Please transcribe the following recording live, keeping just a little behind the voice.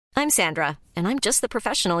I'm Sandra, and I'm just the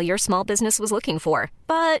professional your small business was looking for.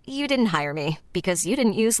 But you didn't hire me because you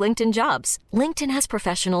didn't use LinkedIn Jobs. LinkedIn has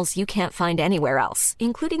professionals you can't find anywhere else,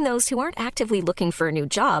 including those who aren't actively looking for a new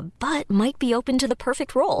job, but might be open to the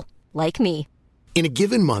perfect role, like me. In a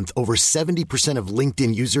given month, over 70% of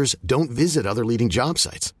LinkedIn users don't visit other leading job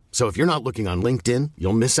sites. So if you're not looking on LinkedIn,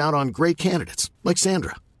 you'll miss out on great candidates like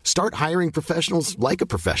Sandra. Start hiring professionals like a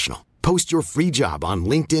professional. Post your free job on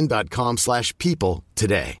linkedin.com/people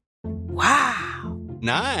today. Wow.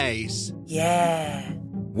 Nice. Yeah.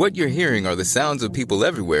 What you're hearing are the sounds of people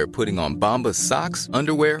everywhere putting on Bombas socks,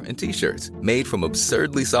 underwear, and T-shirts made from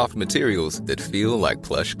absurdly soft materials that feel like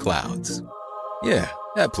plush clouds. Yeah,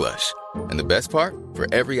 that plush. And the best part? For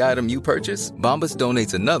every item you purchase, Bombas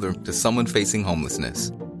donates another to someone facing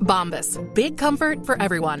homelessness. Bombas. Big comfort for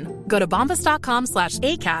everyone. Go to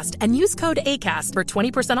bombas.com/ACAST and use code ACAST for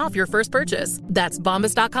 20% off your first purchase. That's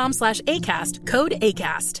bombas.com/ACAST. Code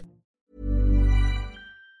ACAST.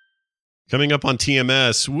 Coming up on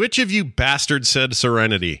TMS, which of you bastards said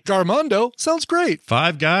Serenity? Garmondo sounds great.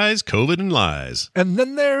 Five Guys, COVID and Lies. And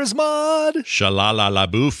then there's Mod. Shalala la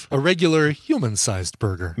bouffe. A regular human-sized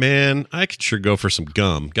burger. Man, I could sure go for some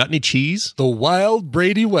gum. Got any cheese? The Wild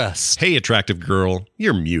Brady West. Hey, attractive girl,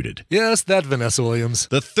 you're muted. Yes, that Vanessa Williams.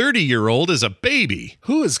 The 30-year-old is a baby.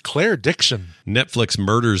 Who is Claire Diction? Netflix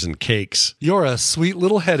Murders and Cakes. You're a sweet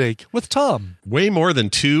little headache with Tom. Way more than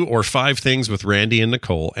 2 or 5 things with Randy and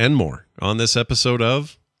Nicole and more on this episode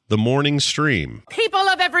of The Morning Stream. People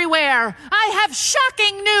of everywhere, I have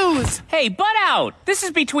shocking news! Hey, butt out! This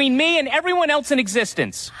is between me and everyone else in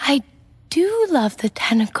existence. I do love the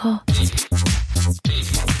tentacle.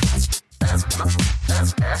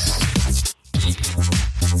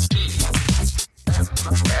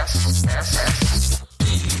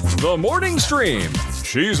 The Morning Stream.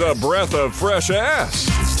 She's a breath of fresh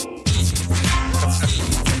ass.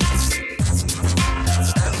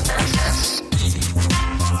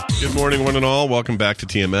 Good morning, one and all. Welcome back to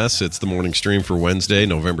TMS. It's the morning stream for Wednesday,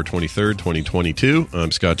 November 23rd, 2022.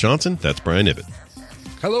 I'm Scott Johnson. That's Brian Ibbett.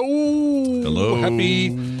 Hello. Hello.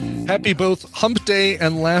 Happy both Hump Day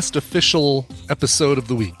and last official episode of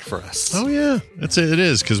the week for us. Oh, yeah. It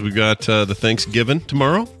is, because we've got the Thanksgiving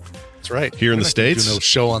tomorrow. That's right. Here in the States. Do no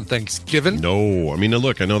show on Thanksgiving. No. I mean,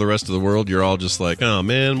 look, I know the rest of the world, you're all just like, oh,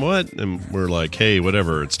 man, what? And we're like, hey,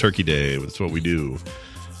 whatever. It's Turkey Day. That's what we do.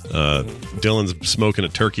 Dylan's smoking a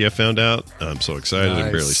turkey, I found out. I'm so excited. Nice. I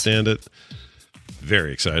can barely stand it.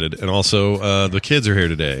 Very excited. And also, the kids are here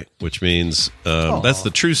today, which means that's the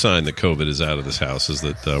true sign that COVID is out of this house, is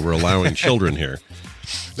that we're allowing children here.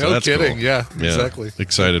 So no that's kidding. cool. Yeah, exactly.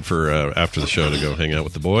 Excited for after the show to go hang out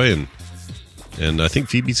with the boy. And I think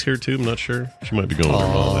Phoebe's here, too. I'm not sure. She might be going with her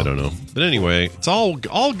mom. I don't know. But anyway, it's all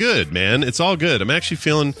good, man. It's all good. I'm actually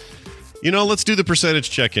feeling... let's do the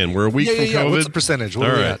percentage check-in. We're a week from COVID. What's the percentage? All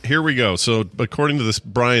right, here we go. So according to this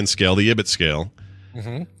Brian scale, the Ibbett scale,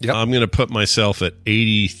 I'm going to put myself at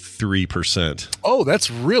 83%. Oh,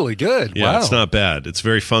 that's really good. Yeah, wow. It's not bad. It's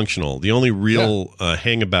very functional. The only real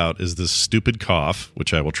hangabout is this stupid cough,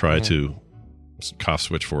 which I will try to cough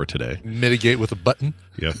switch for today. Mitigate with a button.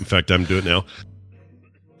 Yeah, in fact, I'm doing it now.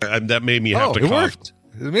 That made me have to it cough. Worked.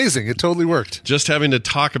 Amazing. It totally worked. Talking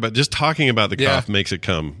about the cough makes it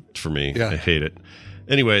come for me. Yeah. I hate it.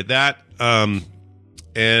 Anyway, that,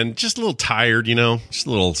 and just a little tired, just a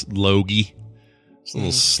little logy, just a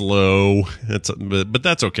little slow. But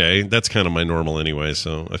that's okay. That's kind of my normal anyway.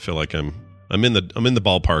 So I feel like I'm in the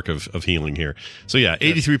ballpark of healing here. So yeah,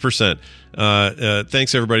 83%.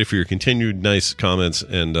 Thanks everybody for your continued nice comments,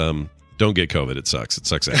 and, don't get COVID. It sucks. It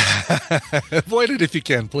sucks ass. Avoid it if you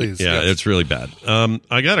can, please. Yeah, it's really bad.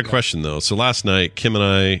 I got a question, though. So last night, Kim and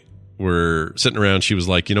I were sitting around. She was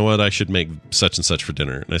like, you know what? I should make such and such for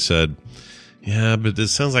dinner. And I said, yeah, but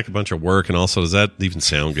this sounds like a bunch of work. And also, does that even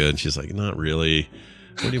sound good? And she's like, not really.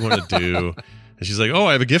 What do you want to do? And she's like, oh,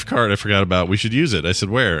 I have a gift card I forgot about. We should use it. I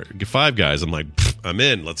said, where? Five Guys. I'm like, I'm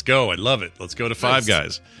in. Let's go. I love it. Let's go to Five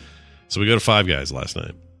Guys. So we go to Five Guys last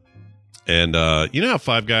night. And you know how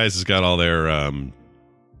Five Guys has got all their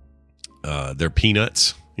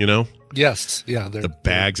peanuts, Yes, yeah. The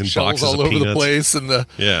bags and boxes boxes all of over peanuts. the place, and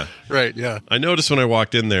yeah, right, yeah. I noticed when I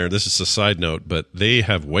walked in there. This is a side note, but they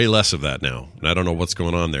have way less of that now, and I don't know what's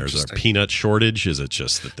going on there. Is there a peanut shortage? Is it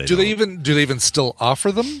just that they do they even still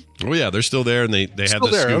offer them? Oh yeah, they're still there, and they have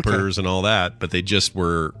the scoopers and all that, but they just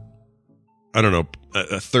were, I don't know,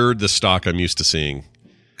 a third the stock I'm used to seeing.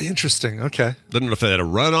 Interesting. Okay. I don't know if they had a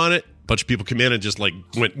run on it. A bunch of people come in and just like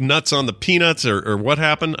went nuts on the peanuts, or what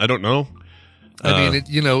happened. I don't know. I mean,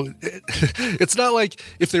 it's not like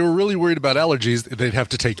if they were really worried about allergies, they'd have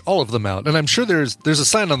to take all of them out. And I'm sure there's a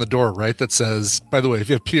sign on the door, right, that says, by the way, if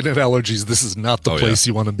you have peanut allergies, this is not the place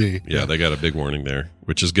you want to be. Yeah, they got a big warning there,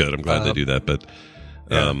 which is good. I'm glad they do that. But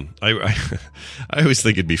I always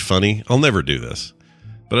think it'd be funny. I'll never do this,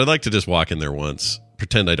 but I'd like to just walk in there once,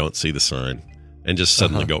 pretend I don't see the sign, and just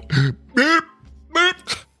suddenly go, beep, beep.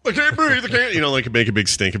 I can't breathe. I can't, like make a big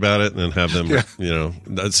stink about it and then have them,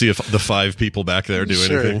 see if the 5 people back there do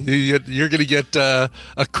anything. You're going to get a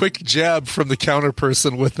quick jab from the counter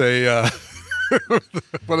person with a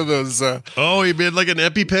one of those. He made like an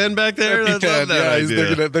EpiPen back there.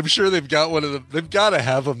 EpiPen, I'm sure they've got one of them. They've got to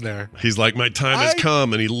have them there. He's like, my time has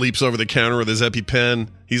come, and he leaps over the counter with his EpiPen.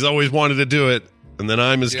 He's always wanted to do it, and then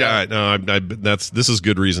I'm his guy. No, this is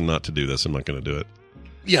good reason not to do this. I'm not going to do it.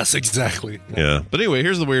 Yes, exactly. Yeah. But anyway,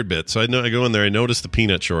 here's the weird bit. So I go in there, I notice the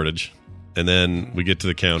peanut shortage, and then we get to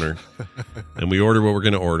the counter and we order what we're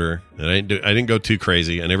going to order. And I didn't go too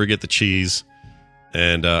crazy. I never get the cheese,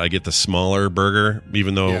 and I get the smaller burger,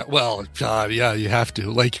 even though. Yeah, well, God, yeah, you have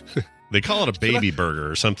to. Like, they call it a baby burger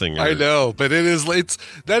or something. I know, but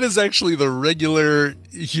that is actually the regular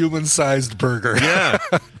human-sized burger. Yeah.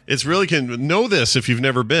 It's really know this if you've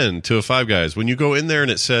never been to a Five Guys. When you go in there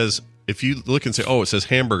and it says, if you look and say, it says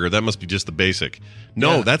hamburger, that must be just the basic.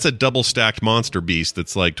 No, that's a double stacked monster beast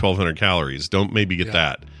that's like 1,200 calories. Don't maybe get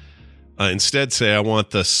that. Instead, say I want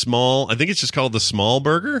the small. I think it's just called the small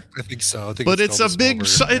burger. I think so. But it's a big.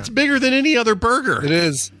 It's bigger than any other burger. It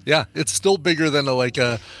is. Yeah, it's still bigger than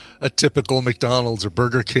a typical McDonald's or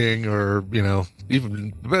Burger King or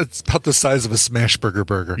even it's about the size of a smash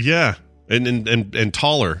burger. Yeah, and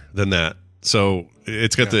taller than that. So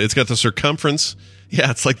it's got the circumference. Yeah,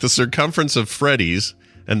 it's like the circumference of Freddy's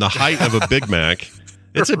and the height of a Big Mac.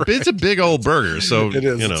 It's a big old burger. So it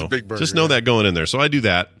is. It's a big burger, just know that going in there. So I do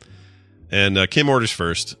that, and Kim orders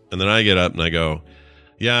first, and then I get up and I go,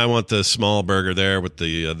 I want the small burger there with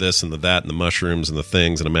the this and the that and the mushrooms and the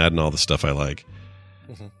things, and I'm adding all the stuff I like.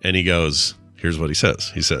 Mm-hmm. And he goes, here's what he says.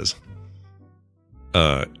 He says,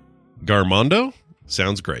 Garmondo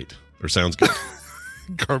sounds great or sounds good.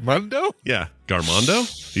 Garmondo? Yeah, Garmondo.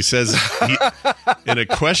 He says, in a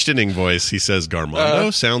questioning voice, he says,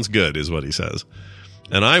 Garmondo sounds good, is what he says.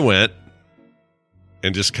 And I went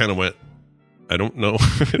and just kind of went, I don't know.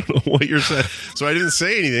 I don't know what you're saying. So I didn't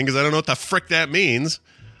say anything because I don't know what the frick that means.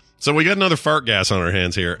 So we got another fart gas on our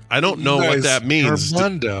hands here. I don't know what that means.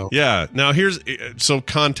 Garmondo. Yeah. Now so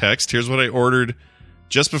context. Here's what I ordered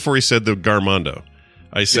just before he said the Garmondo.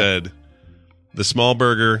 I said the small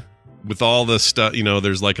burger. With all the stuff,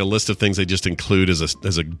 there's like a list of things they just include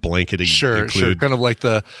as a blanket. Sure. Kind of like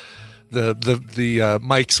the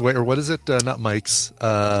Mike's Way, or what is it? Not Mike's.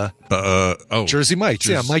 Jersey Mike's.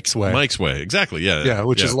 Mike's Way. Mike's Way. Exactly. Yeah. Yeah.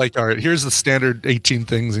 Which is like, all right, here's the standard 18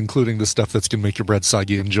 things, including the stuff that's going to make your bread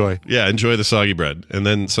soggy. Enjoy. Yeah. Enjoy the soggy bread. And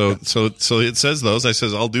then, so it says those. I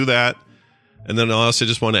says, I'll do that. And then I also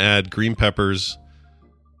just want to add green peppers.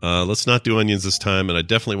 Let's not do onions this time. And I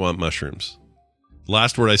definitely want mushrooms.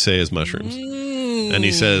 Last word I say is mushrooms. And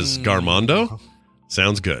he says, Garmondo?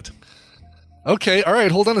 Sounds good. Okay. All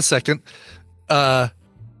right. Hold on a second. All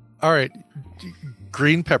right.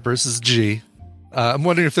 Green peppers is G. I'm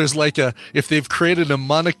wondering if there's if they've created a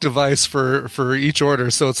mnemonic device for each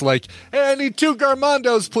order. So it's like, hey, I need 2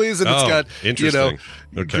 Garmondos, please. And it's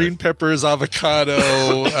got, green peppers,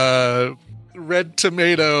 avocado, red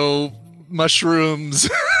tomato, mushrooms.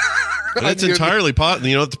 That's entirely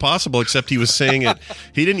it's possible, except he was saying it.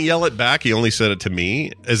 He didn't yell it back. He only said it to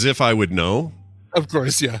me as if I would know. Of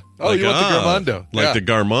course, yeah. Oh, you want the Garmondo. The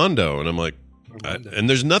Garmondo. And I'm like, and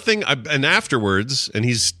there's nothing. And afterwards, and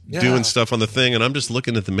he's doing stuff on the thing, and I'm just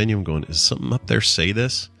looking at the menu and going, is something up there say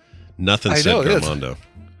this? Nothing said Garmondo.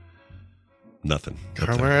 Nothing.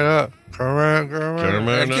 Come right up.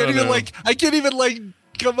 I can't even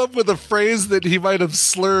come up with a phrase that he might have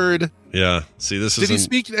slurred. Yeah. See, this is. Did he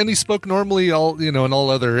speak? And he spoke normally, in all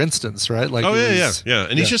other instances, right? Like, yeah.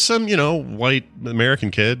 And he's just some, white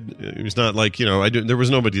American kid. He was not like, there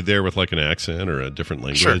was nobody there with like an accent or a different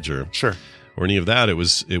language or any of that. It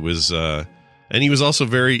was, and he was also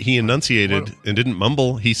he enunciated and didn't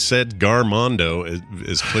mumble. He said Garmondo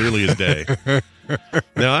as clearly as day.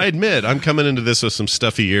 Now, I admit, I'm coming into this with some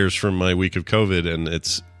stuffy ears from my week of COVID, and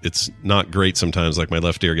it's not great sometimes. Like my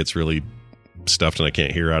left ear gets really stuffed and I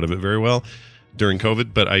can't hear out of it very well during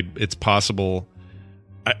COVID, but it's possible.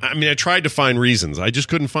 I mean, I tried to find reasons. I just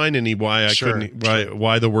couldn't find any why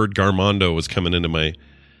why the word Garmondo was coming into my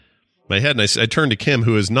head. And I turned to Kim,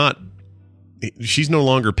 who is she's no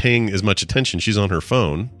longer paying as much attention. She's on her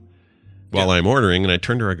phone while I'm ordering, and I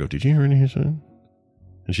turned to her, I go, did you hear anything he said?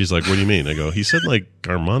 And she's like, what do you mean? I go, he said like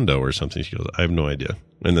Armando or something. She goes, I have no idea.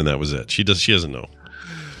 And then that was it. She doesn't know.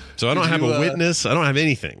 So I don't have a witness. I don't have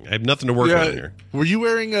anything. I have nothing to work on here. Were you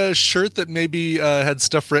wearing a shirt that maybe had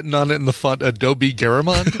stuff written on it in the font Adobe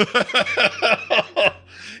Garamond?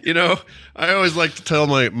 I always like to tell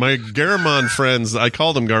my Garamond friends, I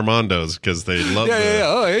call them Garmondos because they love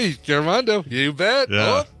Oh, hey, Garamando. You bet.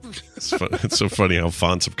 Yeah. Oh. It's so funny how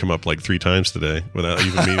fonts have come up like 3 times today without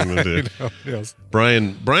even meaning them to. Yes.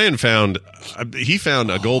 Brian found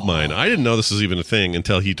a gold mine. I didn't know this was even a thing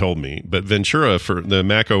until he told me. But Ventura, for the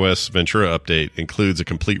Mac OS Ventura update, includes a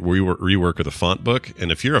complete rework of the font book.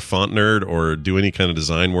 And if you're a font nerd or do any kind of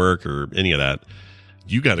design work or any of that,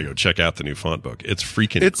 you got to go check out the new font book. It's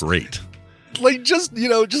great. Like just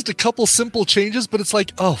a couple simple changes, but it's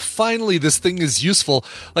like, oh, finally this thing is useful.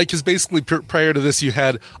 Like, because basically prior to this, you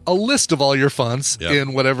had a list of all your fonts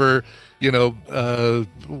in whatever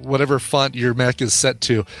whatever font your Mac is set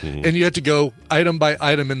to, and you had to go item by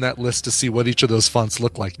item in that list to see what each of those fonts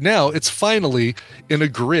look like. Now it's finally in a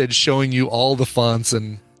grid showing you all the fonts,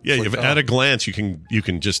 and at a glance you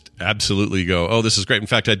can just absolutely go, oh, this is great. In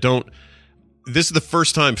fact, this is the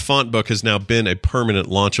first time Font Book has now been a permanent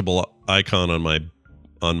launchable icon on my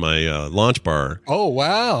launch bar. Oh,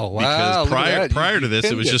 wow. Because prior to this,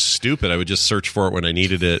 it was just stupid. I would just search for it when I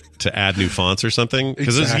needed it to add new fonts or something.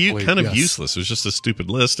 Because it was kind of useless. It was just a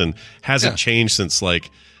stupid list and hasn't changed since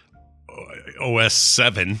like OS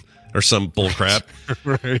 7 or some bullcrap.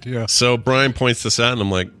 Right, yeah. So Brian points this out and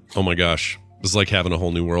I'm like, oh my gosh. It's like having a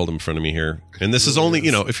whole new world in front of me here. And this is only,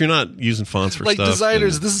 if you're not using fonts for like stuff.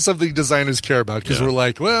 Designers, this is something designers care about because we're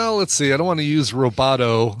like, well, let's see. I don't want to use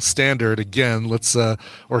Roboto standard again.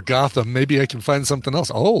 Or Gotham. Maybe I can find something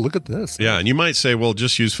else. Oh, look at this. Yeah. And you might say, well,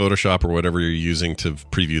 just use Photoshop or whatever you're using to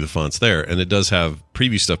preview the fonts there. And it does have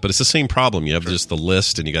preview stuff, but it's the same problem. You have just the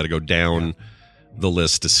list and you got to go down the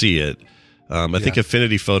list to see it. I think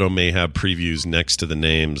Affinity Photo may have previews next to the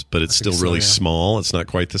names, but it's still really small. It's not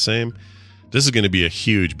quite the same. This is going to be a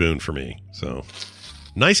huge boon for me. So,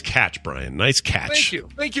 nice catch, Brian. Nice catch.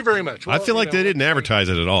 Thank you very much. Well, I feel like they didn't advertise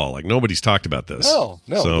it at all. Like nobody's talked about this. No.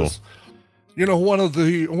 So, one of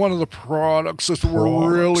the products that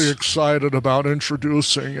we're really excited about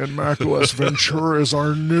introducing in macOS Ventura is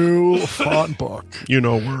our new font book.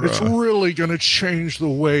 It's really going to change the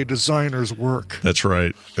way designers work. That's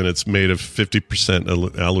right, and it's made of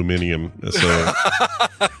 50% aluminium, so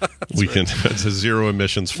it's a zero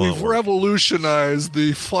emissions font. We've revolutionized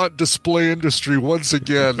the font display industry once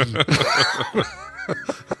again.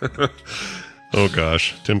 Oh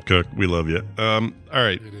gosh, Tim Cook, we love you. All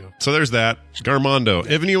right, so there's that. Garmondo.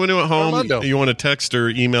 If anyone at home, you want to text or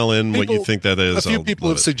email in what you think that is. A few people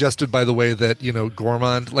have suggested, by the way, that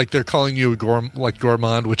gourmand, like they're calling you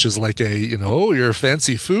gourmand, which is like a you're a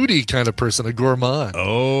fancy foodie kind of person, a gourmand.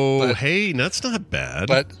 Oh, hey, that's not bad.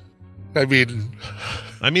 But I mean,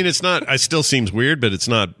 it's not. It still seems weird, but it's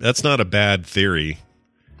not. That's not a bad theory.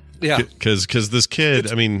 Yeah, because this kid,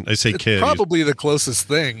 I say kid, probably the closest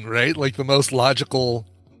thing, right? Like the most logical.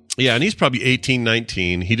 Yeah, and he's probably 18,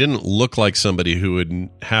 19. He didn't look like somebody who would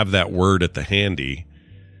have that word at the handy,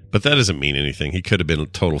 but that doesn't mean anything. He could have been a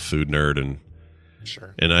total food nerd, and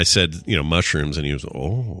And I said, mushrooms, and he was,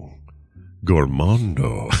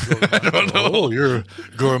 gourmando. I don't know. Oh, you're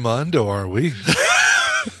gourmando, are we?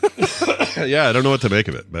 Yeah, I don't know what to make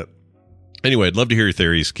of it, but. Anyway, I'd love to hear your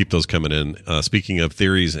theories. Keep those coming in. Speaking of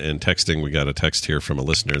theories and texting, we got a text here from a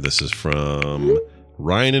listener. This is from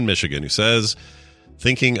Ryan in Michigan, who says,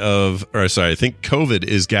 I think COVID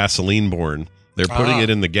is gasoline borne. They're putting it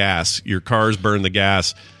in the gas. Your cars burn the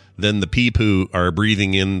gas. Then the pee-poo are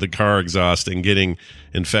breathing in the car exhaust and getting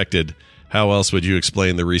infected. How else would you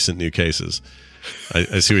explain the recent new cases?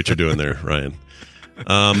 I see what you're doing there, Ryan.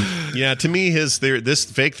 To me, this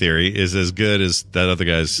fake theory is as good as that other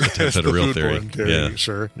guy's attempt at a real theory. Yeah,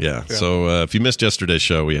 sure. Yeah. So if you missed yesterday's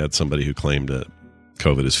show, we had somebody who claimed that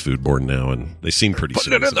COVID is foodborne now, and they seem pretty serious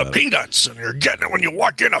about it. Putting it in the peanuts, and you're getting it when you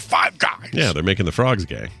walk in a Five Guys. Yeah, they're making the frogs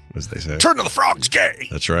gay, as they say. Turn to the frogs gay.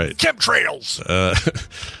 That's right. Chemtrails.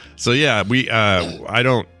 So yeah,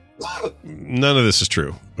 none of this is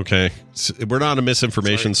true. Okay, we're not a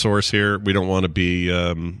misinformation source here. We don't want to be.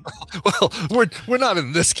 Well, we're not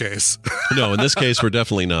in this case. No, in this case, we're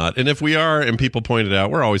definitely not. And if we are, and people point it out,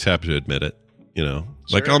 we're always happy to admit it.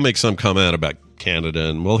 Like I'll make some comment about Canada,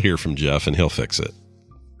 and we'll hear from Jeff, and he'll fix it.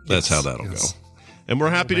 That's how that'll go. And we're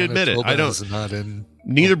happy to admit it.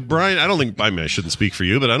 Neither Brian. I don't think. I shouldn't speak for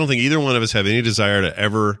you, but I don't think either one of us have any desire to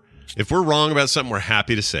ever. If we're wrong about something, we're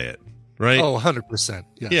happy to say it. Right? Oh, 100%.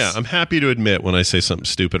 Yes. Yeah, I'm happy to admit when I say something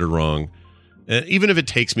stupid or wrong. Even if it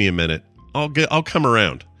takes me a minute, I'll come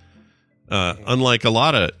around. unlike a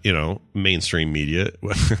lot of mainstream media,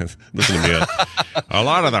 listen to me. A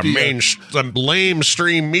lot of the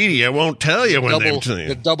lamestream media won't tell you when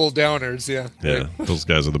the double downers. Yeah, those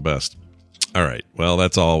guys are the best. All right. Well,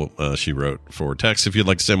 that's all she wrote for text. If you'd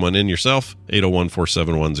like to send one in yourself,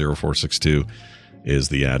 801-471-0462 is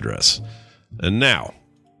the address. And now,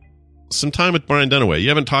 some time with Brian Dunaway. You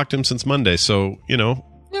haven't talked to him since Monday, so,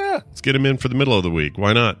 let's get him in for the middle of the week.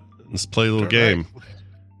 Why not? Let's play a little game.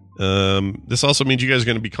 Right. This also means you guys are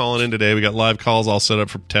going to be calling in today. We got live calls all set up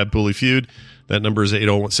for Tadpooley Feud. That number is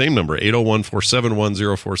 801, same number,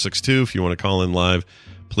 801-471-0462. If you want to call in live,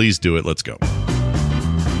 please do it. Let's go.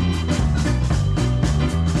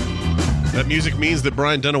 That music means that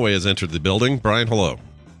Brian Dunaway has entered the building. Brian, hello.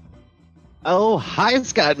 Oh, hi,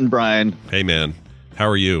 Scott and Brian. Hey, man. How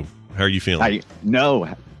are you? How are you feeling?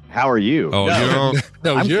 How are you? Oh,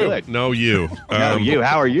 no, I'm you. Good. No, you. No, you.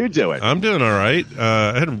 How are you doing? I'm doing all right.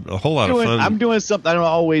 I had a whole lot of fun. I'm doing something I don't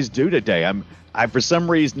always do today. I for some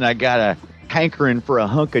reason, I got a hankering for a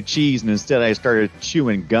hunk of cheese, and instead I started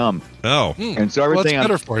chewing gum. Oh. And so everything... Well, it's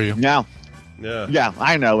better for you. Now, yeah,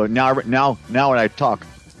 I know. Now when I talk,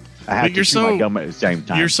 I have to chew my gum at the same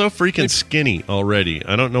time. You're so freaking skinny already.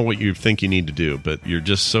 I don't know what you think you need to do, but you're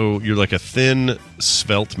just you're like a thin,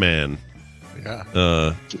 svelte man.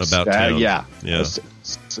 Yeah. About town. Yeah.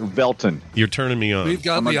 Velton. You're turning me on. We've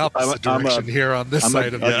gone the opposite direction here on this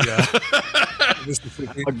side of the...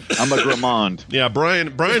 I'm a gourmand. Yeah, Brian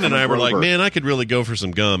and I were like, man, I could really go for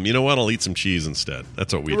some gum. You know what? I'll eat some cheese instead.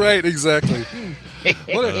 That's what we do. Right, exactly.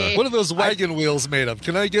 What are those wagon wheels made of?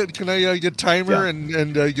 Can I get timer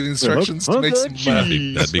and get instructions to make some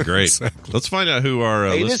cheese? That'd be great. Exactly. Let's find out who our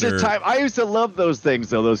listener... I used to love those things,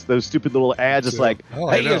 though. Those stupid little ads. It's like,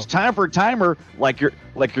 hey, it's time for a timer. Like you're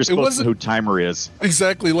supposed to know who timer is.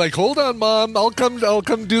 Exactly. Like, hold on, Mom. I'll come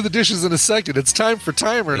do the dishes in a second. It's time for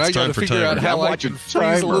timer, and I got to figure out how I can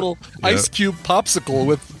freeze a little ice cube popsicle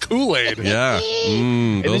with Kool-Aid. Yeah.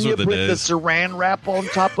 And those then are the put days. the saran wrap on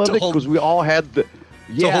top of it because we all had the.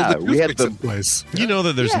 Yeah, we had the place. You know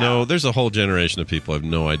that there's a whole generation of people who have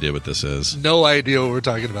no idea what this is. No idea what we're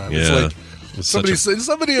talking about. Yeah. It's like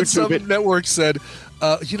somebody at some network said,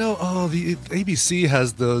 the ABC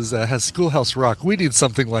has those has Schoolhouse Rock. We need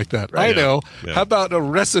something like that. Right. I know. Yeah. How about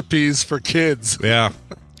recipes for kids? Yeah.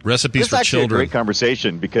 Recipes for children. It's actually a great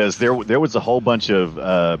conversation because there was a whole bunch of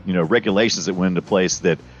regulations that went into place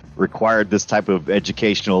that required this type of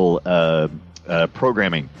educational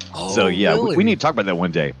programming. So really? we need to talk about that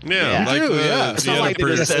one day. It's not like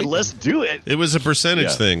they just said let's do it. It was a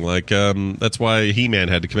percentage thing. Like that's why He-Man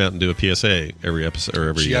had to come out and do a PSA every episode or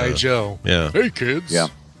every G.I. Joe. Yeah. Hey kids. Yeah.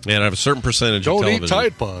 And I have a certain percentage Don't of television. Eat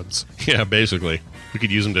Tide Pods. Yeah, basically. We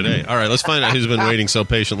could use them today. All right, let's find out who's been waiting so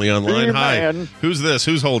patiently online. Hi. Who's this?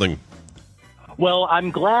 Who's holding? Well, I'm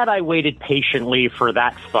glad I waited patiently for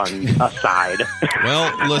that fun aside.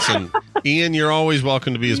 Well, listen, Ian, you're always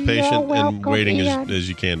welcome to be as patient and waiting as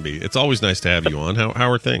you can be. It's always nice to have you on. How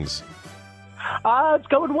are things? It's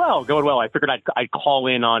going well. I figured I'd call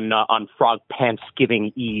in on Frog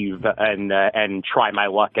Pantsgiving Eve and try my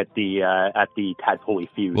luck at the Tadpooley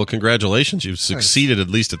Feud. Well, congratulations! You've succeeded at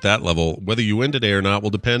least at that level. Whether you win today or not will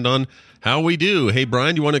depend on how we do. Hey,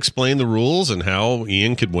 Brian, you want to explain the rules and how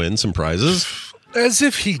Ian could win some prizes? As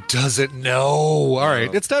if he doesn't know. All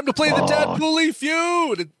right, it's time to play the Tadpooley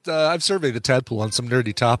Feud. I've surveyed the Tadpool on some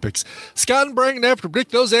nerdy topics. Scott and Brian have to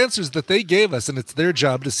predict those answers that they gave us, and it's their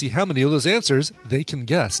job to see how many of those answers they can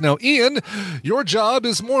guess. Now, Ian, your job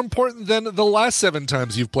is more important than the last 7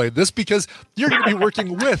 times you've played this because you're going to be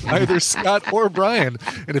working with either Scott or Brian.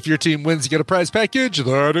 And if your team wins, you get a prize package.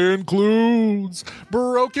 That includes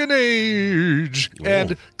Broken Age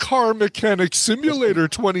and Car Mechanic Simulator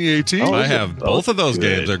 2018. I have both of those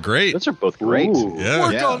games. Are great. Those are both great.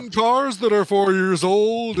 Work on cars that are 4 years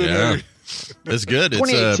old. And it's good.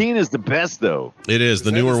 2018 is the best, though. It is.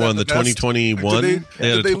 The newer one, the 2021.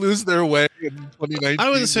 Did they lose their way in 2019? I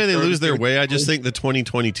wouldn't say they lose their way. I just think the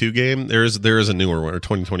 2022 game, there is a newer one, or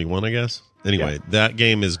 2021, I guess. Anyway, that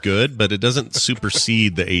game is good, but it doesn't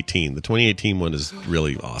supersede the 18. The 2018 one is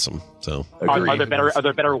really awesome. So, are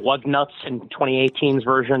there better lug nuts in 2018's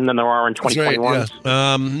version than there are in 2021's?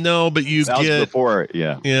 Right, no, but you that get was before,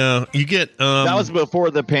 you get that was before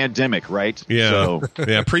the pandemic, right? Yeah, so.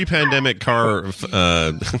 Pre-pandemic car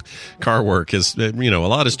work is a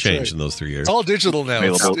lot has changed in those 3 years. It's all digital now.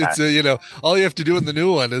 It's all you have to do in the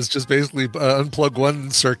new one is just basically unplug one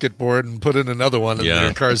circuit board and put in another one, and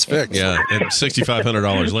your car's fixed. Yeah. And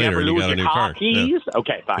 $6,500 later, you got a new car. Keys? Yeah.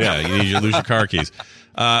 Okay, fine. Yeah, you lose your car keys.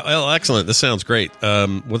 Well, excellent. This sounds great.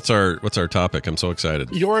 What's our topic? I'm so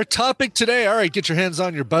excited. Your topic today. All right, get your hands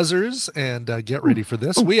on your buzzers and get ready for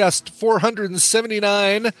this. We asked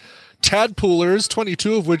 479 tadpoolers,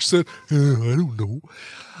 22 of which said, I don't know.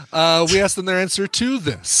 We asked them their answer to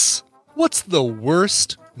this. What's the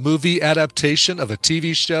worst movie adaptation of a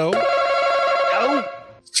TV show?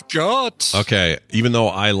 Scott. Okay, even though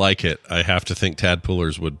I like it, I have to think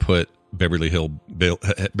tadpoolers would put Beverly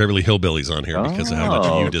Hillbillies on here because of how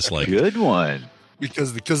much you dislike it. Good one.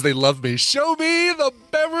 Because they love me. Show me the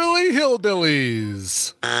Beverly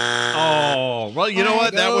Hillbillies. Oh, well, you know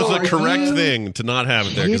what? That was a correct thing to not have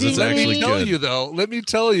it there because it's actually good. Let me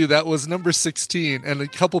tell you, that was number 16, and a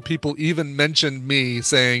couple people even mentioned me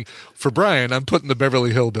saying, for Brian, I'm putting the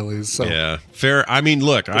Beverly Hillbillies. So. Yeah, fair. I mean,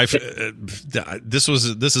 look, this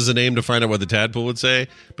is a name to find out what the tadpole would say,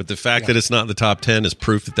 but the fact that it's not in the top 10 is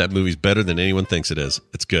proof that that movie's better than anyone thinks it is.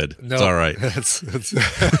 It's good. No, it's all right.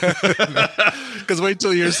 Because wait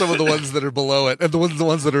till you hear some of the ones that are below it, and the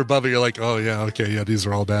ones that are above it, you're like, oh yeah, okay, yeah, these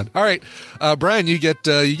are all bad. All right, Brian, you get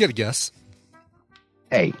a guess.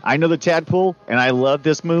 Hey, I know the tadpole, and I love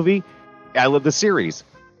this movie. I love the series,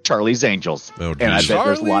 Charlie's Angels, and I bet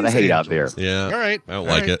there's a lot of hate out there. Yeah, all right, I don't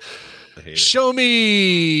like it. I hate Show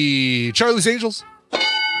me Charlie's Angels.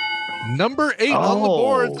 Number 8 on the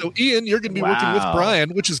board. So, Ian, you're going to be working with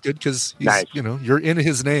Brian, which is good because he's, you're in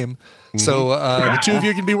his name. Mm-hmm. So the two of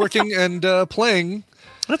you can be working and playing.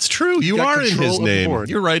 That's true. You are in his name.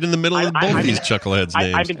 You're right in the middle of both these chuckleheads'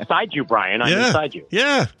 names. I'm inside you, Brian. I'm inside you.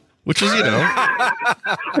 Yeah. Which is,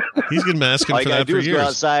 he's been masking for that for years. Go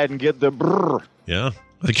outside and get the brr. Yeah.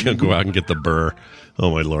 I can't go out and get the burr. Oh,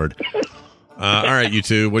 my Lord. All right, you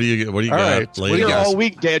two. What do you got? Right. We're all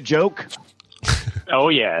week, dad joke. Oh,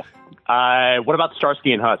 yeah. What about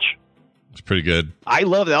Starsky and Hutch? It's pretty good. I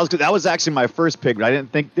love that. That was actually my first pick, but I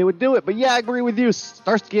didn't think they would do it. But yeah, I agree with you.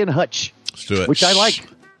 Starsky and Hutch. Let's do it. Which I like.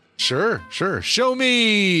 Sure. Show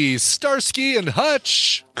me Starsky and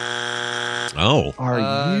Hutch. Oh. Are you?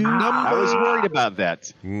 I was worried about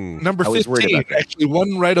that. Number 15, actually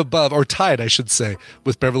one right above, or tied, I should say,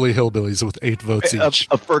 with Beverly Hillbillies with 8 votes each.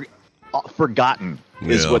 Forgotten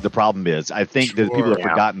is what the problem is. I think that people have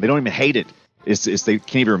forgotten. They don't even hate it. It's they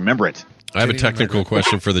can't even remember it. I have a technical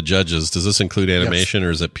question for the judges. Does this include animation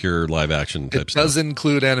or is it pure live action type stuff? It does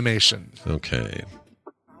include animation. Okay.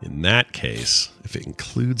 In that case, if it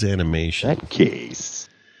includes animation. I'm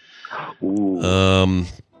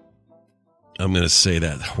going to say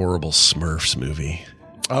that horrible Smurfs movie.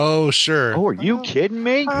 Oh, sure. Oh, are you kidding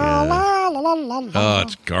me? Yeah. Oh,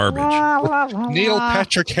 it's garbage. With Neil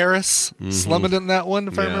Patrick Harris slumming in that one,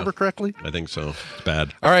 if I remember correctly. I think so. It's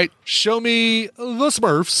bad. All right. Show me the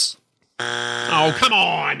Smurfs. Oh, come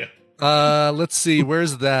on. Let's see.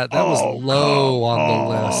 Where's that? That was low on the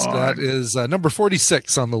list. That is number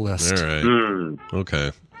 46 on the list. All right.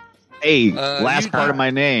 Okay. Hey, last part of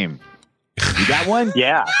my name. You got one?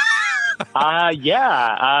 Yeah.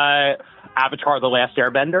 Avatar: The Last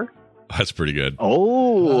Airbender. That's pretty good.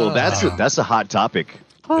 Oh, that's a hot topic.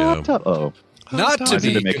 Not to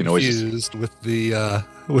be confused with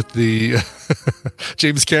the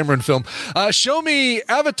James Cameron film. Show me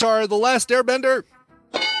Avatar: The Last Airbender.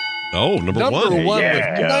 Oh, number one with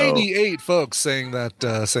 98 folks saying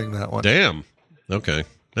that one. Damn. Okay.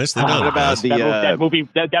 Nicely done. What about that movie?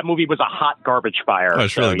 That movie was a hot garbage fire. Oh,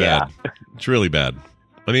 it's really bad. It's really bad.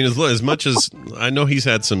 I mean, as much as I know he's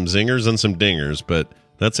had some zingers and some dingers, but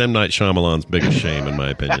that's M. Night Shyamalan's biggest shame, in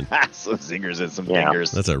my opinion. Some zingers and some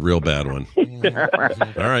dingers. That's a real bad one.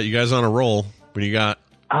 All right, you guys on a roll. What do you got?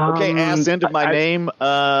 Okay, ass into my name.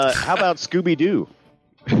 How about Scooby-Doo?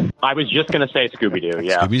 I was just going to say Scooby-Doo,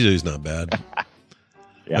 yeah. Scooby-Doo's not bad.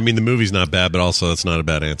 Yeah. I mean, the movie's not bad, but also that's not a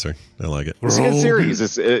bad answer. I like it. It's a good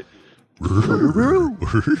series.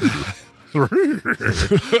 All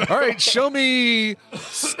right, show me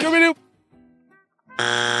Scooby-Doo.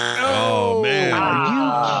 Oh, man.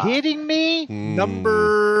 Are you kidding me?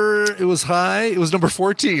 It was high. It was number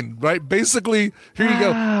 14, right? Basically, here you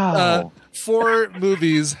go. 4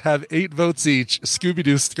 movies have 8 votes each.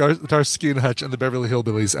 Scooby-Doo, Starsky and Hutch, and the Beverly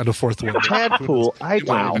Hillbillies, and a 4th one. Tadpool, I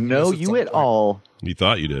don't know you at all. You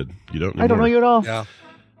thought you did. You don't know. I don't know you at all. Yeah.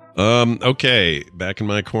 Okay, back in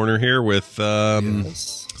my corner here with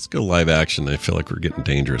let's go live action. I feel like we're getting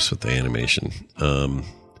dangerous with the animation.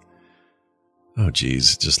 Oh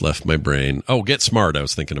geez, just left my brain. Oh, Get Smart. I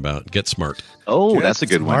was thinking about Get Smart. Oh, that's a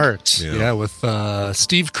good one. Yeah, with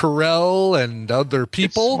Steve Carell and other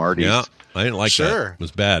people. Smarties. Yeah, I didn't like that. It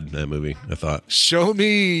was bad, that movie, I thought. Show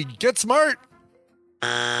me Get Smart.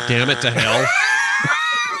 Damn it to hell.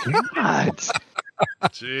 What?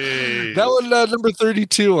 Jeez. That one number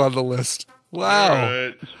 32 on the list. Wow.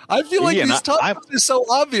 Right. I feel like Ian, these topics are so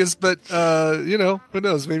obvious, but who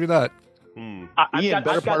knows? Maybe not. I've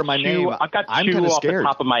got part of my two, name. I've got I'm two kinda off scared. the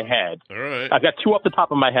top of my head. All right. I've got two off the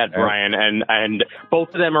top of my head, Brian, and both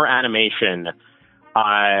of them are animation.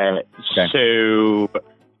 So,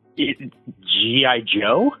 G.I.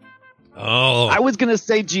 Joe? Oh, I was gonna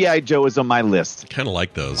say G.I. Joe is on my list. kind of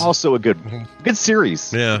like those. Also a good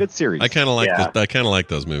series. Yeah, good series. I kind of like I kind of like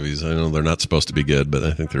those movies. I know they're not supposed to be good, but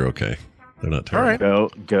I think they're okay. They're not terrible. All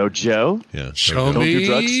right. Go Joe. Yeah. Show Don't do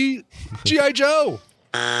me G.I. Joe.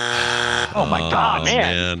 Oh my God,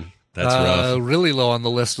 man. That's rough. Really low on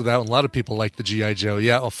the list with that one. A lot of people like the G.I. Joe.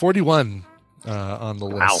 Yeah, 41 on the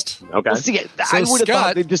list. Okay. Well, see, So, I would have thought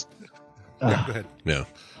Scott- they just. Yeah, go ahead. Yeah.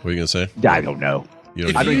 What are you gonna say? I don't know. You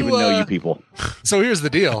If I don't you, even know you people. So here's the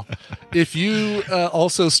deal. If you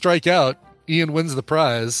also strike out, Ian wins the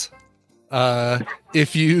prize.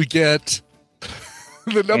 If you get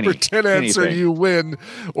the number 10 answer, anything. you win,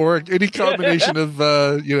 or any combination of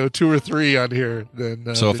 2 or 3 on here.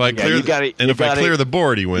 Then So if I then clear, you gotta- and you if I gotta- clear the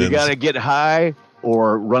board, he wins. You got to get high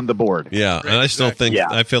or run the board. Yeah, and I still think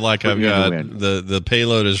I feel like I've We're got gonna win. the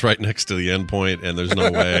payload is right next to the end point, and there's no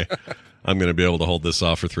way I'm going to be able to hold this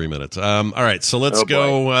off for 3 minutes. All right, so let's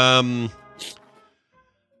go.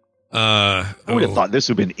 I would have thought this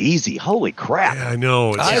would have been easy. Holy crap! Yeah, I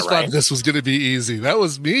know. I thought this was going to be easy. That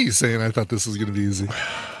was me saying I thought this was going to be easy.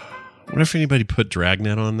 What if anybody put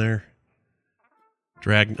Dragnet on there?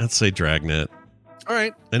 Let's say Dragnet. All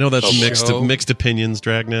right. I know that's So- mixed opinions,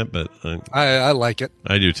 Dragnet, but I like it.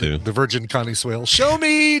 I do too. The Virgin Connie Swale. Show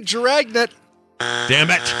me Dragnet. Damn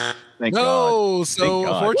it! Thank No, God. so Thank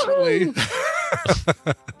God. unfortunately.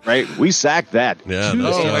 Right, we sacked that. Yeah. Two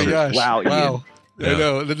that's Oh my awesome. gosh! Wow, Wow. Yeah. I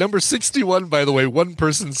know. The number 61, by the way, one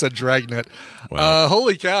person said Dragnet. Wow.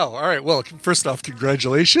 Holy cow. All right. Well, first off,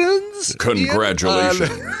 congratulations. Congratulations.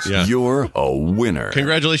 Ian. Yeah. You're a winner.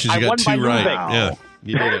 Congratulations, you I got won by 2 right. moving. Yeah,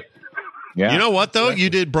 you did it. Yeah. You know what though? You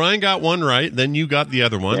did. Brian got 1 right, then you got the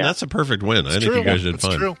other one. Yeah. That's a perfect win. I think true. you guys did It's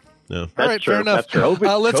fine. true. Yeah. All right, true. fair enough. That's true.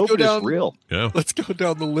 Let's go COVID is down. real. Yeah. Let's go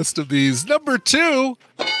down the list of these. Number 2,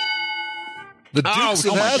 the Dukes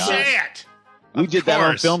of my Hazzard. shit! We did that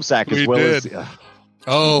on Film Sack as We well did.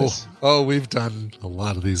 as. We've done a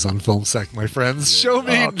lot of these on Film Sack, my friends. Show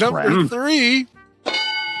me Oh, number crap. 3.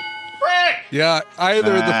 Yeah,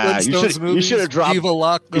 either the Flintstones movies. You should have dropped. Viva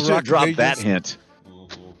Rock, You should Rock have dropped that Vegas. hint.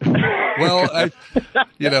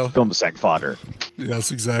 Well, Film Sack fodder.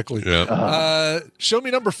 yes, exactly. Yeah. Show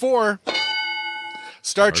me number 4.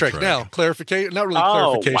 Star Trek. Trek. Now, clarification, not really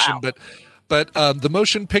Oh, clarification, wow. but the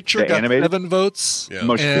motion picture The got animated? 7 votes, Yeah.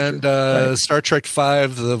 Motion and picture, right. Star Trek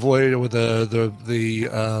 5, the Void with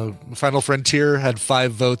the Final Frontier had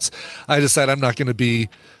 5 votes. I decided I'm not going to be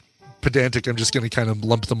pedantic. I'm just going to kind of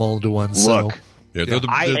lump them all into one. Look, Yeah, they're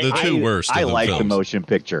the 2 worst. I of the like the films. motion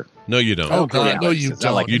picture. No, you don't. Oh God, yeah. no, you I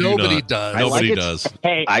don't. like You do Nobody not. does. Nobody like it. does.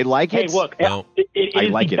 Hey, I like hey, it. look, No. it I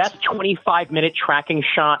is like the it. best 25-minute tracking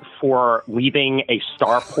shot for leaving a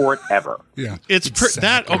starport ever. Yeah, It's that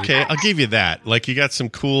exactly. okay. I'll give you that. Like you got some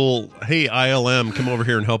cool. Hey, ILM, come over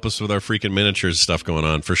here and help us with our freaking miniatures stuff going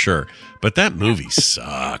on for sure. But that movie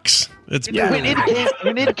sucks. It's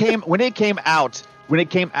When it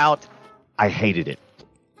came out, I hated it.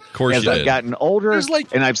 of course As you I've did. gotten older, There's like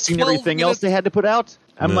and I've seen 12 everything else minutes- they had to put out,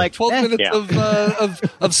 I'm like 12 minutes Yeah.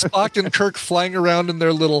 of Spock and Kirk flying around in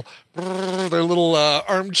their little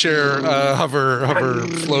armchair hover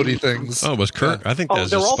floaty things. Oh, it was Kirk? I think Oh,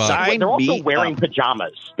 that's they're just also, Spock. they're also me wearing up.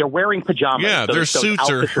 pajamas. They're wearing pajamas. Yeah, their suits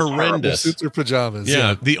are outfits terrible. horrendous. Suits or pajamas.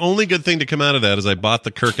 Yeah, the only good thing to come out of that is I bought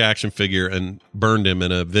the Kirk action figure and burned him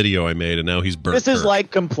in a video I made, and now he's burnt. this is Kirk.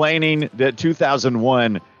 like complaining that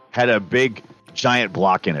 2001 had a big giant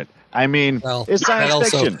block in it. I mean, Well, it's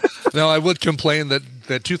science fiction. No, I would complain that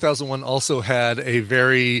 2001 also had a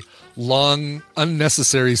very long,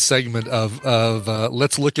 unnecessary segment of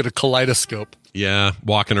let's look at a kaleidoscope. Yeah,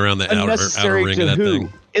 walking around the outer Unnecessary ring to of that who?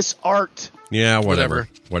 thing. It's art. Yeah, whatever.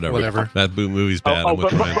 That movie's bad. I'm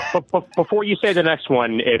with Ryan. But before you say the next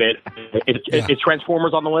one, is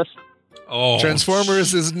Transformers on the list? Oh,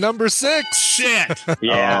 Transformers is number 6. shit!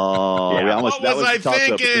 Yeah. Oh, Yeah. we almost, What that was was I a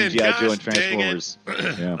toss-up between thinking? G.I. Joe Gosh, and Transformers.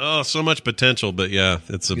 Yeah. Oh, so much potential, but yeah,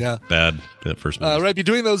 it's a Yeah. bad that first movie. Right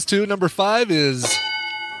between those two, number 5 is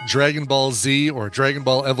Dragon Ball Z or Dragon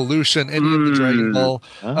Ball Evolution, any of the Dragon Ball.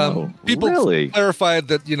 People really? clarified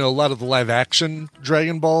that, a lot of the live action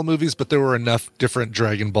Dragon Ball movies, but there were enough different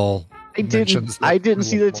Dragon Ball mentions. I didn't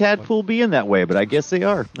see the tadpole being that way, but I guess they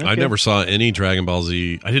are. I never saw any Dragon Ball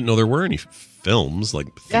Z. I didn't know there were any films like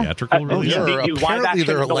theatrical. Really? yeah. The Apparently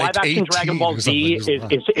there are live like action 18 Dragon Ball or Z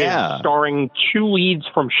something. is starring 2 leads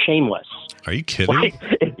from Shameless. Are you kidding? Like,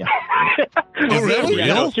 Oh, really?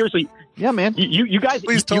 Yeah, no, seriously. Yeah, man. You guys,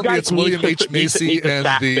 Please tell you me guys it's William need to- H. Macy need to and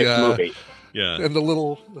stack the, this movie. Yeah. And the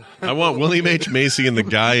little. I want William H. Macy and the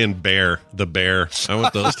guy in Bear. The Bear. I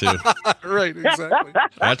want those two. Right, exactly.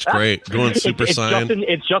 That's great. Going Super Saiyan.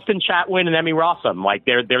 It's Justin Chatwin and Emmy Rossum. Like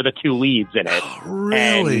they're the two leads in it.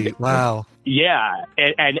 Really? And, Wow. yeah,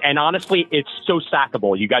 and honestly, it's so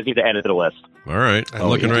stackable. You guys need to add it to the list. All right. I'm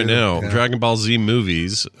looking right now. Yeah. Dragon Ball Z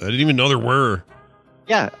movies. I didn't even know there were.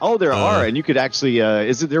 Yeah. Oh, there are, and you could actually.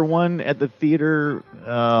 Is there one at the theater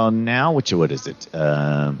now? What is it?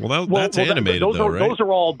 That's animated, those though, are, right?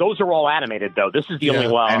 Those are all animated, though. This is the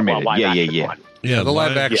only animated. live action one. Yeah, the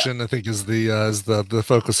live action I think is the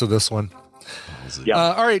focus of this one. Yeah.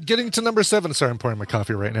 All right, getting to number 7. Sorry, I'm pouring my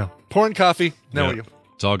coffee right now. Pouring coffee. Now Yeah. you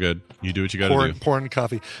It's all good. You do what you got to do. pouring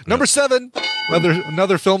coffee. Number 7.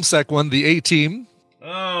 Another film sec one. The A-Team.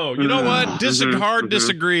 Oh, you know what?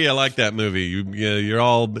 Disagree. I like that movie.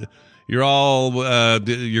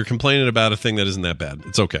 You're complaining about a thing that isn't that bad.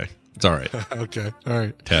 It's okay. It's all right. Okay. All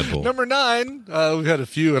right. Tadpole. Number 9. We've had a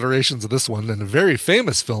few iterations of this one and a very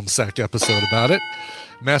famous film sack episode about it.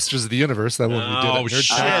 Masters of the Universe. That one we did. Oh,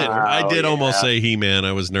 shit. I did almost say He-Man.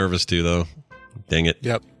 I was nervous too, though. Dang it.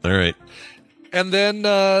 Yep. All right. And then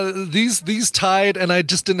these tied, and I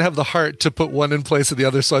just didn't have the heart to put one in place of the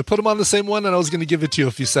other, so I put them on the same one, and I was going to give it to you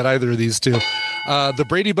if you said either of these two. The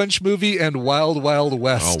Brady Bunch movie and Wild Wild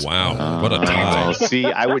West. Oh, wow. What a tie. See,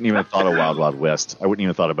 I wouldn't even have thought of Wild Wild West. I wouldn't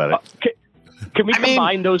even thought about it. Can we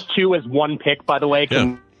combine those two as one pick, by the way?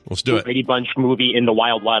 Yeah. Let's do it. Brady Bunch movie in the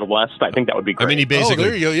Wild Wild West. I think that would be great. I mean, he basically. Oh,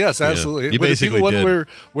 there you go. Yes, absolutely. Yeah, he But if basically you one did.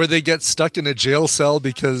 where they get stuck in a jail cell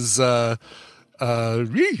because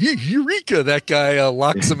Eureka, that guy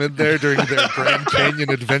locks them in there during their Grand Canyon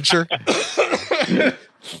adventure.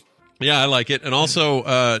 Yeah, I like it. And also,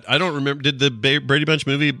 I don't remember. Did the Brady Bunch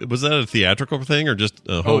movie, was that a theatrical thing or just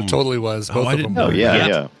a home? Oh, it totally was. Both I of didn't them. know.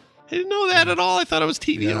 Yeah. I didn't know that at all. I thought it was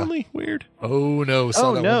TV only. Weird. Oh no!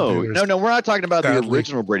 Oh no! No, we're not talking about the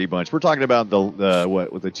original Brady Bunch. We're talking about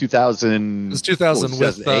the 2000. It was 2000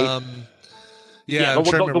 with the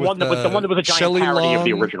one that was a giant Shelley parody of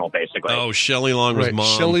the Long. original, basically. Oh, Shelley Long was Right.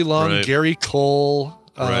 mom. Shelley Long, Right. Gary Cole.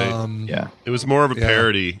 Right. Yeah. It was more of a Yeah.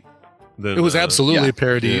 parody than. It was absolutely a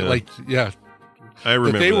parody. Yeah. I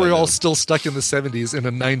remember But they were that all now. still stuck in the 70s in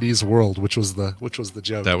a 90s world, which was the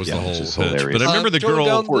joke. That was the whole pitch. hilarious. But I remember the Going girl.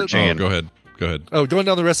 down the- Go ahead. Go ahead. Oh, going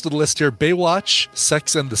down the rest of the list here: Baywatch,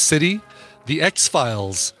 Sex and the City, The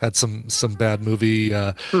X-Files had some bad movie.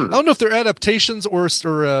 I don't know if they're adaptations or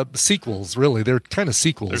sequels. Really, they're kind of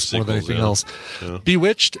sequels more than anything else. Yeah.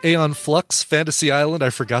 Bewitched, Aeon Flux, Fantasy Island.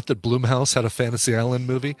 I forgot that Blumhouse had a Fantasy Island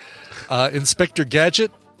movie. Inspector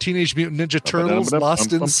Gadget, Teenage Mutant Ninja Turtles,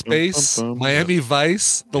 Lost in Space, Miami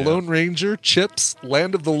Vice, The Lone Ranger, Chips,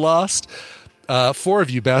 Land of the Lost. 4 of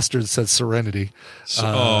you bastards said Serenity.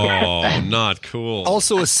 Not cool.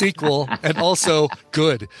 Also a sequel and also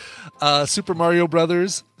good. Super Mario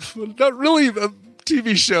Brothers, not really a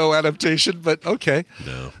TV show adaptation, but okay.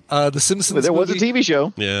 No. The Simpsons. But there was a movie. TV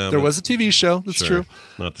show. Yeah. There was a TV show. That's Sure. true.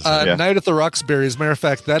 Not the same. Night at the Roxbury. As a matter of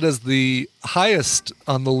fact, that is the highest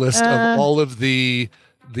on the list of all of the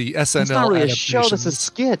SNL It's not really a adaptations. show. That's a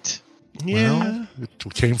skit. Well,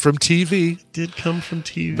 it came from TV. Did come from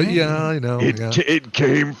TV. But yeah, I know. It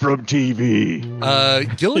came from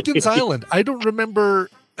TV. Gilligan's Island. I don't remember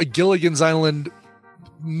a Gilligan's Island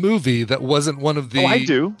movie that wasn't one of the I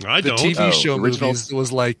do. I the don't. TV show original- movies. It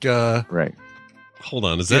was like Right. Hold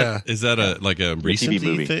on. Is that a recent TV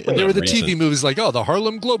movie. thing? they were the Recent. TV movies like, oh, the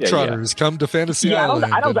Harlem Globetrotters come to Fantasy Island.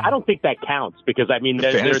 I don't think that counts because I mean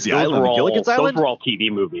Fantasy those Island, were all Gilligan's Island? those were all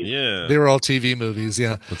TV movies. Yeah. They were all TV movies,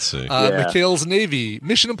 yeah. Let's see. McHale's Navy,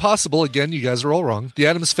 Mission Impossible, again, you guys are all wrong. The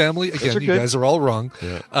Addams Family, again, are you good. guys are all wrong.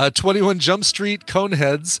 21 Jump Street,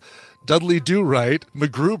 Coneheads, Dudley Do-Right,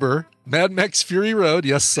 MacGruber, Mad Max Fury Road.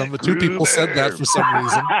 Yes, two people said that for some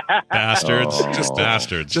reason. Bastards. Oh. Just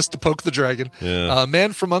bastards. Just to poke the dragon. Yeah.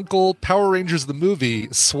 Man from U.N.C.L., Power Rangers the movie,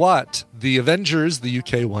 SWAT, The Avengers, the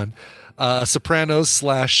UK one, Sopranos /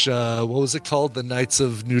 what was it called? The Knights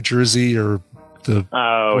of New Jersey or the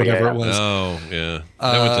whatever it was. Oh, yeah.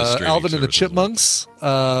 That went to streaming Alvin and the services. Chipmunks,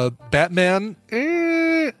 Batman,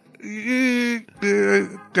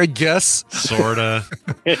 I guess. Sorta.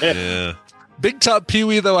 Yeah. Big Top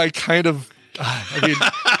Pee-wee, though, I kind of, I mean,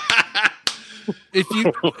 if you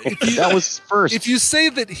That was first. if you say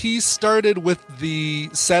that he started with the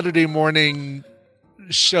Saturday morning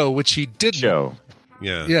show, which he didn't.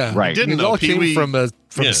 Yeah. Yeah. Right. It all came from a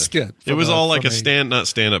skit. It was all like from not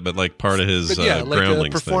stand up, but like part of his but yeah, like a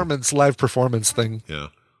Groundlings live performance thing. thing. Yeah.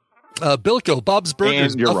 Bilko, Bob's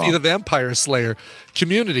Burgers, And you're Buffy wrong. the Vampire Slayer,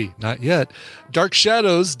 Community, not yet. Dark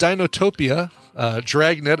Shadows, Dinotopia,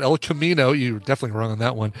 Dragnet, El Camino, you're definitely wrong on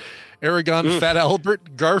that one. Aragon, Fat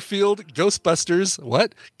Albert, Garfield, Ghostbusters,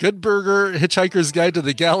 what? Good Burger, Hitchhiker's Guide to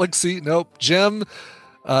the Galaxy, nope. Gem,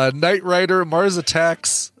 Knight Rider, Mars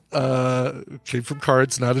Attacks, came from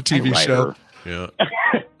Cards, not a TV show. Yeah.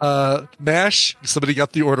 MASH, somebody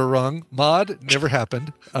got the order wrong. Mod, never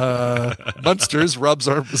happened. Munsters, Rob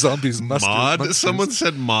Zombie's Mustard. Mod? Munsters. Someone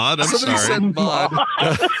said mod? I'm Somebody sorry. said mod.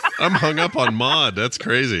 I'm hung up on mod. That's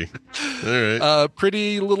crazy. All right.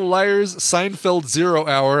 Pretty Little Liars, Seinfeld 0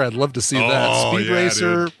 Hour. I'd love to see that. Speed yeah,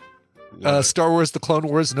 Racer, Star Wars, The Clone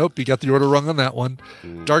Wars. Nope, you got the order wrong on that one.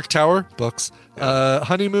 Dark Tower, books.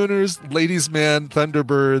 Honeymooners, Ladies Man,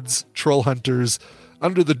 Thunderbirds, Troll Hunters,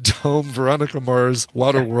 Under the Dome, Veronica Mars,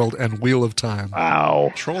 Waterworld, and Wheel of Time.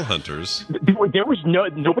 Wow. Troll Hunters. There was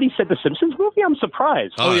nobody said the Simpsons movie. I'm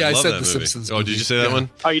surprised. Oh, yeah, I love said that The movie. Simpsons Oh, did movie. you say that Yeah. one?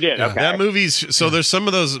 Oh, you did? Yeah. Okay. That movie's so there's some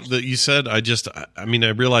of those that you said. I mean, I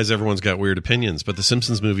realize everyone's got weird opinions, but the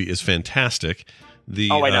Simpsons movie is fantastic.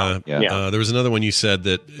 I know. There was another one you said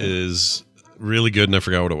that is really good, and I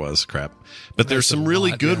forgot what it was. Crap. But there's some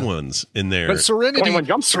really good ones in there. But 21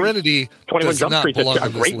 Jump Street. Serenity 21 does Jump not Street's a belong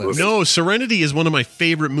on this great list. movie. No, Serenity is one of my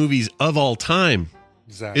favorite movies of all time.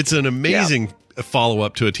 Exactly. It's an amazing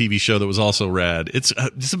follow-up to a TV show that was also rad. It's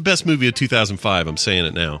the best movie of 2005. I'm saying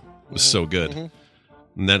it now. It was so good.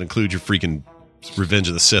 And that includes your freaking Revenge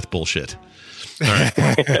of the Sith bullshit. All right.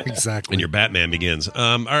 Exactly. And your Batman Begins.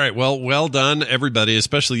 All right. Well done, everybody,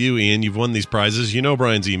 especially you, Ian. You've won these prizes. You know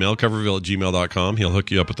Brian's email, coverville@gmail.com. He'll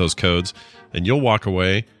hook you up with those codes, and you'll walk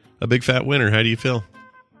away a big fat winner. How do you feel?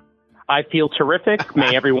 I feel terrific.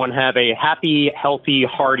 May everyone have a happy, healthy,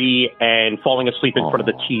 hearty, and falling asleep in front of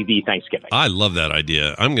the TV Thanksgiving. I love that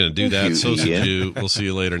idea. I'm going to do that. you, So should Ian. you. We'll see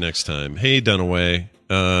you later next time. Hey, Dunaway.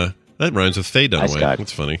 That rhymes with Faye Dunaway. Scott.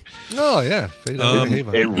 That's funny. Oh, yeah.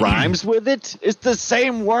 It rhymes with it. It's the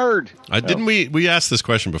same word. Didn't we asked this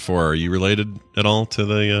question before? Are you related at all to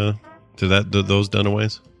the to those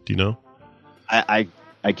Dunaways? Do you know?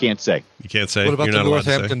 I can't say. You can't say. What about You're the not allowed to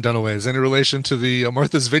say? Northampton Dunaways? Any relation to the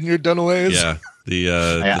Martha's Vineyard Dunaways? Yeah.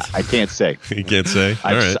 I can't say. You can't say.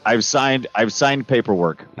 All right. I've signed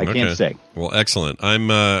paperwork. I Okay. can't say. Well, excellent.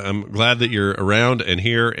 I'm glad that you're around and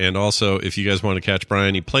here. And also, if you guys want to catch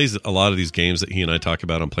Brian, he plays a lot of these games that he and I talk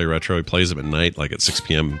about on Play Retro. He plays them at night, like at 6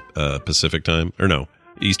 p.m. Pacific time, or no,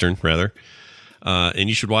 Eastern rather. And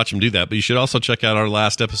you should watch him do that. But you should also check out our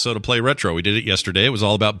last episode of Play Retro. We did it yesterday. It was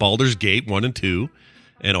all about Baldur's Gate 1 and 2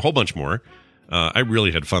 and a whole bunch more. I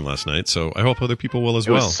really had fun last night, so I hope other people will as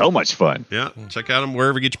It well. was so much fun. Yeah, check out them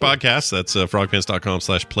wherever you get your podcasts. That's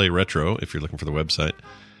frogpants.com/playretro if you're looking for the website.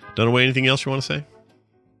 Dunaway, anything else you want to say?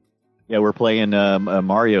 Yeah, we're playing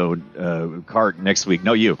Mario Kart next week.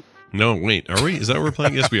 No, you. No, wait. Are we? Is that what we're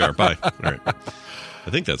playing? Yes, we are. Bye. All right. I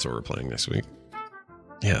think that's what we're playing next week.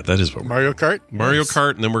 Yeah, that is what Mario Kart? Mario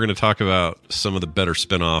Kart, and then we're going to talk about some of the better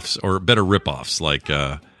spin-offs or better rip-offs, like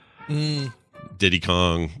Diddy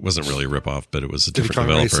Kong wasn't really a rip-off, but it was a Diddy different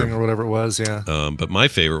Kong developer. Racing or whatever it was, yeah. But my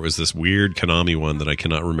favorite was this weird Konami one that I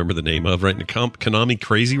cannot remember the name of. Right, Konami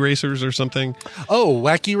Crazy Racers or something. Oh,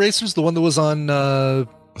 Wacky Racers, the one that was on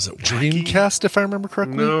Was it Wacky? Dreamcast, if I remember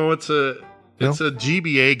correctly? No, it's a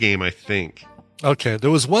GBA game, I think. Okay, there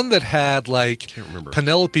was one that had like Can't remember.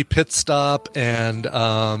 Penelope Pitstop and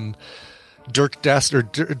Dirk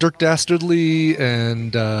Dastardly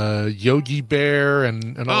and Yogi Bear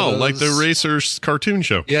and all those. Like the Racers cartoon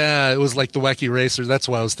show. Yeah, it was like the Wacky Racers. That's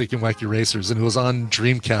why I was thinking Wacky Racers, and it was on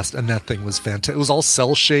Dreamcast, and that thing was fantastic. It was all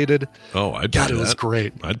cell shaded. Oh, I'd play God, it was that.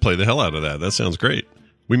 great. I'd play the hell out of that. That sounds great.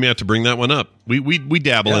 We may have to bring that one up. We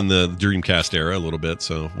dabble in the Dreamcast era a little bit,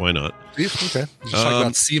 so why not? Okay, did you talk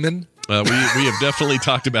about semen? We have definitely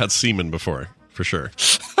talked about semen before, for sure.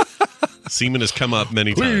 Semen has come up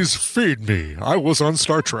many Please times. feed me. I was on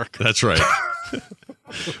Star Trek. That's right.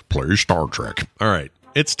 Play Star Trek. All right.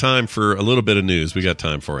 It's time for a little bit of news. We got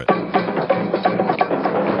time for it.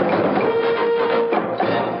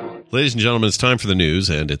 Ladies and gentlemen, it's time for the news,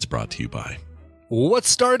 and it's brought to you by... What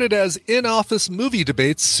started as in-office movie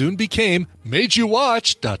debates soon became Made You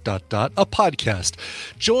Watch... a podcast.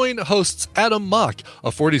 Join hosts Adam Mock, a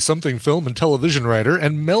 40-something film and television writer,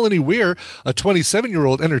 and Melanie Weir, a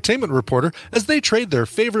 27-year-old entertainment reporter, as they trade their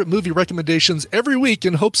favorite movie recommendations every week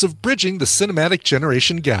in hopes of bridging the cinematic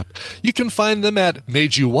generation gap. You can find them at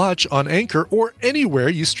Made You Watch on Anchor or anywhere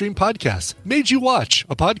you stream podcasts. Made You Watch,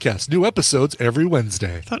 a podcast. New episodes every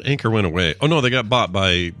Wednesday. I thought Anchor went away. Oh, no, they got bought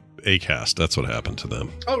by Acast. That's what happened to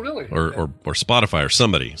them. Oh, really? Or Spotify or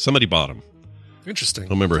somebody. Somebody bought them. Interesting. I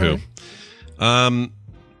don't remember who.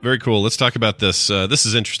 Very cool. Let's talk about this. This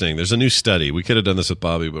is interesting. There's a new study. We could have done this with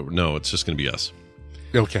Bobby, but no, it's just going to be us.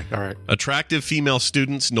 Okay, all right. Attractive female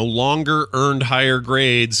students no longer earned higher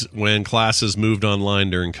grades when classes moved online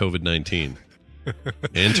during COVID-19.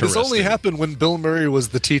 Interesting. This only happened when Bill Murray was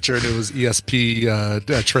the teacher and it was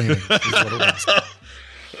ESP training. Is what it was.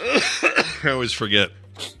 I always forget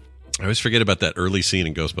about that early scene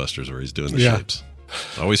in Ghostbusters where he's doing the shapes.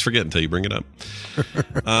 I always forget until you bring it up.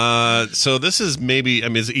 So this is maybe, I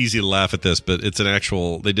mean, it's easy to laugh at this, but it's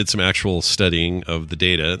they did some actual studying of the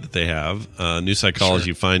data that they have. New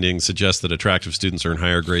psychology findings suggest that attractive students earn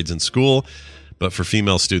higher grades in school, but for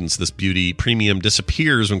female students, this beauty premium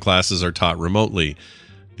disappears when classes are taught remotely.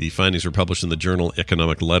 The findings were published in the journal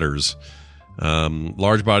Economic Letters.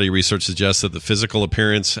 Large body research suggests that the physical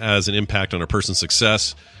appearance has an impact on a person's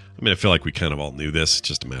success. I mean, I feel like we kind of all knew this. It's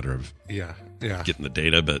just a matter of getting the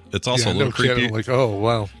data, but it's also a little creepy. Like, oh,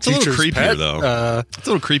 wow. It's a little creepier, though. It's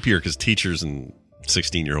a little creepier because teachers and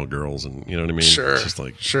 16-year-old girls, and you know what I mean? Sure. It's just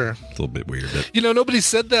like, it's a little bit weird. But. You know, nobody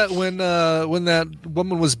said that when that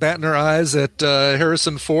woman was batting her eyes at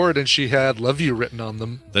Harrison Ford and she had "Love You" written on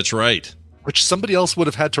them. That's right. Which somebody else would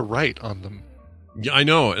have had to write on them. Yeah, I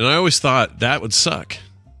know. And I always thought that would suck.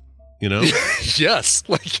 You know? Yes.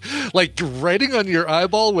 Like writing on your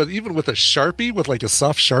eyeball with a Sharpie, with like a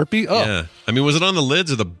soft Sharpie. Oh. Yeah. I mean, was it on the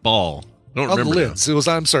lids or the ball? I don't remember. On the lids. Now. It was,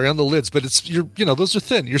 I'm sorry, on the lids, but it's, those are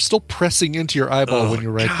thin. You're still pressing into your eyeball when you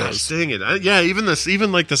write those. Dang it.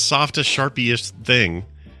 Even like the softest Sharpie-ish thing.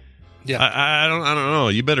 Yeah. I don't know.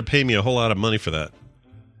 You better pay me a whole lot of money for that.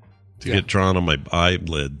 To get drawn on my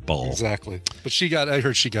eyelid ball. Exactly. But I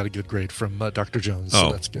heard she got a good grade from Dr. Jones.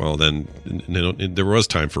 So that's good. Well, then there was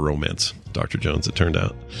time for romance, Dr. Jones, it turned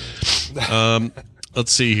out.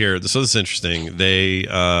 Let's see here. So this is interesting. They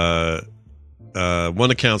one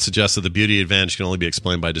account suggests that the beauty advantage can only be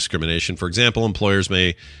explained by discrimination. For example, employers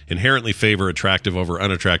may inherently favor attractive over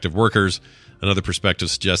unattractive workers. Another perspective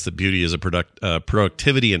suggests that beauty is a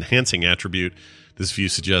productivity-enhancing attribute. This view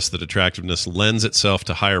suggests that attractiveness lends itself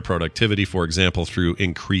to higher productivity, for example, through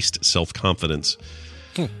increased self-confidence.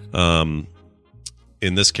 In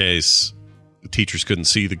this case, teachers couldn't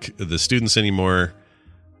see the students anymore,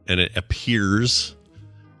 and it appears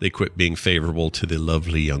they quit being favorable to the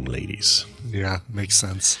lovely young ladies. Yeah, makes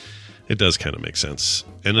sense. It does kind of make sense.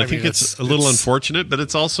 And I think it's a little unfortunate, but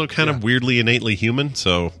it's also kind of weirdly innately human,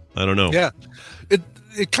 so I don't know. Yeah.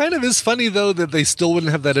 It kind of is funny, though, that they still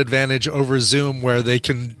wouldn't have that advantage over Zoom where they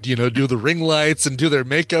can, do the ring lights and do their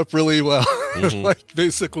makeup really well. Mm-hmm. Like,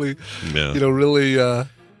 basically, really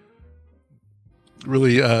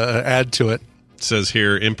add to it. It says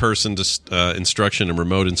here, in-person instruction and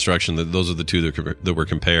remote instruction, those are the two that were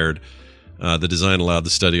compared. The design allowed the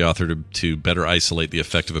study author to better isolate the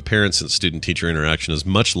effect of appearance, since student-teacher interaction is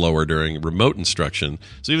much lower during remote instruction.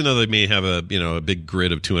 So even though they may have a big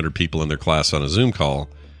grid of 200 people in their class on a Zoom call,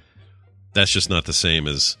 that's just not the same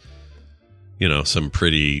as some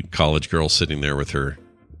pretty college girl sitting there with her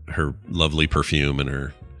lovely perfume and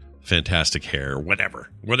her fantastic hair, whatever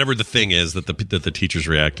the thing is that the teacher's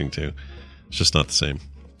reacting to. It's just not the same.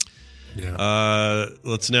 Yeah.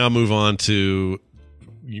 Let's now move on to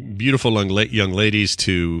beautiful young ladies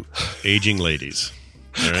to aging ladies.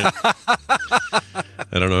 All right.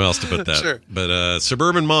 I don't know how else to put that. Sure. But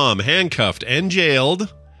suburban mom handcuffed and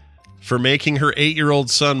jailed for making her 8-year-old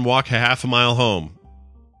son walk half a mile home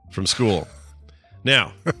from school.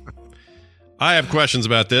 Now, I have questions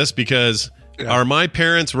about this because are my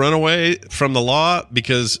parents run away from the law?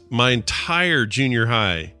 Because my entire junior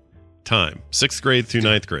high time, 6th grade through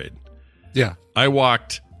 9th grade, I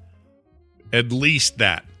walked at least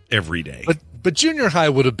that every day. But junior high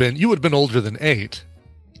you would have been older than 8.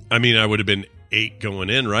 I mean, I would have been 8 going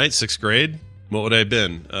in, right? 6th grade? What would I have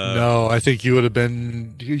been? No, I think you would have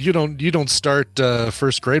been. You don't start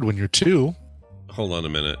 1st grade when you're 2. Hold on a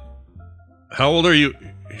minute. How old are you?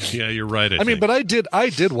 Yeah, you're right. I mean, but I did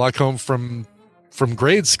walk home from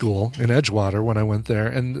grade school in Edgewater when I went there,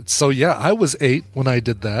 and so I was 8 when I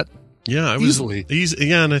did that. Yeah, I was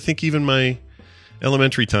easily. And I think even my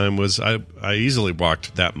elementary time was I easily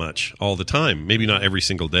walked that much all the time. Maybe not every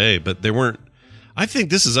single day, but they weren't. I think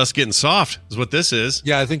this is us getting soft, is what this is.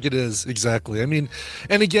 Yeah, I think it is. Exactly. I mean,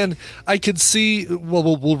 and again, I could see,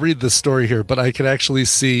 well, we'll read this story here, but I could actually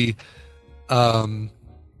see, if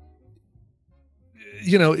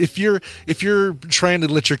you're trying to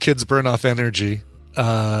let your kids burn off energy,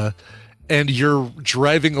 and you're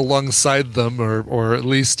driving alongside them or at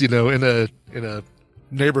least, in a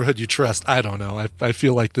neighborhood you trust, I don't know. I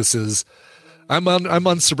feel like this is, I'm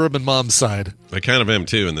on suburban mom's side. I kind of am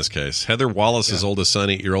too in this case. Heather Wallace's oldest son,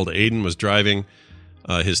 8-year-old Aiden, was driving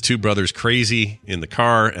His two brothers crazy in the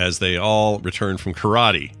car as they all returned from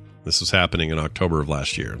karate. This was happening in October of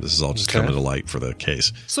last year. This is all just coming to light for the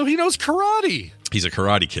case. So he knows karate. He's a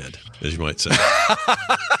karate kid, as you might say.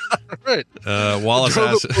 Right. Wallace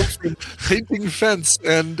asked, painting fence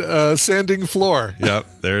and sanding floor.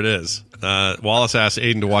 Yep, there it is. Wallace asked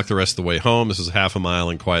Aiden to walk the rest of the way home. This was half a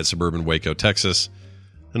mile in quiet suburban Waco, Texas.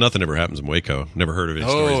 And nothing ever happens in Waco. Never heard of any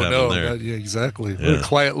stories happening there. Yeah, exactly. Yeah. What a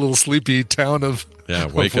quiet little sleepy town of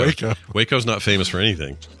Waco. Waco's not famous for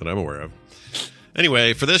anything that I'm aware of.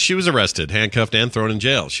 Anyway, for this, she was arrested, handcuffed, and thrown in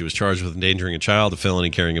jail. She was charged with endangering a child, a felony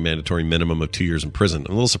carrying a mandatory minimum of 2 years in prison.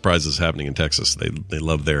 I'm a little surprised this is happening in Texas. They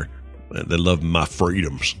love my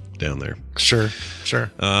freedoms down there. Sure.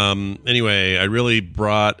 Anyway, it really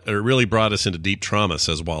brought us into deep trauma,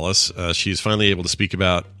 says Wallace. She's finally able to speak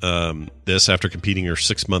about this after completing her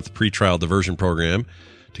 6-month pretrial diversion program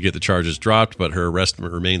to get the charges dropped, but her arrest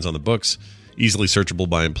remains on the books, easily searchable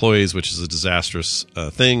by employees, which is a disastrous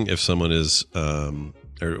thing if someone is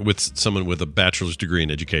or with someone with a bachelor's degree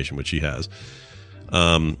in education, which he has.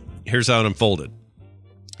 Here's how it unfolded.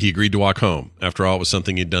 He agreed to walk home. After all, it was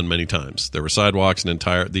something he'd done many times. There were sidewalks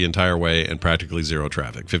the entire way and practically zero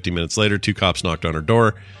traffic. 50 minutes later, 2 cops knocked on her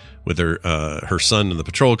door with her son in the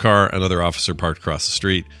patrol car. Another officer parked across the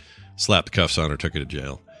street, slapped the cuffs on her, took her to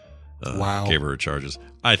jail. Wow. Gave her charges.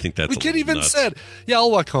 I think that's the kid even nuts. said, "Yeah, I'll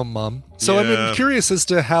walk home, Mom." So I'm curious as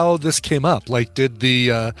to how this came up. Like, were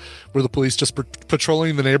the police just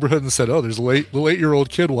patrolling the neighborhood and said, "Oh, there's a little 8-year-old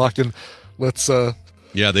kid walking. Let's."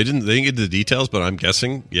 Yeah, they didn't get the details, but I'm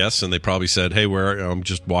guessing yes. And they probably said, "Hey, I'm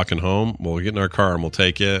just walking home. We'll get in our car and we'll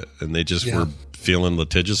take you." And they just were feeling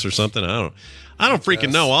litigious or something. I don't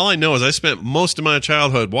freaking know. All I know is I spent most of my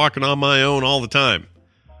childhood walking on my own all the time.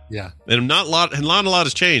 Yeah, and not a lot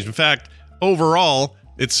has changed. In fact, overall,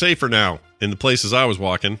 it's safer now in the places I was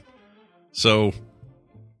walking. So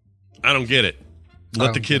I don't get it.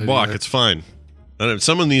 Let the kid walk. It's fine.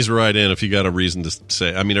 Someone needs to write in if you got a reason to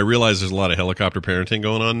say. I mean, I realize there's a lot of helicopter parenting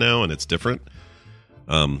going on now, and it's different.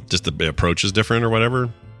 Just the approach is different or whatever.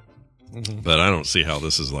 Mm-hmm. But I don't see how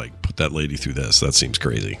this is like put that lady through this. That seems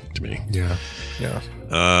crazy to me. Yeah.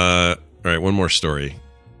 All right, one more story.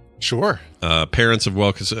 Sure. Parents of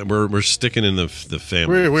we're sticking in the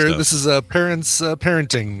family. This is a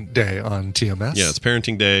parenting day on TMS. Yeah, it's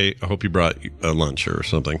parenting day. I hope you brought a lunch or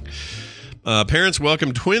something. Parents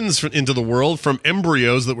welcomed twins into the world from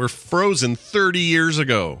embryos that were frozen 30 years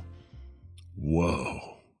ago.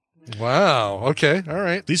 Whoa. Wow. Okay. All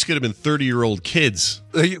right. These could have been 30-year-old kids.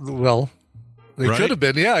 They could have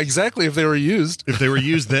been. Yeah, exactly. If they were used. If they were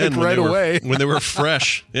used then. Like away. When they were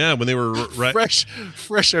fresh. Yeah, when they were fresh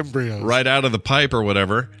embryos. Right out of the pipe or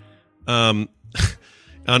whatever. On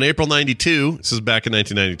April 92, this is back in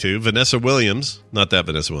 1992, Vanessa Williams, not that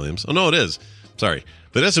Vanessa Williams. Oh, no, it is. Sorry.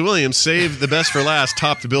 Vanessa Williams, saved the best for last,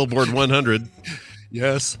 topped the Billboard 100.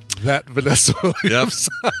 Yes, that Vanessa Williams.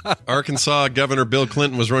 Yep. Arkansas Governor Bill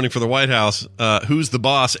Clinton was running for the White House. Who's the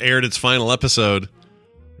Boss aired its final episode.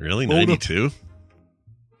 Really? 92?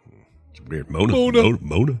 Weird.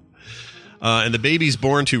 Mona. And the babies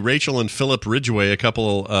born to Rachel and Philip Ridgway a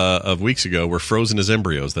couple of weeks ago were frozen as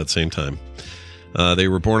embryos that same time. They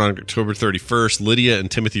were born on October 31st. Lydia and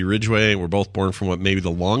Timothy Ridgway were both born from what may be the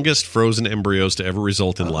longest frozen embryos to ever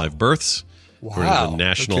result in live births. Wow. According to the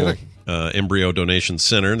National Embryo Donation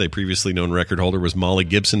Center. The previously known record holder was Molly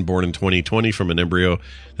Gibson, born in 2020 from an embryo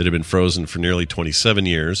that had been frozen for nearly 27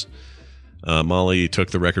 years. Molly took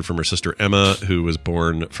the record from her sister Emma, who was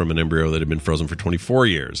born from an embryo that had been frozen for 24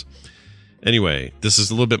 years. Anyway, this is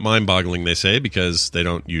a little bit mind-boggling, they say, because they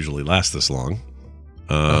don't usually last this long.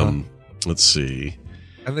 Let's see.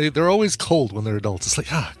 And they're always cold when they're adults. It's like,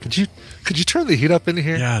 could you turn the heat up in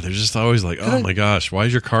here? Yeah, they're just always like, my gosh, why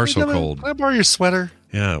is your car so cold? Can I borrow your sweater?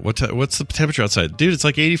 Yeah, what's the temperature outside? Dude, it's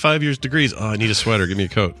like 85 degrees. Oh, I need a sweater. Give me a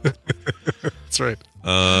coat. That's right.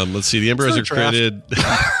 Let's see. The embryos are created.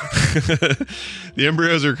 The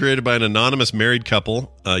embryos are created by an anonymous married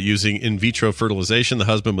couple using in vitro fertilization. The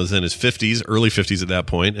husband was in his 50s, early 50s at that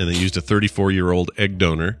point, and they used a 34-year-old egg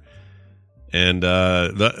donor. And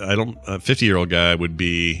a 50-year-old guy would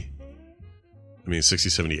be, 60,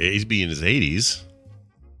 70, he'd be in his 80s,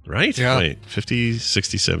 right? Yeah. Wait, 50,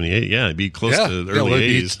 60, 78. Yeah, he'd be close to the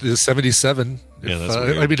early 80s. 77. Yeah, that's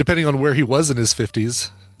weird. Depending on where he was in his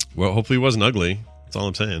 50s. Well, hopefully he wasn't ugly. That's all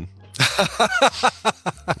I'm saying.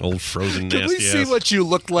 Old frozen nasty ass. Can we see what you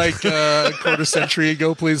looked like a quarter century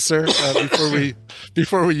ago, please, sir?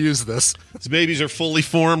 Before we use this. His babies are fully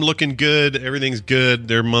formed, looking good. Everything's good.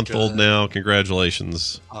 They're a month old now.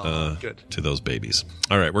 Congratulations to those babies.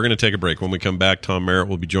 All right, we're going to take a break. When we come back, Tom Merritt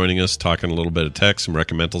will be joining us, talking a little bit of tech, some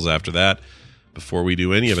recommendals after that. Before we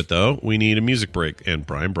do any of it, though, we need a music break, and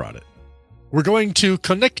Brian brought it. We're going to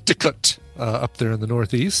Connecticut, up there in the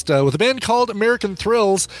Northeast, with a band called American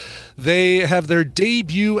Thrills. They have their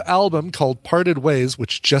debut album called Parted Ways,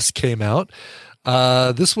 which just came out.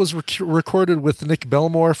 This was recorded with Nick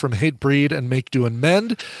Belmore from Hatebreed and Make Do and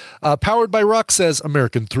Mend. Powered by Rock says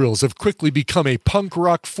American Thrills have quickly become a punk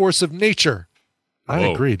rock force of nature. I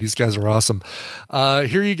agree. These guys are awesome.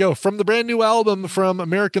 Here you go. From the brand new album from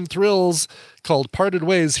American Thrills called Parted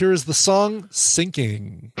Ways, here is the song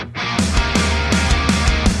Sinking.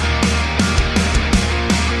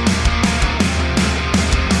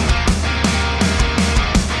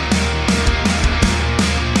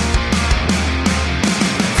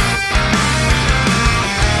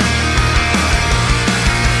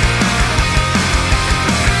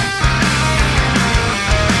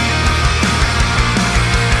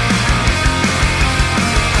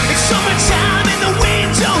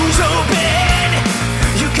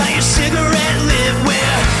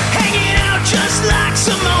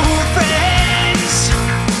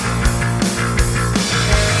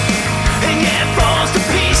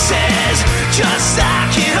 Just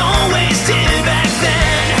like it always did back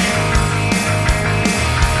then.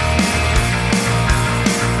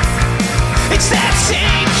 It's that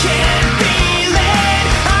sinking feeling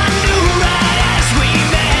I knew right as we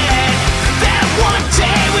met. That one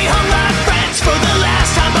day we hung like friends for the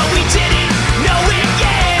last time, but we didn't know it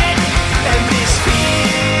yet. And this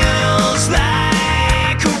feels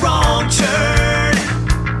like a wrong turn.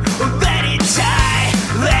 Let it die,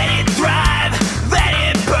 let it thrive, let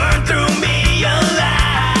it burn through me.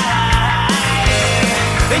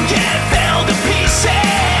 And get fell to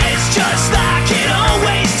pieces, just like it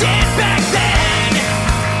always did back then.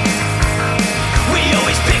 We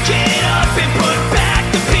always pick it up and put back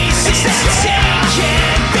the pieces. It's that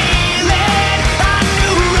sinking feeling I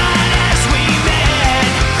knew right as we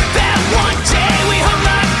met. That one day we hung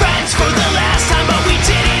like friends for the last time, but we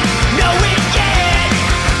didn't know it yet.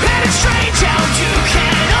 And it's strange how you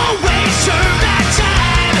can always turn back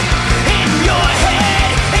time in your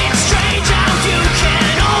head. It's strange how you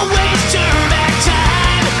can always turn back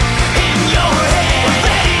time in your head.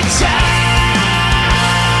 Let it die,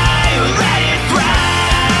 or let it thrive,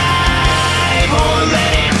 or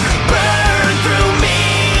let it burn through me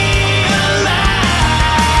alive.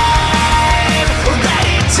 Or let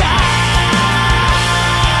it die,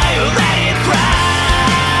 or let it thrive,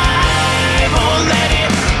 or let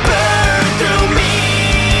it burn through me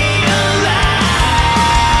alive.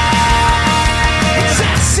 It's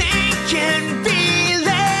that sinking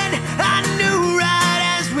feeling I knew right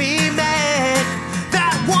as we met.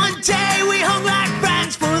 That one day we hung like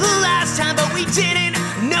friends for the last time, but we didn't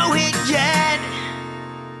know it yet.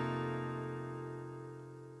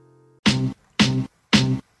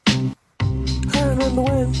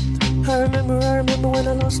 I remember when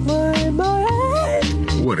I lost my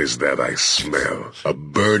mind. What is that I smell? A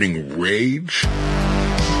burning rage?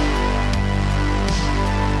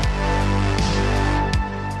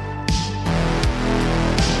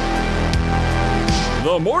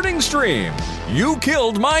 The Morning Stream. You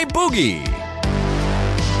killed my boogie.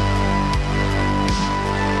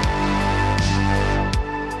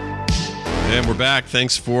 And we're back.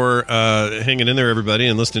 Thanks for hanging in there, everybody,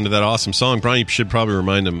 and listening to that awesome song. Brian, you should probably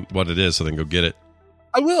remind them what it is so they can go get it.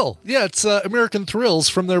 I will. Yeah, it's American Thrills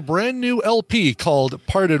from their brand new LP called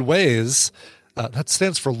Parted Ways. That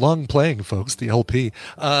stands for Long Playing, folks, the LP.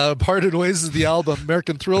 Parted Ways is the album.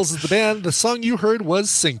 American Thrills is the band. The song you heard was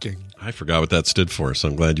Sinking. I forgot what that stood for, so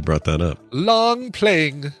I'm glad you brought that up. Long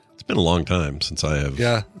Playing. It's been a long time since I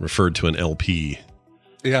have referred to an LP.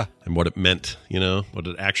 Yeah. And what it meant, what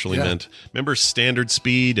it actually meant. Remember standard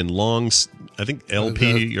speed and long, I think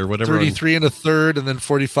LP or whatever. 33 and a third, and then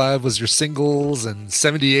 45 was your singles, and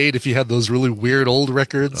 78 if you had those really weird old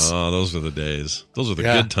records. Oh, those were the days. Those were the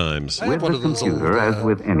good times. With the computer, as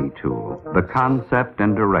with any tool, the concept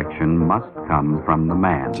and direction must come from the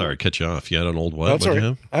man. Sorry, cut you off. You had an old what? That's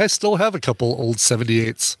right. I still have a couple old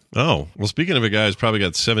 78s. Oh, well, speaking of a guy who's probably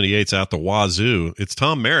got 78s out the wazoo, it's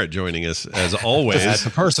Tom Merritt joining us, as always. That's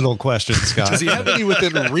a personal question, Scott. Does he have any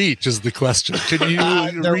within reach is the question. Can you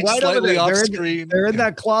reach right slightly off screen? They're in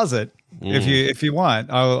that closet. If you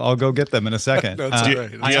want, I'll go get them in a second. That's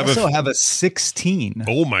right. I also have a 16.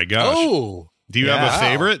 Oh, my gosh. Oh. Do you have a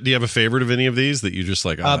favorite? Do you have a favorite of any of these that you just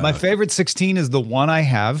like? My favorite 16 is the one I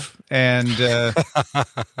have. And of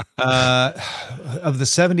the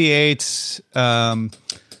 78s,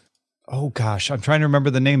 oh gosh, I'm trying to remember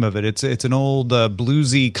the name of it. It's an old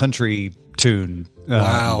bluesy country tune.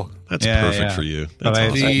 Wow. That's perfect for you. But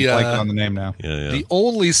That's awesome. I like on the name now. Yeah. The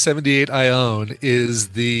only 78 I own is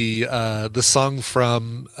the song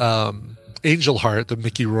from Angel Heart, the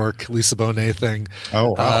Mickey Rourke, Lisa Bonet thing.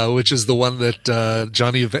 Oh, wow. Which is the one that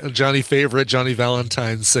Johnny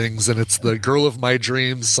Valentine sings, and it's the "Girl of My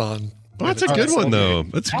Dreams" song. Oh, that's a good one, though.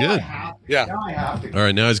 That's good. Yeah. All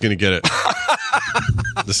right, now he's going to get it.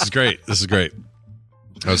 This is great.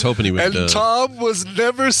 I was hoping he would. And Tom was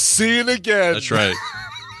never seen again. That's right.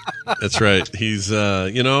 That's right. He's,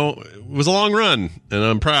 it was a long run, and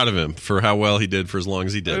I'm proud of him for how well he did for as long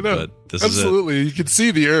as he did. I know. But this Absolutely. You can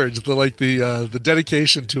see the urge, the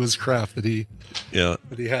dedication to his craft that he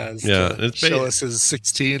has. Yeah. To show us his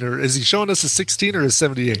 16, or is he showing us his 16 or his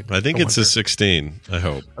 78? I think it's his 16, I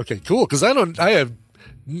hope. Okay, cool. Because I have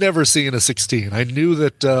never seen a 16. I knew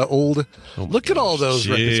that look at all those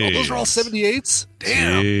records. Oh, those are all 78s?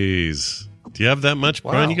 Damn. Jeez. Do you have that much,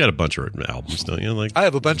 Brian? You got a bunch of albums, don't you? Like, I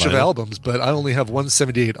have a bunch of vinyl? albums, but I only have one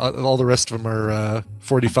 78. All the rest of them are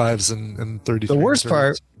 45s and 33s.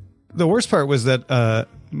 The worst part was that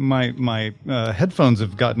my headphones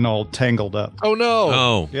have gotten all tangled up. Oh no!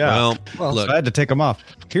 Oh yeah. Well, look, so I had to take them off.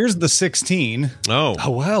 Here's the 16. Oh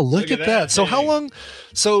wow! Look at that. So how long?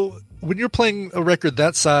 So when you're playing a record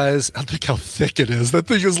that size, I think how thick it is. That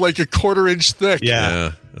thing is like a 1/4 inch thick.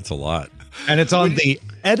 Yeah, that's a lot. And it's on the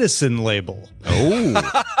Edison label.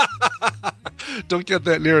 Oh. Don't get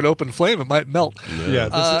that near an open flame. It might melt. Yeah,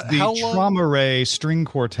 this is the Trauma Ray String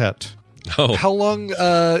Quartet. Oh. How long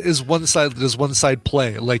does one side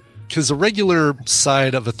play? Like, because a regular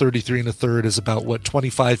side of a 33 1/3 is about,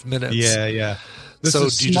 25 minutes? Yeah. So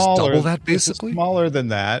do you just double that, basically? Smaller than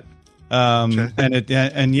that.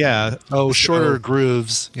 And yeah. Oh, shorter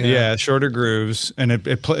grooves. Yeah, shorter grooves. And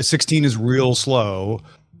 16 is real slow.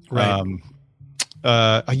 Right.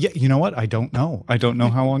 You know what? I don't know. I don't know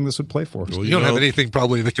how long this would play for. Well, you don't have anything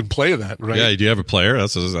probably that can play that, right? Yeah, do you have a player?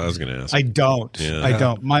 That's what I was going to ask. I don't. Yeah. I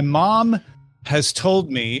don't. My mom has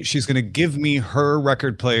told me she's going to give me her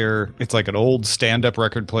record player. It's like an old stand-up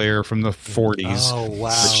record player from the 40s. Oh, wow.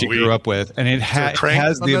 That she grew up with. And it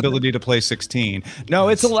has the ability to play 16. No,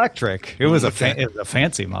 it's electric. It was a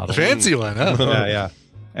fancy model. A fancy one, huh? Yeah.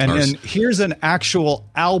 And then here's an actual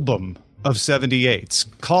album of 78s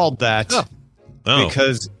called that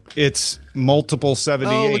because it's multiple 78s.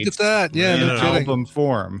 Oh, look at that. Yeah, in no kidding. album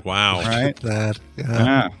form. Wow. Right? That.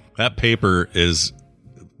 Yeah. That paper is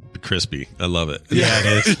crispy. I love it. Yeah,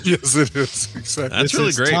 it is. Yes, it is. Exactly. That's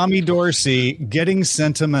really great. Tommy Dorsey, Getting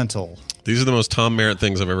Sentimental. These are the most Tom Merritt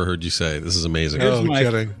things I've ever heard you say. This is amazing.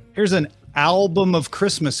 Here's an album of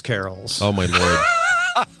Christmas carols. Oh, my Lord.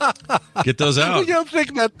 Get those out. Look how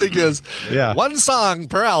thick that thing is. Yeah. One song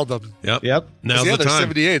per album. Yep. Now's Now's the they're time.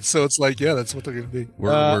 78, so it's like, that's what they're going to be.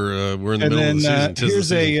 We're in the middle of the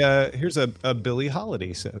season. Here's a Billie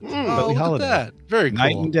Holiday set. Oh, Billie look Holiday. at that. Very cool.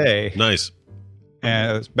 Night and Day. Nice.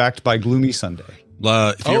 And it's backed by Gloomy Sunday.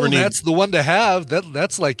 If you ever need... that's the one to have.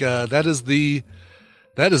 That's like that is the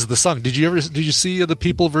song. Did you see the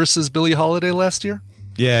People versus Billie Holiday last year?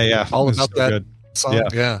 Yeah. All about that song.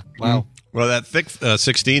 Yeah. Wow. Well, that thick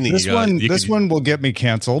 16 that this you got. This one will get me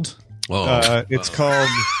canceled. It's called.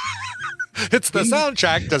 It's the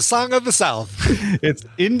soundtrack to Song of the South. It's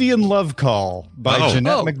Indian Love Call by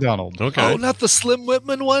Jeanette MacDonald. Okay. Oh, not the Slim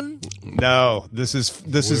Whitman one? No, this is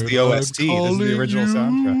the OST. This is the original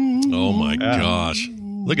soundtrack. Oh my gosh!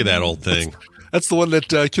 Look at that old thing. That's the one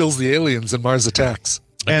that kills the aliens in Mars Attacks.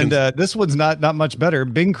 And this one's not much better.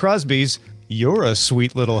 Bing Crosby's "You're a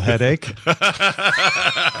Sweet Little Headache."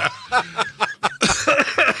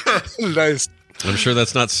 Nice. I'm sure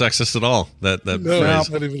that's not sexist at all. That phrase.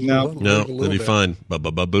 No, it'll be fine.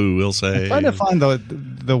 Boo, we'll say. I'm trying to find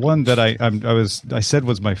the one that I said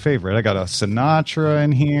was my favorite. I got a Sinatra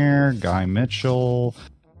in here, Guy Mitchell.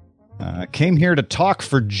 Came Here to Talk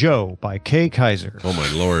for Joe by Kay Kaiser. Oh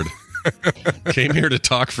my Lord. Came Here to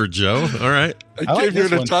Talk for Joe. All right. I came here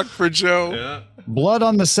to talk for Joe. Yeah. Blood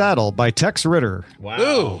on the Saddle by Tex Ritter. Wow.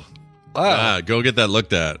 Ooh. Wow. Go get that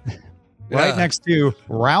looked at. Right next to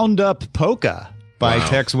Roundup Polka by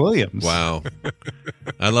Tex Williams. Wow.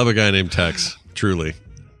 I love a guy named Tex. Truly.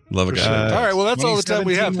 Love a guy. All right. Well, that's all the time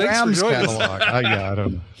we have. Thanks Rams for joining catalog. us. I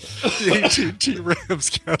don't know. The AT&T Rams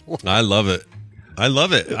catalog. I love it. I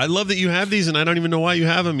love that you have these, and I don't even know why you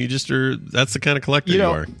have them. You just are. That's the kind of collector you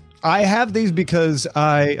are. I have these because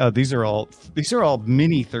these are all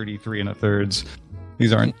mini 33 1/3s.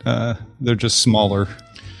 These aren't. They're just smaller.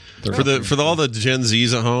 For all the Gen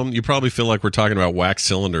Zs at home, you probably feel like we're talking about wax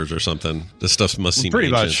cylinders or something. This stuff must seem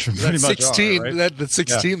pretty ancient. much. Pretty That much 16, are, right? that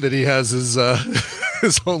 16 that he has is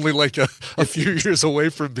is only like a few years away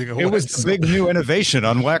from being a It was the big new innovation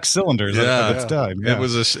on wax cylinders at its time. Yeah. It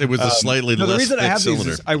was a slightly the less reason I thick have cylinder.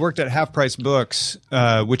 these is I worked at Half Price Books,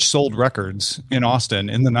 which sold records in Austin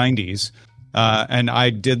in the 90s. And I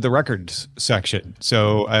did the records section,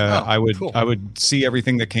 so I would see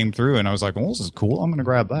everything that came through, and I was like, "Well, this is cool. I'm going to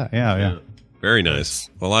grab that." Yeah. Very nice.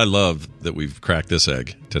 Well, I love that we've cracked this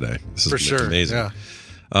egg today. This is For sure. amazing. Yeah.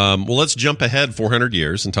 Well, let's jump ahead 400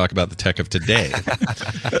 years and talk about the tech of today.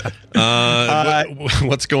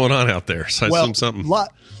 What's going on out there? So I assume something.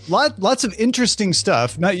 Lots of interesting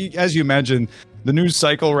stuff. Now, as you imagine, the news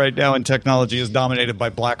cycle right now in technology is dominated by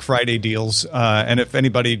Black Friday deals. And if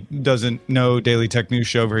anybody doesn't know Daily Tech News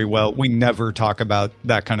Show very well, we never talk about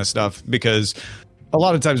that kind of stuff because a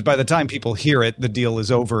lot of times by the time people hear it, the deal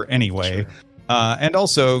is over anyway. Sure. And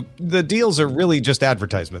also, the deals are really just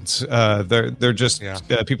advertisements. They're just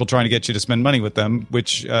people trying to get you to spend money with them,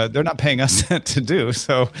 which they're not paying us to do.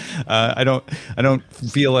 So I don't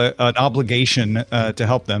feel an obligation to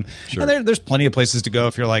help them. Sure. And there's plenty of places to go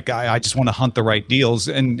if you're like, I just want to hunt the right deals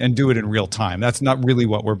and do it in real time. That's not really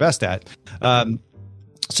what we're best at.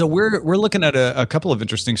 So we're looking at a couple of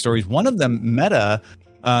interesting stories. One of them, Meta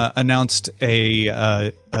announced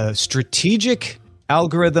a strategic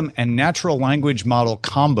algorithm and natural language model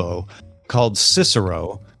combo called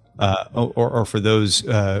Cicero, or for those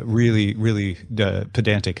really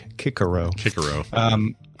pedantic, Kikero.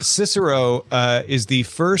 Cicero is the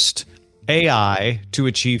first AI to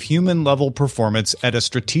achieve human level performance at a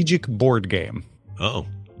strategic board game. Oh,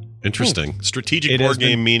 interesting. Strategic board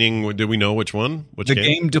game meaning, do we know which one? Which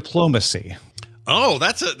game Diplomacy. Oh,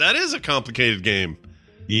 that is a complicated game.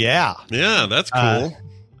 Yeah. Yeah, that's cool.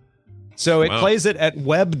 So it plays it at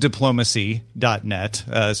webdiplomacy.net.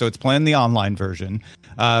 So it's playing the online version.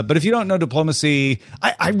 But if you don't know Diplomacy,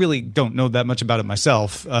 I really don't know that much about it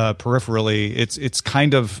myself. Peripherally, it's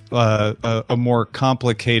kind of a more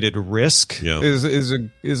complicated Risk. Is a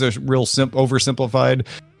real oversimplified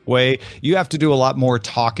way. You have to do a lot more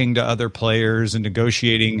talking to other players and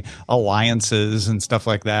negotiating alliances and stuff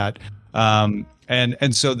like that. And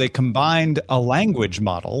so they combined a language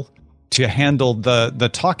model to handle the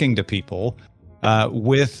talking to people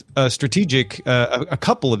with a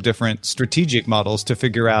couple of different strategic models to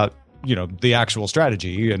figure out, the actual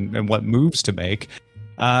strategy and what moves to make,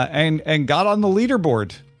 and got on the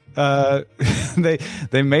leaderboard.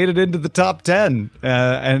 They made it into the top 10,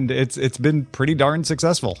 and it's been pretty darn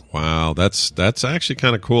successful. Wow, that's actually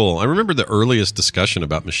kind of cool. I remember the earliest discussion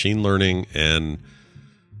about machine learning and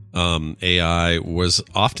AI was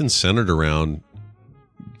often centered around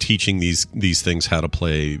teaching these things how to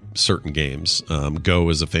play certain games. Go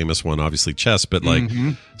is a famous one, obviously chess, but like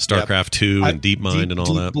StarCraft 2 and DeepMind and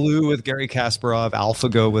all that. Deep Blue with Gary Kasparov,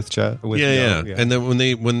 AlphaGo with Go. Yeah. And then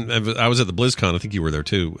when I was at the BlizzCon, I think you were there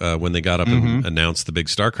too, when they got up and announced the big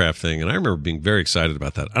StarCraft thing, and I remember being very excited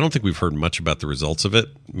about that. I don't think we've heard much about the results of it.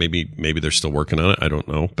 Maybe they're still working on it. I don't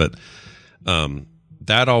know, but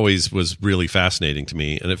that always was really fascinating to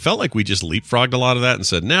me, and it felt like we just leapfrogged a lot of that and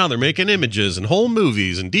said, now they're making images and whole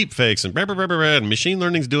movies and deep fakes and and machine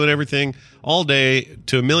learning's doing everything all day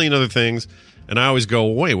to a million other things. And I always go,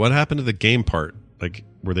 wait, what happened to the game part? Like,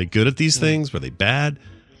 were they good at these things? Were they bad?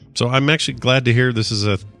 So I'm actually glad to hear this is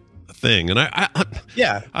a thing. And I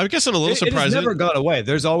guess I'm a little surprised. It's never gone away.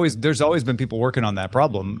 There's always been people working on that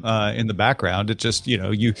problem in the background. It just,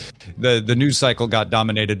 the news cycle got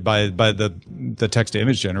dominated by the text to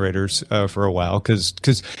image generators for a while because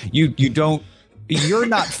you're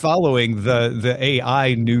not following the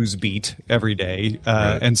AI news beat every day,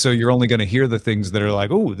 and so you're only going to hear the things that are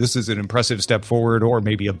like, oh, this is an impressive step forward, or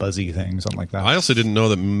maybe a buzzy thing, something like that. I also didn't know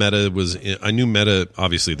that Meta was. I knew Meta,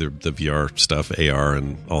 obviously the VR stuff, AR,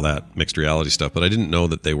 and all that mixed reality stuff, but I didn't know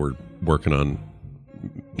that they were working on.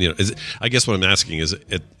 I guess what I'm asking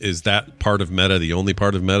is that part of Meta the only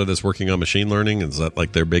part of Meta that's working on machine learning? Is that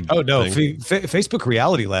like their big? Oh no, thing? Facebook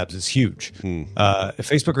Reality Labs is huge.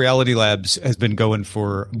 Facebook Reality Labs has been going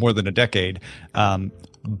for more than a decade,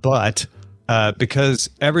 but because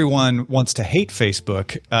everyone wants to hate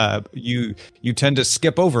Facebook, you tend to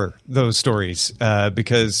skip over those stories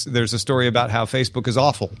because there's a story about how Facebook is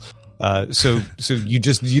awful. So you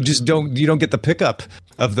don't get the pickup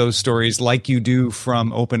of those stories like you do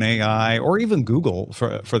from OpenAI or even Google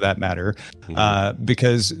for that matter,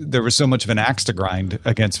 because there was so much of an axe to grind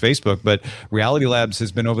against Facebook. But Reality Labs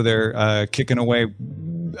has been over there kicking away,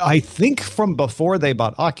 I think, from before they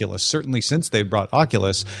bought Oculus, certainly since they brought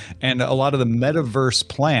Oculus, and a lot of the metaverse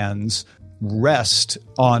plans rest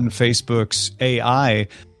on Facebook's AI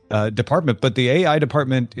department, but the AI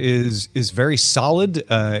department is very solid.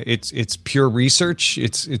 It's pure research.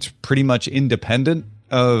 It's pretty much independent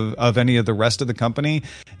of any of the rest of the company,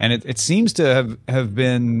 and it seems to have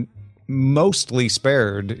been mostly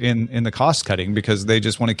spared in the cost cutting because they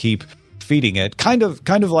just want to keep feeding it, kind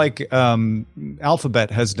of like Alphabet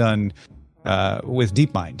has done with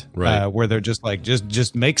DeepMind, right? Where they're just like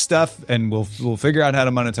just make stuff and we'll figure out how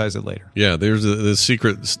to monetize it later. Yeah, there's the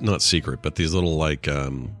secret, not secret, but these little like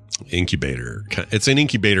incubator. It's an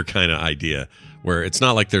incubator kind of idea where it's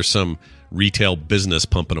not like there's some retail business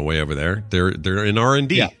pumping away over there. They're in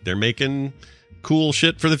R&D. Yeah. They're making cool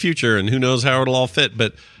shit for the future, and who knows how it'll all fit.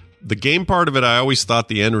 But the game part of it, I always thought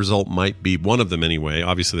the end result might be one of them anyway.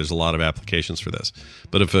 Obviously, there's a lot of applications for this.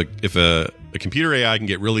 But if a computer AI can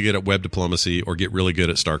get really good at web diplomacy or get really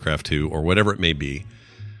good at StarCraft 2 or whatever it may be,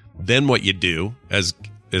 then what you do as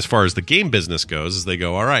far as the game business goes is they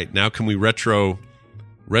go, all right, now can we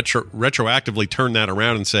retroactively turn that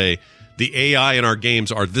around and say the AI in our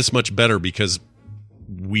games are this much better because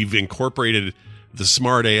we've incorporated the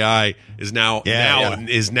smart AI is now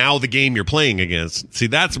the game you're playing against. See,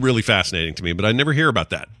 that's really fascinating to me, but I never hear about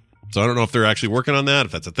that. So I don't know if they're actually working on that,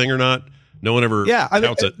 if that's a thing or not. No one ever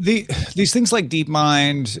touts it. These things like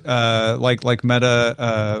DeepMind, like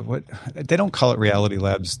Meta, what they don't call it Reality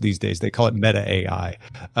Labs these days. They call it Meta AI.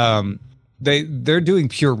 They're doing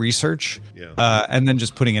pure research and then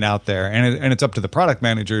just putting it out there, and it's up to the product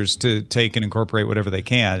managers to take and incorporate whatever they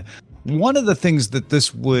can. One of the things that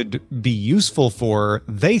this would be useful for,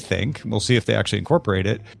 they think, we'll see if they actually incorporate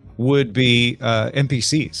it, would be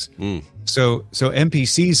NPCs. So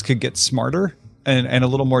NPCs could get smarter and a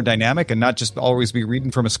little more dynamic and not just always be reading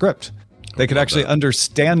from a script. They could actually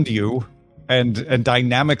understand you and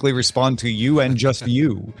dynamically respond to you and just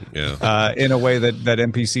you in a way that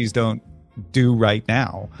NPCs don't do right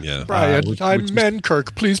now. Yeah. Brian, I'm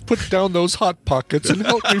Mankirk. Please put down those hot pockets and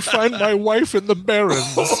help me find my wife in the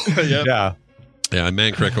Barrens. Yeah. Yeah,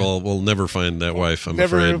 Mankirk will never find that wife. I'm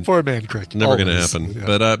never afraid. For Mankirk. Never going to happen.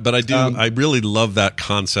 Yeah. But I do. I really love that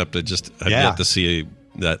concept. I've yet to see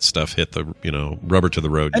that stuff hit the rubber to the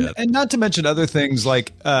road yet. And not to mention other things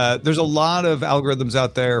like there's a lot of algorithms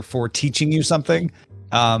out there for teaching you something.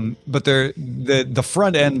 But the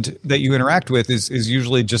front end that you interact with is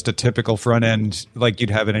usually just a typical front end like you'd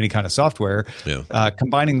have in any kind of software. Yeah.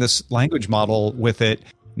 Combining this language model with it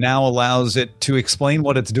now allows it to explain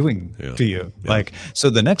what it's doing to you. Yeah. Like, so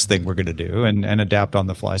the next thing we're going to do and adapt on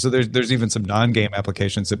the fly. So there's even some non-game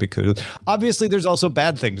applications that we could. Obviously, there's also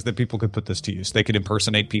bad things that people could put this to use. They could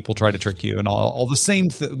impersonate people, try to trick you, and all the same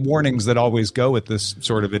warnings that always go with this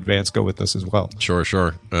sort of advance go with this as well. Sure.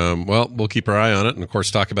 Well, we'll keep our eye on it and, of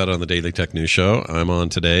course, talk about it on the Daily Tech News Show. I'm on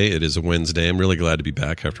today. It is a Wednesday. I'm really glad to be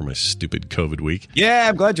back after my stupid COVID week. Yeah,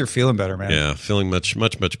 I'm glad you're feeling better, man. Yeah, feeling much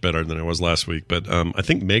better than I was last week. But I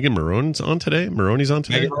think Megan Maroney's on today. Megan Maroney's on.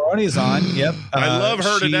 Yep. I love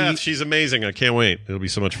her to death. She's amazing. I can't wait. It'll be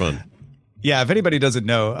so much fun. Yeah. If anybody doesn't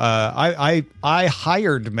know, I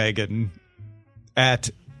hired Megan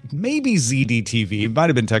at maybe ZDTV. It might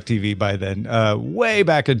have been Tech TV by then. Way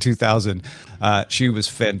back in 2000. She was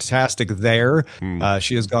fantastic there.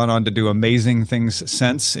 She has gone on to do amazing things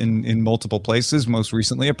since in multiple places. Most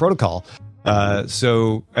recently at Protocol.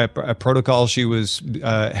 So at Protocol, she was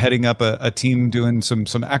heading up a team doing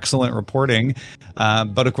some excellent reporting.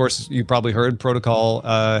 But of course, you probably heard Protocol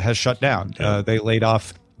has shut down. They laid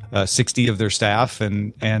off 60 of their staff.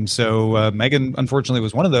 And so Megan, unfortunately,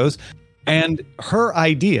 was one of those. And her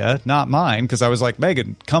idea, not mine, because I was like,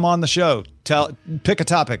 Megan, come on the show. Pick a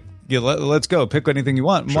topic. Let's go. Pick anything you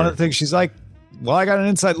want. And one of the things she's like, well, I got an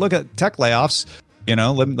inside look at tech layoffs.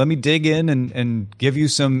 Let me dig in and give you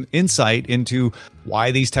some insight into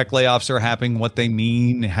why these tech layoffs are happening, what they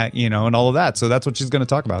mean, and all of that. So that's what she's going to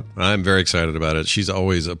talk about. I'm very excited about it. She's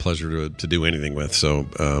always a pleasure to do anything with. So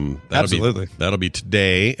that'll be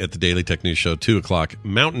today at the Daily Tech News Show, 2:00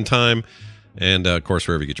 Mountain Time. And, of course,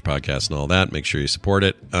 wherever you get your podcasts and all that, make sure you support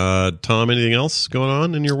it. Tom, anything else going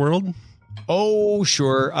on in your world? Oh,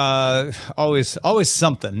 sure. Always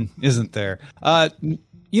something, isn't there?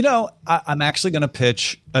 I'm actually going to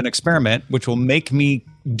pitch an experiment, which will make me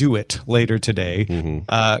do it later today,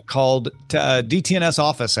 called DTNS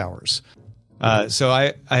Office Hours.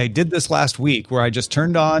 So I did this last week where I just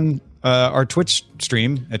turned on our Twitch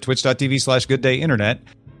stream at twitch.tv/gooddayinternet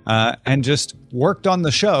and just worked on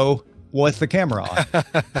the show with the camera on.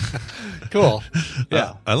 Cool.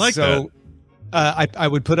 Yeah. I like that. I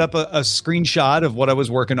would put up a screenshot of what I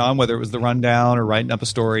was working on, whether it was the rundown or writing up a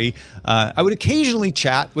story. I would occasionally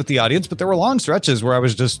chat with the audience, but there were long stretches where I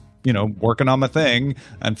was just working on my thing,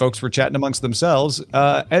 and folks were chatting amongst themselves,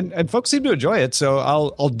 and folks seem to enjoy it. So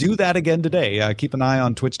I'll do that again today. Keep an eye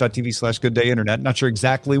on twitch.tv/gooddayinternet. Not sure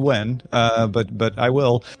exactly when, but I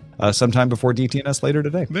will sometime before DTNS later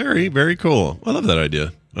today. Very, very cool. I love that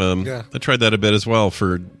idea. I tried that a bit as well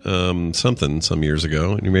for some years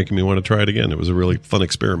ago, and you're making me want to try it again. It was a really fun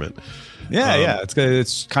experiment. Yeah.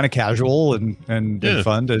 It's kind of casual and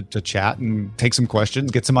fun to chat and take some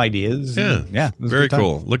questions, get some ideas. Yeah. Very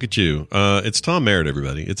cool. Look at you. It's Tom Merritt,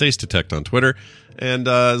 everybody. It's Ace Detect on Twitter. And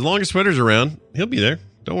as long as Twitter's around, he'll be there.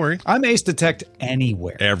 Don't worry. I'm Ace Detect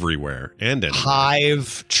anywhere. Everywhere. And anywhere.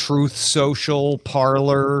 Hive, Truth Social,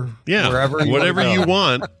 Parlor, wherever. Whatever you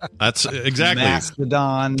want. That's exactly.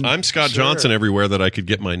 Mastodon. I'm Scott Johnson everywhere that I could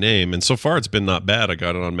get my name. And so far, it's been not bad. I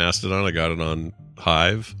got it on Mastodon. I got it on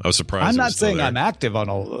Hive. I was surprised. I'm not saying I'm active on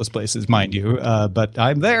all of those places, mind you, but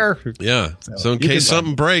I'm there. Yeah. So in case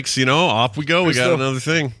something breaks, off we go. We got another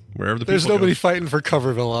thing. Wherever there's nobody fighting for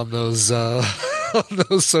Coverville on those on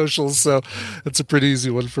those socials, so it's a pretty easy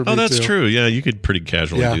one for me. Oh, that's too. true. Yeah, you could pretty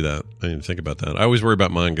casually do that. I didn't think about that. I always worry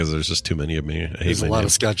about mine because there's just too many of me. I hate there's my a lot name.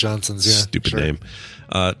 of Scott Johnsons. Yeah, stupid name.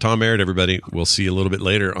 Tom Merritt, everybody. We'll see you a little bit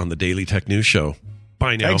later on the Daily Tech News Show.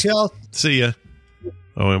 Bye now. Thanks, y'all. See ya.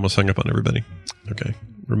 Oh, I almost hung up on everybody. Okay,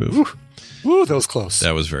 remove. Woo, that was close.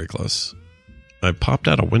 That was very close. I popped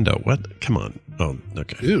out a window. What? Come on. Oh,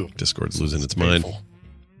 okay. Ew. Discord's losing its mind.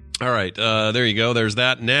 All right, there you go. There's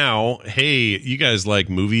that. Now, hey, you guys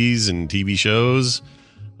like movies and TV shows?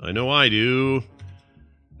 I know I do.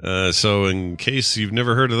 So in case you've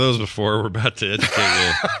never heard of those before, we're about to educate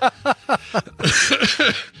you.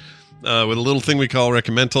 With a little thing we call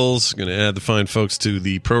recommendals. Going to add the fine folks to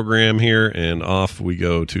the program here, and off we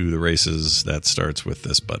go to the races. That starts with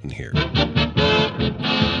this button here.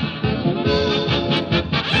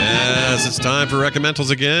 Yes, it's time for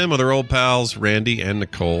recommendals again with our old pals Randy and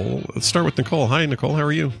Nicole. Let's start with Nicole. Hi, Nicole. How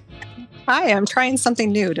are you? Hi, I'm trying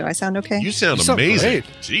something new. Do I sound okay? You sound amazing. Great.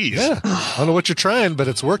 Jeez. Yeah. I don't know what you're trying, but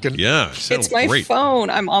it's working. Yeah. It's my phone.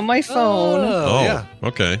 I'm on my phone. Oh, yeah.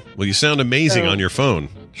 Okay. Well, you sound amazing on your phone,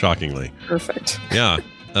 shockingly. Perfect. Yeah.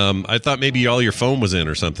 I thought maybe all your phone was in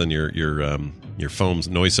or something, your phone's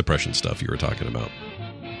noise suppression stuff you were talking about.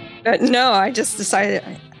 No, I just decided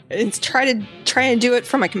it's trying to do it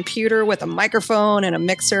from a computer with a microphone and a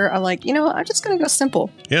mixer. I'm like, I'm just going to go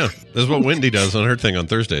simple. Yeah, that's what Wendy does on her thing on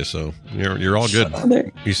Thursday. So you're all good.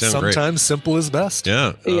 You sound great. Sometimes simple is best.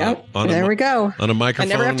 Yeah. Yep. There we go. On a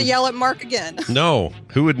microphone. I never have to yell at Mark again. No.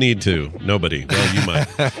 Who would need to? Nobody. Well, you might.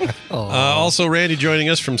 Also, Randy joining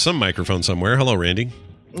us from some microphone somewhere. Hello, Randy.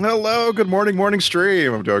 Hello, good morning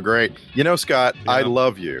stream. I'm doing great. Scott, I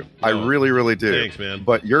love you. I really, really do. Thanks, man.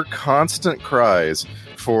 But your constant cries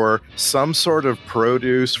for some sort of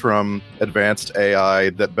produce from advanced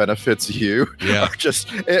AI that benefits you are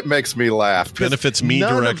just, it makes me laugh. Benefits me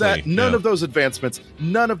directly. None of those advancements,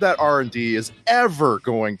 none of that R&D is ever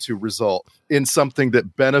going to result in something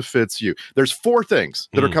that benefits you. There's 4 things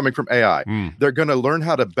that are coming from AI. They're going to learn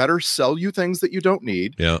how to better sell you things that you don't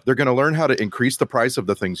need. Yeah. They're going to learn how to increase the price of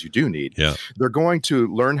the things you do need. Yeah. They're going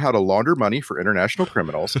to learn how to launder money for international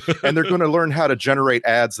criminals. And they're going to learn how to generate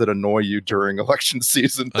ads that annoy you during election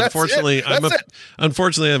season. Unfortunately, I'm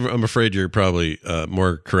afraid you're probably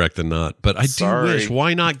more correct than not. But I do wish,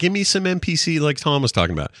 why not? Give me some NPC like Tom was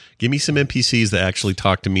talking about. Give me some NPCs that actually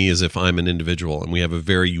talk to me as if I'm an individual and we have a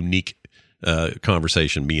very unique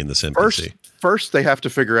conversation, me and this NPC. First, they have to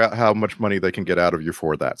figure out how much money they can get out of you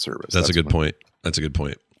for that service. That's a good point. That's a good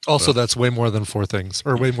point. Also, that's way more than 4 things,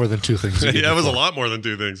 or way more than 2 things. Yeah, it was a lot more than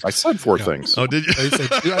 2 things. I said 4 things. Oh, did you? I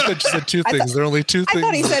thought you said 2 things. There are only 2 things. I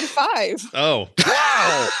thought he said 5. Oh.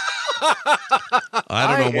 Wow.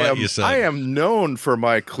 I don't know what you said. I am known for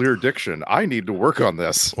my clear diction. I need to work on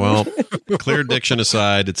this. Well, clear diction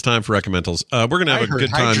aside, it's time for recommendals. We're going to have a good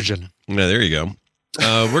time. Hydrogen. Yeah, there you go.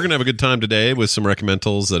 We're going to have a good time today with some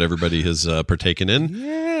recommendals that everybody has partaken in.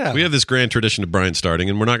 Yeah. We have this grand tradition of Brian starting,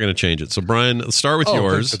 and we're not going to change it. So, Brian, let's start with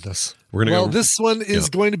yours. Thank goodness. We're gonna this one is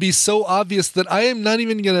going to be so obvious that I am not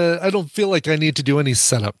even I don't feel like I need to do any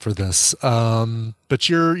setup for this. But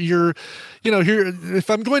you're here, if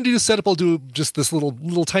I'm going to do setup, I'll do just this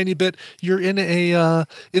little tiny bit. You're in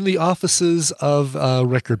in the offices of a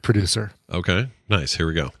record producer. Okay, nice. Here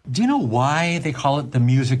we go. Do you know why they call it the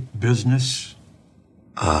music business?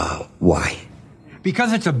 Why?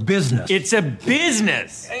 Because it's a business. It's a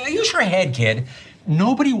business. Use your head, kid.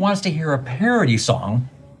 Nobody wants to hear a parody song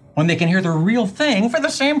when they can hear the real thing for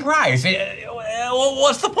the same price.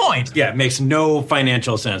 What's the point? Yeah, it makes no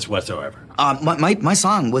financial sense whatsoever. My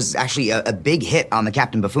song was actually a big hit on the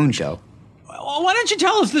Captain Buffoon show. Why don't you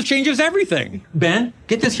tell us this changes everything? Ben,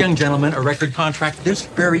 get this young gentleman a record contract this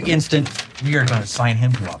very instant. We are going to sign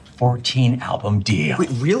him to a 14-album deal. Wait,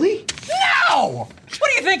 really? No! What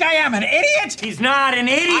do you think I am, an idiot? He's not an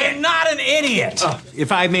idiot. I'm not an idiot.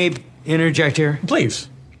 If I may interject here. Please.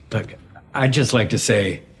 Look, I'd just like to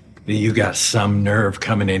say that you got some nerve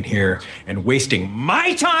coming in here and wasting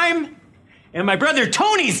my time and my brother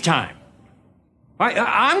Tony's time.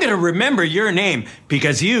 I'm going to remember your name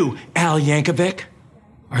because you, Al Yankovic,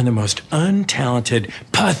 are the most untalented,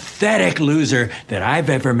 pathetic loser that I've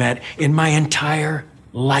ever met in my entire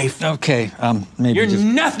life. Okay, maybe you're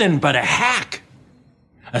nothing but a hack.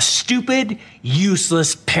 A stupid,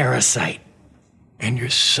 useless parasite. And you're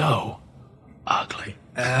so ugly.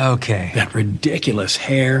 Okay. That ridiculous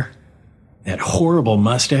hair, that horrible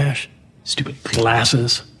mustache, stupid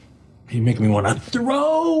glasses. You make me want to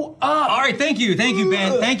throw up. All right, thank you,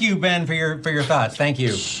 Ben. Thank you, Ben, for your thoughts. Thank you.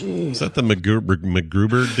 Is that the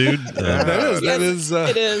MacGruber dude? That is.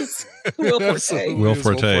 It is. Will Forte. Will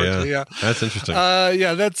Forte, yeah. That's interesting.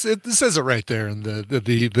 Yeah, that's it. It says it right there in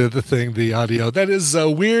the thing, the audio. That is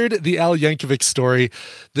Weird, the Al Yankovic story.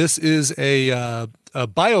 This is a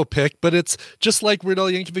biopic, but it's just like Weird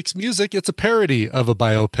Al Yankovic's music. It's a parody of a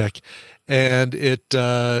biopic. And it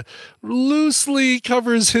loosely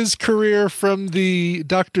covers his career from the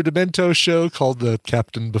Dr. Demento show called the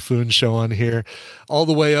Captain Buffoon show on here, all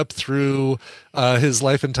the way up through his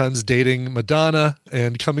life and times dating Madonna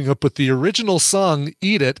and coming up with the original song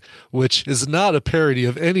 "Eat It," which is not a parody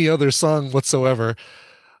of any other song whatsoever.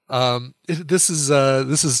 This is a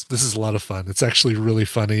lot of fun. It's actually really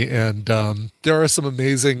funny, and there are some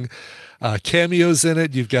amazing cameos in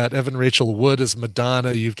it. You've got Evan Rachel Wood as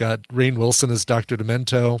Madonna. You've got Rainn Wilson as Dr.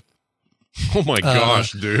 Demento. Oh my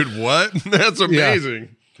gosh, dude. What? That's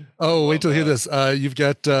amazing. Yeah. Oh, wait till you hear this. You've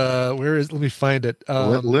got, let me find it.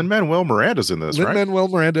 Lin-Manuel Miranda's in this, right? Lin-Manuel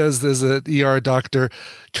Miranda is an ER doctor.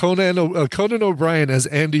 Conan O'Brien as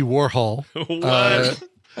Andy Warhol. What?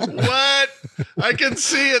 What? I can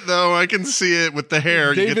see it though. I can see it with the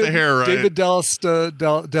hair. You get the hair right. David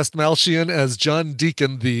Dastmalchian as John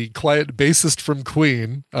Deacon, the quiet bassist from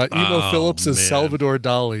Queen. Emo Phillips as Salvador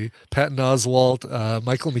Dali. Patton Oswalt,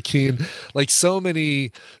 Michael McKean. Like so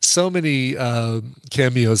many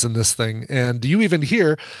cameos in this thing. And you even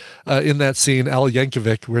hear in that scene Al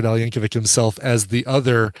Yankovic, Weird Al Yankovic himself, as the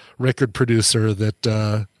other record producer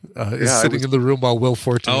that is sitting in the room while Will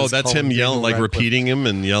Forte. Oh, that's him yelling, like repeating him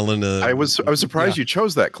and yelling. I was surprised you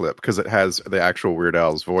chose that clip because it has the actual Weird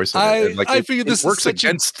Al's voice in it. And I figured this works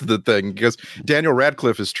against the thing because Daniel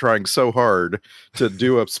Radcliffe is trying so hard to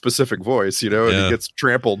do a specific voice, and he gets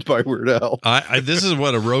trampled by Weird Al. This is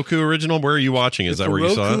what, a Roku original? Where are you watching? Is that where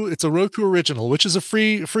you saw it? It's a Roku original, which is a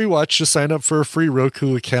free watch. Just sign up for a free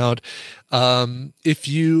Roku account.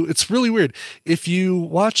 It's really weird. If you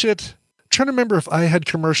watch it, I'm trying to remember if I had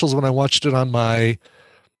commercials when I watched it on my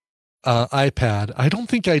iPad. I don't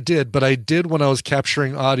think I did, but I did when I was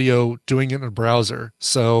capturing audio doing it in a browser.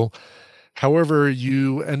 So however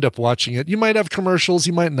you end up watching it, you might have commercials,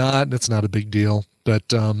 you might not, and it's not a big deal,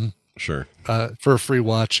 but sure. For a free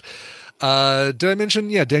watch. Did I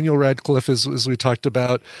mention, Daniel Radcliffe, as we talked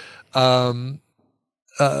about.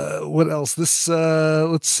 What else? This,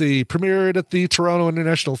 let's see, premiered at the Toronto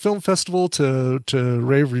International Film Festival to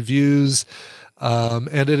rave reviews.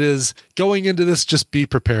 And it is going into this, just be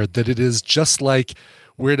prepared that it is just like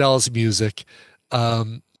Weird Al's music.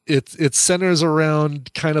 It centers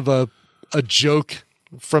around kind of a joke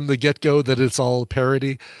from the get-go that it's all a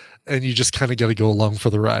parody, and you just kind of got to go along for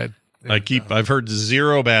the ride. I've heard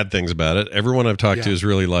zero bad things about it. Everyone I've talked to has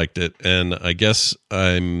really liked it. And I guess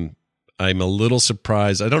I'm a little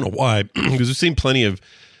surprised. I don't know why, because we've seen plenty of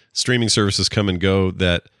streaming services come and go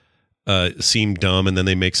that seem dumb, and then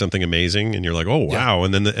they make something amazing, and you're like, oh wow,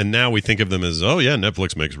 and now we think of them as, oh yeah,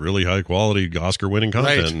 Netflix makes really high quality Oscar winning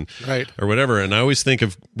content, right, or whatever. And I always think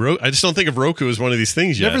of I just don't think of Roku as one of these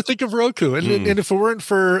things yet. Never think of Roku, and if it weren't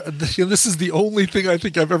for this is the only thing I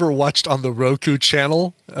think I've ever watched on the Roku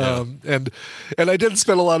channel, and I didn't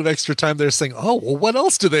spend a lot of extra time there saying, oh well, what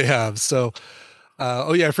else do they have? So.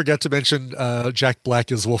 I forgot to mention Jack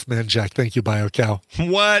Black is Wolfman Jack. Thank you, BioCow.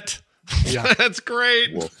 What? Yeah, that's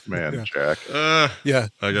great. Wolfman Jack. I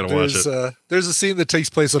gotta watch it. There's a scene that takes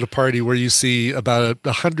place at a party where you see about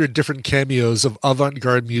 100 different cameos of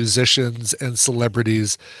avant-garde musicians and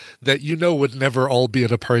celebrities that would never all be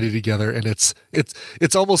at a party together, and it's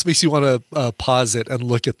almost makes you want to pause it and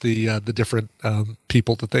look at the different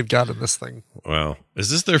people that they've got in this thing. Wow, is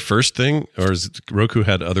this their first thing, or has Roku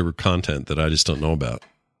had other content that I just don't know about?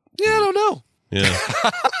 Yeah, I don't know. Yeah.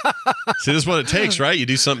 See, this is what it takes, right? You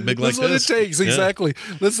do something big like this. That's what it takes, exactly.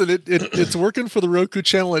 Listen, it's working for the Roku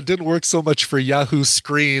channel. It didn't work so much for Yahoo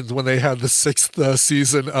Screens when they had the 6th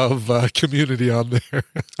season of Community on there.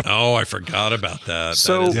 Oh, I forgot about that.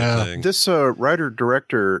 So that is this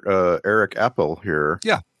writer-director, Eric Apple here,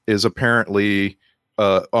 is apparently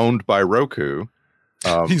owned by Roku.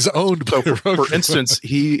 He's owned by Roku. For instance,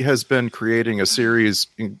 he has been creating a series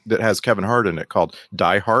that has Kevin Hart in it called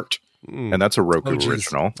Die Hart. And that's a Roku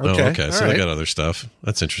original. Okay. So they got other stuff.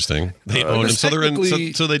 That's interesting. They own them. So they're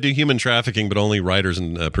in. So they do human trafficking, but only writers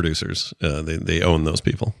and producers. They own those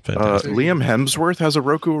people. Fantastic. Liam Hemsworth has a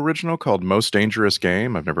Roku original called Most Dangerous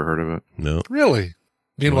Game. I've never heard of it. No. Really?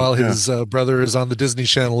 Meanwhile, his brother is on the Disney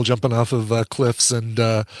Channel jumping off of cliffs and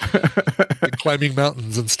climbing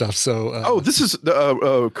mountains and stuff. So, this is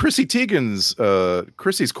Chrissy Teigen's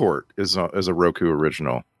Chrissy's Court is a Roku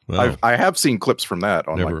original. Wow. I have seen clips from that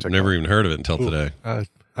on TikTok. Never even heard of it until today.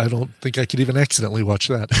 I don't think I could even accidentally watch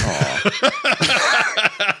that.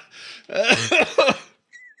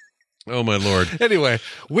 Oh, my Lord. Anyway,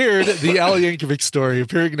 Weird, the Al Yankovic story,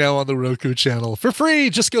 appearing now on the Roku channel for free.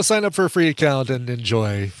 Just go sign up for a free account and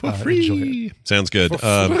enjoy. For free. Enjoy it. Sounds good.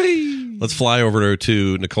 Let's fly over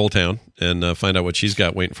to Nicole Town and find out what she's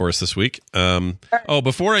got waiting for us this week.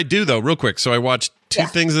 Before I do, though, real quick. So I watched two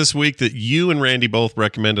things this week that you and Randy both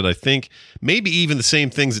recommended. I think maybe even the same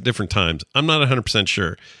things at different times. I'm not 100%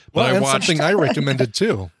 sure. But I watched something I recommended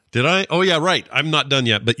too. Did I? Oh, yeah, right. I'm not done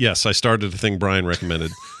yet. But yes, I started the thing Brian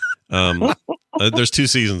recommended. There's 2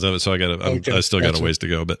 seasons of it, so I still got a ways to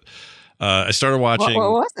go. But I started watching.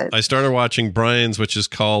 What was it? I started watching Brian's, which is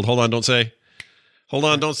called. Hold on, don't say.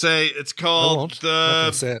 It's called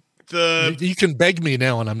You can beg me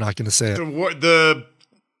now, and I'm not going to say it.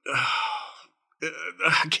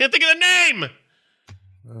 I can't think of the name.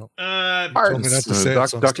 Told me not to say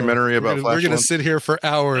it, documentary about we're going to sit here for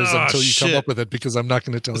hours until you come shit. up with it because I'm not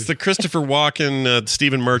going to tell It's you. the Christopher Walken,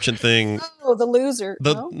 Stephen Merchant thing. Oh, The Loser.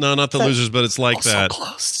 No, not The Losers, but it's like that. So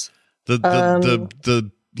close.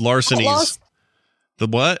 The larcenies. The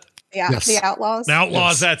what? Yeah, The Outlaws.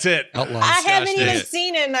 Outlaws, that's it. Outlaws. I haven't Gosh, dang even it.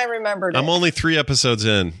 seen it, and I remembered it. I'm only 3 episodes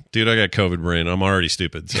in. Dude, I got COVID brain. I'm already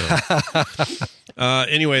stupid. So.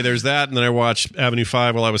 Anyway, there's that. And then I watched Avenue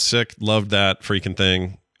 5 while I was sick. Loved that freaking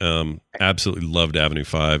thing. Absolutely loved Avenue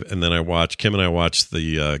 5. And then Kim and I watched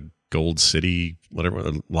the Gold City,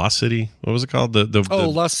 whatever, Lost City. What was it called?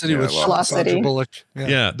 Lost City with Sandra Bullock.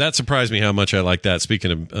 Yeah, that surprised me how much I like that.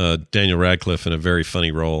 Speaking of Daniel Radcliffe in a very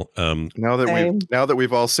funny role. Now that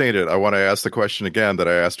we've all seen it, I want to ask the question again that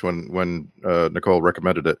I asked when Nicole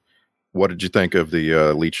recommended it. What did you think of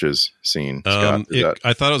the leeches scene, Scott?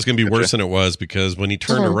 I thought it was going to be worse than it was because when he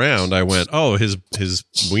turned around, I went, "Oh, his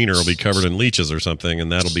wiener will be covered in leeches or something,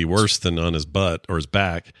 and that'll be worse than on his butt or his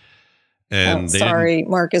back." And sorry,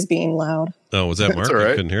 Mark is being loud. Oh, was that Mark? All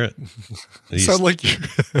right. I couldn't hear it. Sound like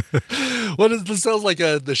this sounds like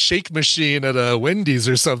the shake machine at a Wendy's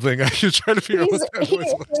or something. I was trying to figure out what that was.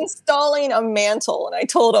 He's installing a mantle, and I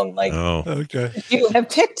told him, okay, you have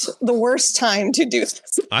picked the worst time to do this.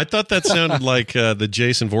 I thought that sounded like the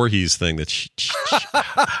Jason Voorhees thing. That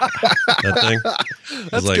thing.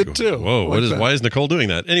 That's good too. Whoa, why is Nicole doing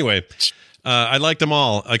that? Anyway. I liked them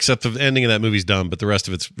all, except the ending of that movie's dumb, but the rest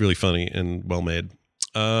of it's really funny and well made.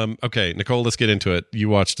 Okay, Nicole, let's get into it. You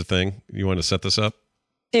watched a thing. You want to set this up?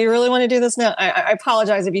 Do you really want to do this now? I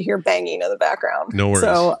apologize if you hear banging in the background. No worries.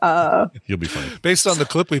 So, you'll be fine. Based on the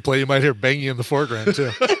clip we play, you might hear banging in the foreground too.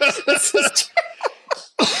 This is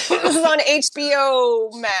on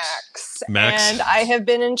HBO Max. And I have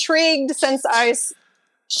been intrigued since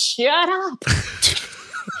shut up.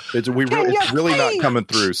 It's really not coming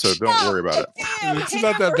through, so don't worry about it. It's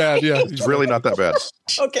not that bad, yeah. It's really not that bad.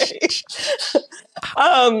 Okay.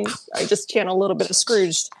 I just channel a little bit of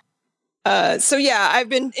Scrooged. I've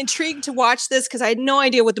been intrigued to watch this because I had no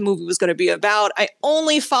idea what the movie was going to be about. I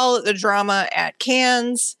only followed the drama at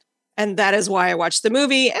Cannes, and that is why I watched the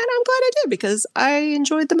movie, and I'm glad I did because I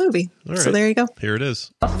enjoyed the movie. All right. So there you go. Here it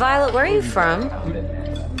is. Violet, where are you from?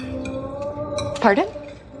 Pardon?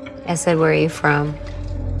 I said, where are you from?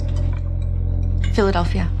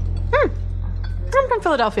 Philadelphia. I'm from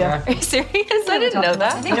Philadelphia. Are you serious? I didn't know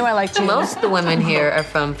that. You know I like cheese. Most of the women here are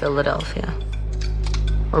from Philadelphia.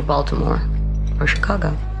 Or Baltimore. Or Chicago.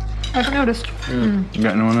 I haven't noticed. You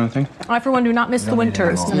got no other thing? I, for one, do not miss the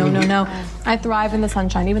winters. No. I thrive in the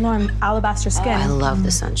sunshine, even though I'm alabaster skin. I love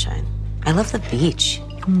the sunshine. I love the beach.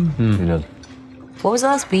 You know. What was the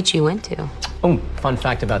last beach you went to? Oh, fun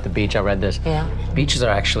fact about the beach. I read this. Yeah. Beaches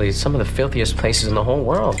are actually some of the filthiest places in the whole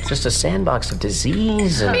world. Just a sandbox of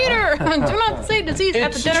disease. And... Peter, do not say disease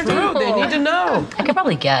at the dinner table. They need to know. I could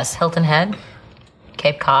probably guess. Hilton Head?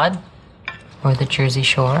 Cape Cod? Or the Jersey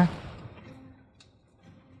Shore?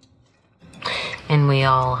 And we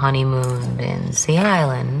all honeymooned in Sea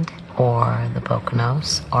Island, or the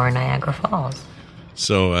Poconos, or Niagara Falls.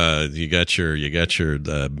 So you got your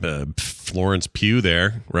Florence Pugh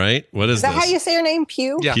there, right? What is that this? how you say her name?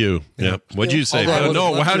 Pugh? Yeah. Pugh. Yeah. What'd you say?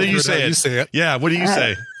 Although How do you say it? You say it. Yeah. What do you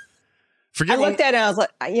say? I looked at it and I was like,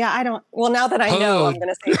 yeah, I don't. Well, now that I know, I'm going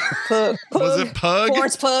to say Pug. Was it Pug?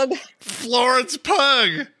 Florence Pug. Florence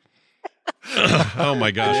Pug. Oh my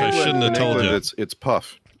gosh! I shouldn't have told you. It's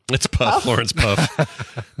Puff. It's Puff. Florence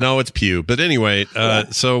Puff. No, it's Pugh. But anyway,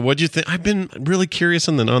 so what'd you think? I've been really curious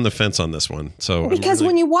and then on the fence on this one. So because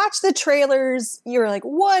when you watch the trailers, you're like,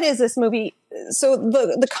 what is this movie? So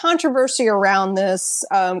the controversy around this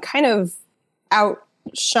kind of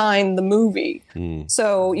outshined the movie.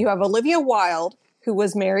 So you have Olivia Wilde, who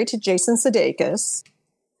was married to Jason Sudeikis,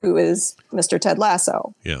 who is Mr. Ted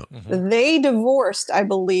Lasso. Yeah. They divorced, I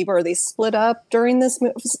believe, or they split up during this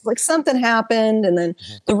movie. Like something happened, and then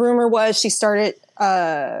the rumor was she started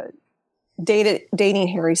dating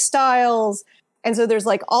Harry Styles. And so there's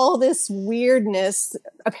like all this weirdness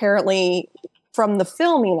apparently from the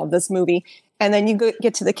filming of this movie. And then you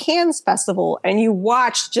get to the Cannes Festival and you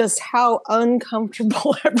watch just how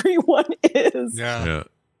uncomfortable everyone is. Yeah.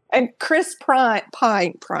 And Chris Pine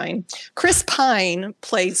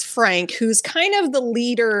plays Frank, who's kind of the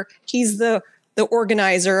leader. He's the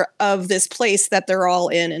organizer of this place that they're all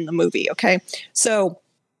in the movie. Okay. So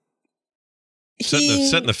set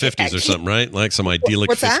in the 50s or something, right? Like some idyllic,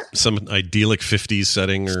 what's that? Some idyllic 50s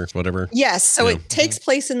setting or whatever. Yes. So it takes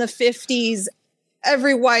place in the 50s.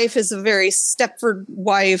 Every wife is a very Stepford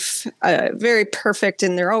wife, very perfect,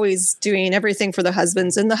 and they're always doing everything for the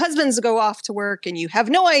husbands. And the husbands go off to work, and you have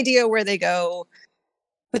no idea where they go.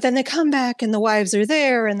 But then they come back, and the wives are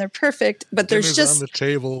there, and they're perfect. But there's Dinner's just on the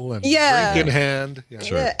table and Yeah. drink in hand. Yeah.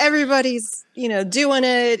 Yeah, everybody's doing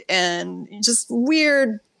it, and just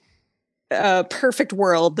weird, perfect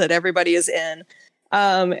world that everybody is in.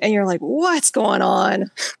 And you're like, what's going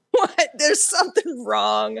on? What? There's something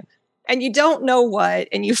wrong. And you don't know what,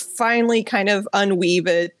 and you finally kind of unweave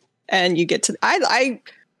it, and you get to. I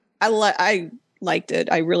liked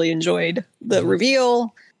it. I really enjoyed the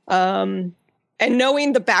reveal, and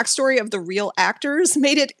knowing the backstory of the real actors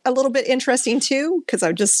made it a little bit interesting too, because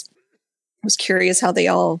I just was curious how they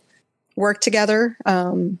all work together.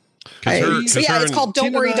 It's called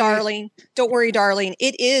 "Don't Worry, Darling." Don't Worry, Darling.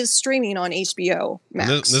 It is streaming on HBO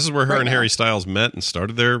Max. This is where her and Harry Styles met and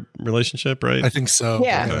started their relationship, right? I think so.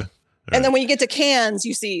 Yeah. Okay. And then when you get to Cannes,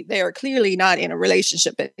 you see they are clearly not in a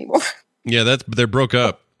relationship anymore. Yeah, they're broke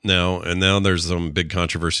up now, and now there's some big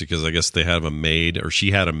controversy because I guess they have a maid, or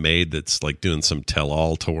she had a maid that's like doing some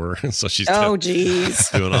tell-all tour, so she's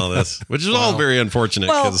doing all this, which is all very unfortunate.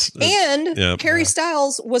 Well, Harry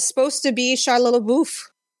Styles was supposed to be Shia LaBeouf.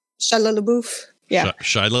 Yeah,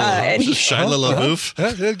 Shia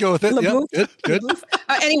LaBeouf. Yeah, go with it. Yeah, good.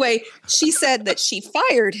 Anyway, she said that she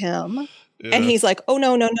fired him. Yeah. And he's like, oh,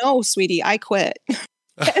 no, sweetie, I quit.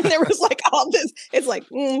 And there was like all this, it's like,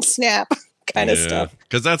 snap kind of stuff.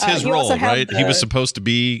 Because that's his role, right? He was supposed to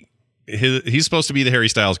be, he's supposed to be the Harry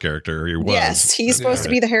Styles character. Yes, he's supposed to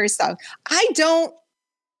be the Harry Styles.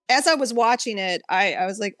 As I was watching it, I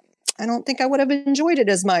was like, I don't think I would have enjoyed it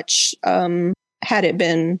as much had it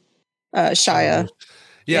been Shia.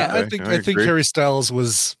 I think Harry Styles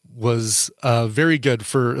was very good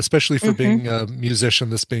especially for being a musician,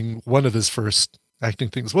 this being one of his first acting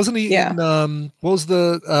things. Wasn't he in what was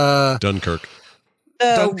the Dunkirk?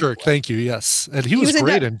 Dunkirk, thank you. Yes. And he was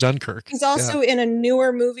great in Dunkirk. He's also in a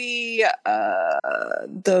newer movie,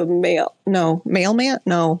 Mailman?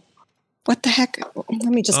 No. What the heck? Let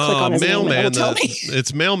me just click on his Mailman. name.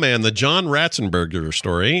 It's Mailman, the John Ratzenberger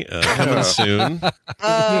story coming soon.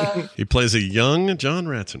 He plays a young John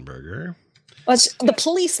Ratzenberger. The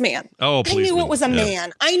Policeman. Oh, Policeman. I knew it was a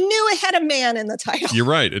man. I knew it had a man in the title. You're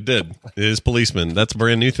right. It did. It is Policeman. That's a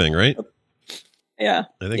brand new thing, right? Yeah.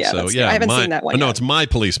 I think so. Yeah. I haven't seen that one. No, it's My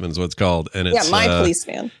Policeman's what it's called. And it's My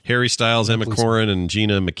Policeman. Harry Styles, Emma Corrin, and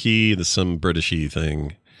Gina McKee. There's some Britishy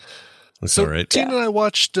thing. Looks all right. Tina and I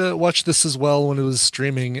watched this as well when it was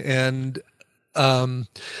streaming, and thought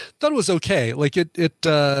it was okay. Like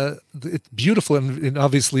it's beautiful and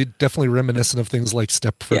obviously definitely reminiscent of things like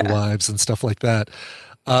Stepford Wives and stuff like that.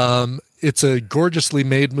 It's a gorgeously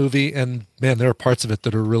made movie, and man, there are parts of it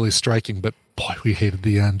that are really striking, but boy, we hated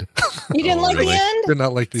the end. You didn't like the end? Did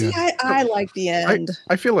not like the end. I like the end.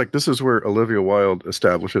 I feel like this is where Olivia Wilde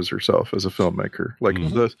establishes herself as a filmmaker. Like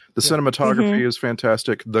the cinematography is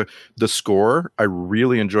fantastic. The score, I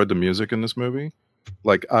really enjoyed the music in this movie.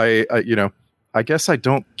 Like I I guess I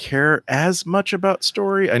don't care as much about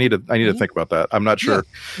story. I need to think about that. I'm not sure.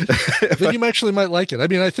 Then you actually might like it. I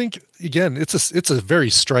mean, I think again, it's a very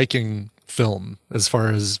striking film as far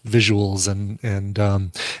as visuals and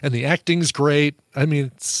the acting's great. I mean,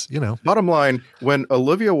 it's, you know. Bottom line, when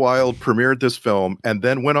Olivia Wilde premiered this film and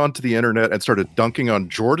then went onto the internet and started dunking on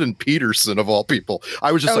Jordan Peterson of all people,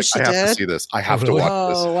 I was just I have to see this. I have to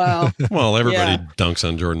watch this. Oh, wow. Well, everybody dunks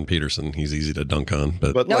on Jordan Peterson. He's easy to dunk on,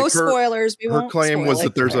 but no spoilers. Her claim was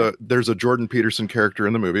that there's a Jordan Peterson character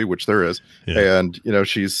in the movie, which there is, and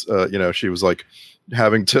she's she was like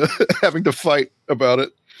having to fight about it.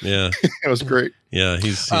 Yeah, it was great. Yeah,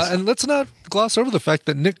 he's and let's not gloss over the fact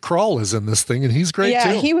that Nick Kroll is in this thing, and he's great too.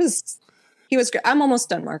 Yeah, he was great. I'm almost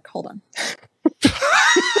done, Mark. Hold on.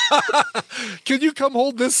 Can you come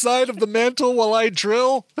hold this side of the mantle while I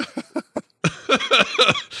drill?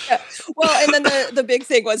 Well, and then the big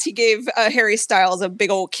thing was he gave Harry Styles a big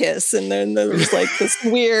old kiss, and then there was like this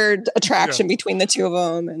weird attraction between the two of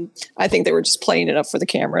them, and I think they were just playing it up for the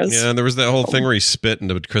cameras. Yeah, and there was that whole thing where he spit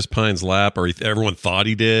into Chris Pine's lap, or everyone thought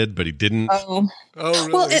he did, but he didn't. Oh,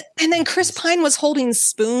 really? Well, and then Chris Pine was holding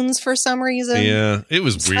spoons for some reason. Yeah, it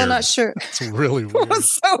was weird. I'm not sure. It's really weird. It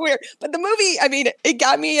was so weird. But the movie, I mean, it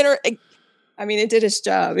got me it did its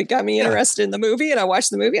job. It got me interested in the movie, and I watched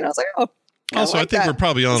the movie, and I was like, oh. Also, I think we're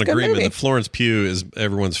probably on agreement that Florence Pugh is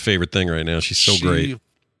everyone's favorite thing right now. She's so great.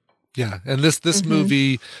 Yeah, and this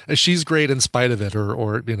movie, she's great in spite of it,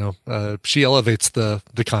 or she elevates the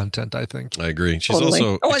content. I think. I agree. She's Totally.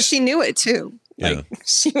 also and she knew it too. Yeah.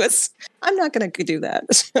 She was. I'm not going to do that.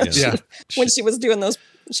 Yeah. When she was doing those,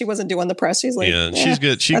 she wasn't doing the press. She's like, yeah, she's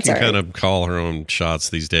good. She that's can all kind right. of call her own shots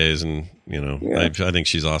these days, and I think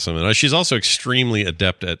she's awesome. And she's also extremely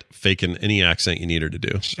adept at faking any accent you need her to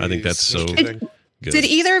do. I think that's so good. Did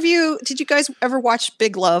you guys ever watch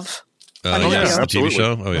Big Love? on Yes, HBO? the TV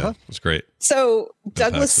show. Oh yeah, it's great. So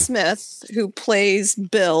Douglas Smith, who plays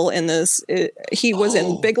Bill in this, he was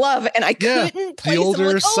in Big Love, and I couldn't place the older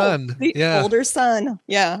him. Like, son. The older son.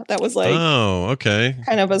 Yeah, that was like Oh, okay.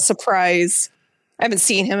 kind of a surprise. I haven't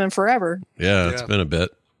seen him in forever. Yeah, it's been a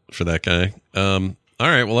bit for that guy. All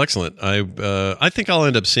right, well, excellent. I think I'll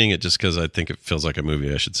end up seeing it just because I think it feels like a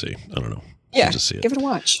movie I should see. I don't know. Yeah, I'll just see it. give it a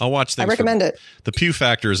watch. I'll watch things. I recommend it. The Pew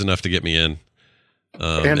factor is enough to get me in.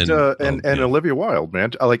 And Olivia Wilde,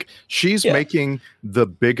 man, like she's making the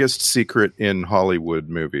biggest secret in Hollywood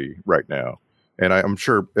movie right now, and I'm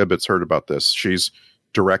sure Ibbott's heard about this. She's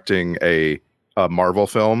directing a Marvel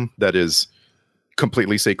film that is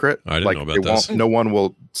completely secret. I didn't know about this. No one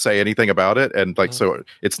will say anything about it, and so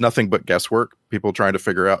it's nothing but guesswork. People trying to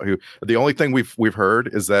figure out who. The only thing we've heard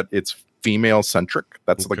is that it's female centric.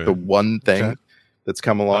 That's like the one thing that's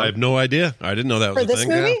come along. I have no idea. I didn't know that was For a this thing.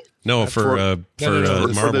 movie? No, for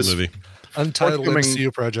the Marvel this movie. Untitled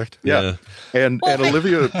MCU project. Yeah. And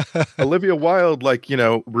Olivia Wilde,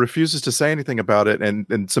 refuses to say anything about it.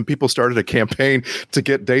 And some people started a campaign to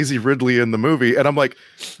get Daisy Ridley in the movie. And I'm like,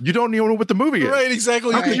 you don't even know what the movie is. Right,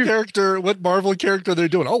 exactly. What Marvel character they're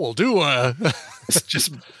doing. Oh, we'll do it's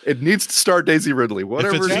just, it needs to star Daisy Ridley.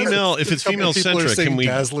 Whatever. If it's female centric, can we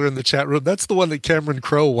Dazzler in the chat room? That's the one that Cameron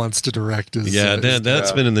Crowe wants to direct.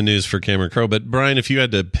 That's been in the news for Cameron Crowe. But Brian, if you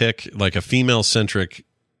had to pick like a female centric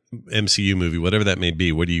MCU movie, whatever that may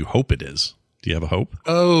be, what do you hope it is? Do you have a hope?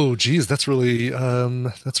 Oh, geez, that's a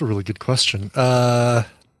really good question. I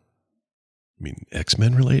mean,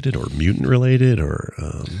 X-Men related or mutant related or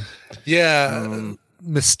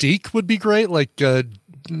Mystique would be great. Like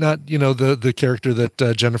not the character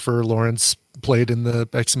that Jennifer Lawrence played in the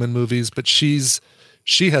X-Men movies, but she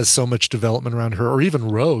has so much development around her, or even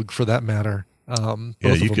Rogue for that matter.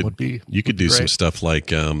 You could do some stuff like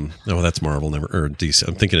that's Marvel or DC.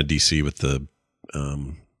 I'm thinking of DC with the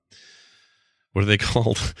what are they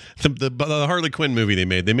called? the Harley Quinn movie they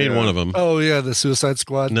made. They made one of them. Oh yeah, the Suicide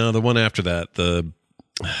Squad. No, the one after that.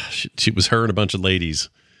 She was her and a bunch of ladies.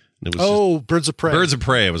 And it was Birds of Prey. Birds of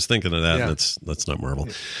Prey. I was thinking of that. Yeah. That's not Marvel.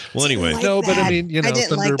 Well, anyway, but I mean, I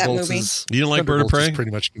didn't like that Thunderbolts movie. You didn't like Bird of Prey?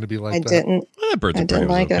 Pretty much going to be like I that. didn't. Birds of I Prey didn't was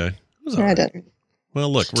like okay. it. I didn't. Well,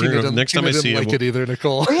 look, next time I see like it either,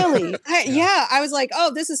 Nicole. Really? I was like,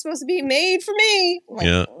 oh, this is supposed to be made for me. Like,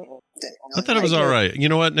 yeah. I thought it was all right. You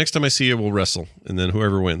know what? Next time I see you, we'll wrestle, and then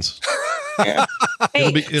whoever wins. Hey,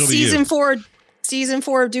 it'll be season you. Season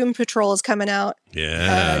 4 of Doom Patrol is coming out.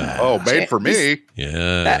 Yeah. Made for me.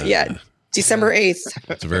 Yeah. December 8th.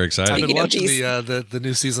 It's very exciting. I've been watching the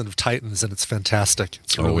new season of Titans, and it's fantastic.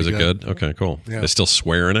 It's really was it good? Okay, cool. Yeah. They still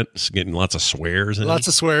swear in it. It's getting lots of swears in it. Lots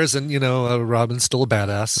of swears, and Robin's still a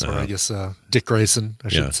badass. Or I guess Dick Grayson, I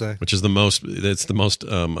should say. Which is the most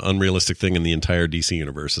unrealistic thing in the entire DC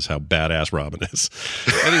universe is how badass Robin is.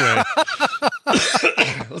 Anyway,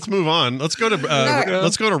 Let's move on. Let's go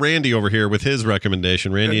to Randy over here with his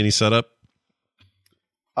recommendation. Randy, any setup?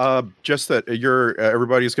 Just that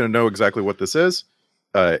everybody's going to know exactly what this is.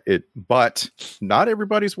 But not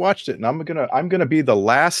everybody's watched it, and I'm gonna be the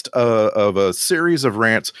last of a series of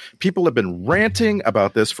rants. People have been ranting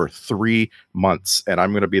about this for 3 months, and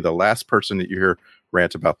I'm gonna be the last person that you hear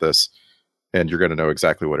rant about this, and you're gonna know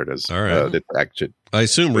exactly what it is. All right. I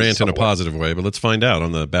assume rant in a positive way, but let's find out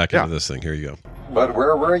on the back end of this thing. Here you go. But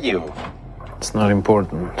where were you? It's not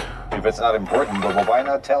important. If it's not important, well, why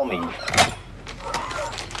not tell me?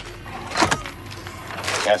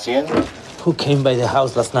 Cassian? Who came by the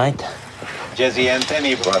house last night? Jesse and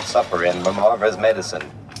Penny brought supper and Marva's medicine.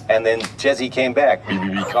 And then Jesse came back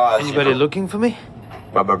because... Anybody looking for me?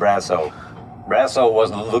 Bubba Brasso. Brasso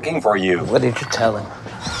wasn't looking for you. What did you tell him?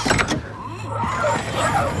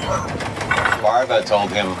 Marva told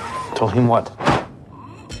him. Told him what?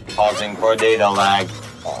 Causing for data lag.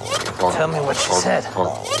 Tell me what she said.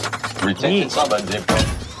 Retention summons different.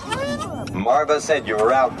 Marva said you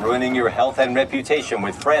were out ruining your health and reputation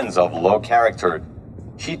with friends of low character.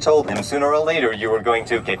 She told him sooner or later you were going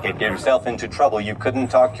to get yourself into trouble you couldn't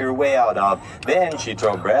talk your way out of. Then she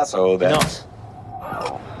told Brasso that...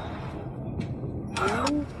 No.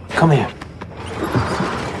 Come here.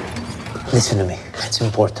 Listen to me. It's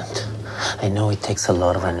important. I know it takes a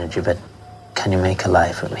lot of energy, but can you make a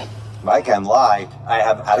lie for me? I can lie. I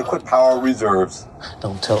have adequate power reserves.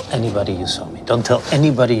 Don't tell anybody you saw me. Don't tell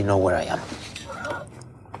anybody you know where I am.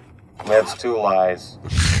 That's 2 lies.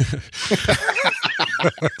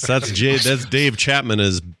 So that's Dave Chapman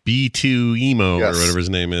as B2 Emo or whatever his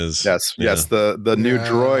name is. Yes, the new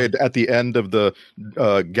droid at the end of the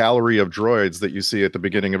gallery of droids that you see at the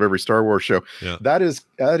beginning of every Star Wars show. Yeah. That is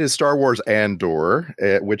Star Wars Andor,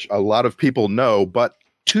 which a lot of people know, but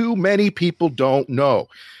too many people don't know.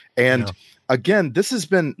 And again, this has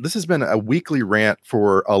been a weekly rant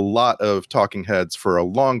for a lot of talking heads for a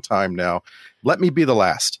long time now. Let me be the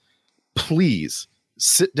last. Please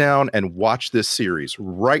sit down and watch this series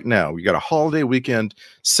right now. You got a holiday weekend,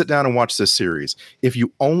 sit down and watch this series. If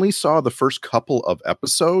you only saw the first couple of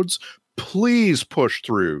episodes, please push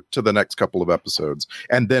through to the next couple of episodes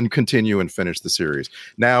and then continue and finish the series.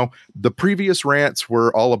 Now, the previous rants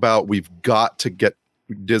were all about we've got to get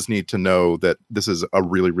Disney to know that this is a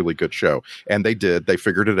really, really good show. And they did. They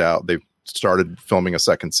figured it out. They started filming a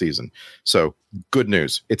second season. So good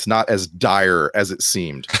news. It's not as dire as it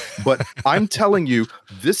seemed. But I'm telling you,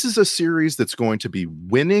 this is a series that's going to be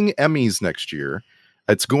winning Emmys next year.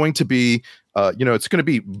 It's going to be, it's going to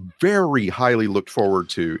be very highly looked forward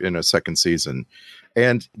to in a second season.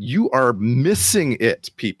 And you are missing it,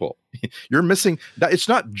 people. You're missing that. It's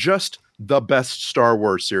not just the best Star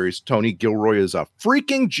Wars series. Tony Gilroy is a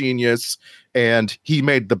freaking genius, and he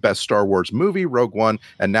made the best Star Wars movie, Rogue One,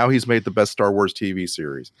 and now he's made the best Star Wars TV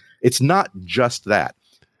series. It's not just that.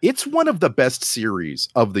 It's one of the best series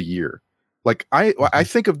of the year. Like I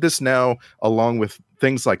think of this now along with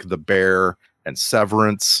things like The Bear and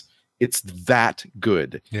Severance. It's that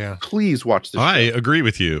good. Yeah. Please watch this. I agree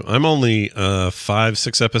with you. I'm only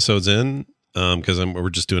 5-6 episodes in because we're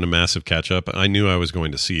just doing a massive catch up. I knew I was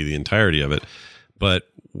going to see the entirety of it, but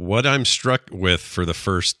what I'm struck with for the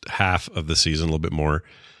first half of the season, a little bit more,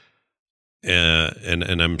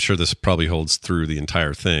 and I'm sure this probably holds through the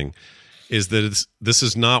entire thing, is that this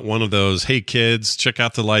is not one of those, hey kids, check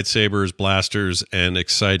out the lightsabers, blasters, and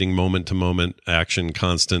exciting moment-to-moment action,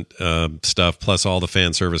 constant stuff, plus all the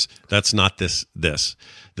fan service. That's not this.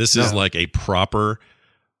 This is like a proper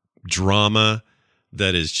drama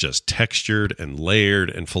that is just textured and layered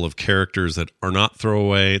and full of characters that are not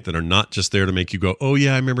throwaway, that are not just there to make you go, oh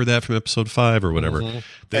yeah, I remember that from episode 5 or whatever. Mm-hmm.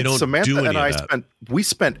 They and don't Samantha do any and of I that. we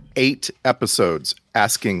spent 8 episodes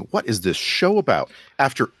asking, what is this show about?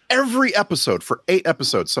 After every episode, for 8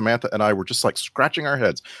 episodes, Samantha and I were just like scratching our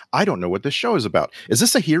heads. I don't know what this show is about. Is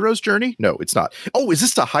this a hero's journey? No, it's not. Oh, is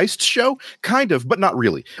this a heist show? Kind of, but not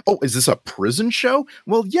really. Oh, is this a prison show?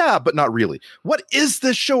 Well, yeah, but not really. What is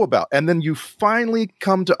this show about? And then you finally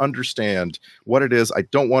come to understand what it is. I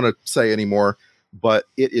don't want to say anymore, but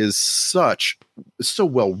it is so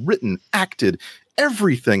well written, acted,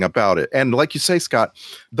 everything about it. And like you say, Scott,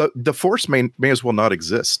 the Force may as well not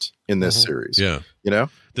exist in this series. Yeah. You know?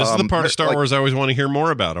 This is the part of Star Wars I always want to hear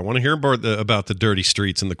more about. I want to hear more about the dirty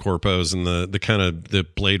streets and the corpos and the kind of the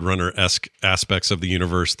Blade Runner-esque aspects of the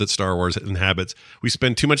universe that Star Wars inhabits. We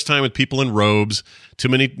spend too much time with people in robes, too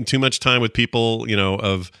much time with people,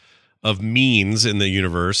 of means in the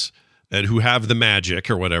universe and who have the magic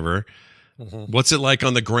or whatever. Mm-hmm. What's it like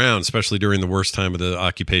on the ground, especially during the worst time of the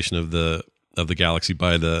occupation of the galaxy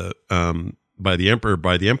by the by the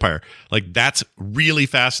Empire. Like, that's really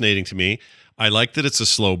fascinating to me. I like that it's a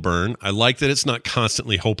slow burn. I like that it's not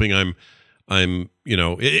constantly hoping I'm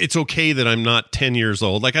it's okay that I'm not 10 years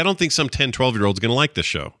old. Like, I don't think some 10, 12-year-old's going to like this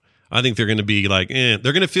show. I think they're going to be like, they're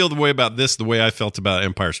going to feel the way about this the way I felt about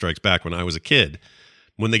Empire Strikes Back when I was a kid.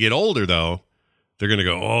 When they get older, though, they're going to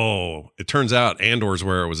go, oh, it turns out Andor's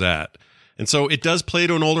where it was at. And so it does play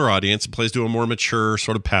to an older audience. It plays to a more mature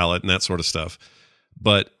sort of palette and that sort of stuff.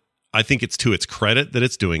 But I think it's to its credit that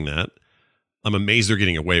it's doing that. I'm amazed they're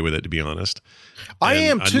getting away with it, to be honest. I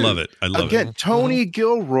am too. I love it. Again, Tony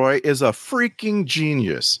Gilroy is a freaking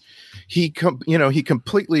genius. He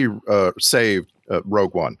completely saved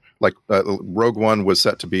Rogue One. Like Rogue One was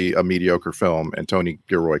set to be a mediocre film, and Tony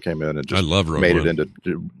Gilroy came in and just made it into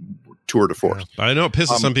tour de force. Yeah. I know it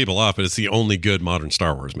pisses some people off, but it's the only good modern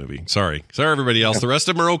Star Wars movie. Sorry, everybody else. The rest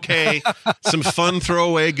of them are okay. Some fun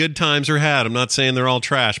throwaway good times are had. I'm not saying they're all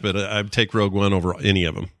trash, but I'd take Rogue One over any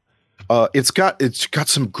of them. It's got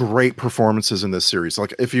some great performances in this series.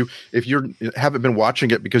 Like if you haven't been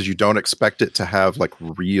watching it because you don't expect it to have like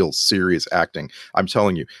real serious acting, I'm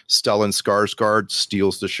telling you, Stellan Skarsgård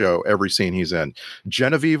steals the show every scene he's in.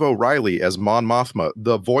 Genevieve O'Reilly as Mon Mothma,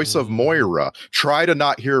 the voice of Moira. Try to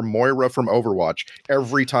not hear Moira from Overwatch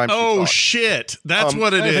every time. Oh shit, that's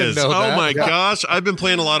what it is. Oh my gosh, I've been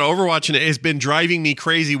playing a lot of Overwatch and it's been driving me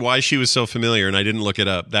crazy why she was so familiar, and I didn't look it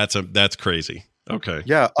up. That's crazy. Okay.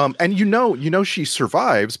 Yeah. And she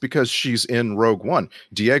survives because she's in Rogue One.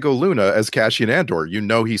 Diego Luna as Cassian Andor.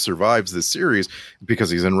 He survives this series because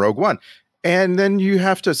he's in Rogue One. And then you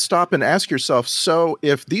have to stop and ask yourself, so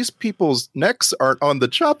if these people's necks aren't on the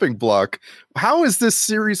chopping block, how is this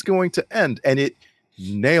series going to end? And it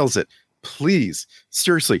nails it. Please,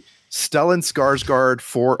 seriously, Stellan Skarsgård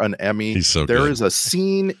for an Emmy. He's so There good. is a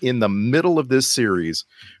scene in the middle of this series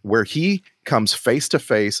where he comes face to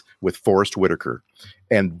face with Forrest Whitaker.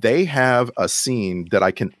 And they have a scene that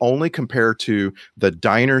I can only compare to the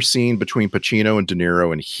diner scene between Pacino and De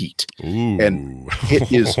Niro in Heat. Ooh. And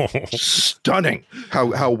it is stunning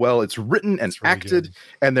how well it's written and acted. Good.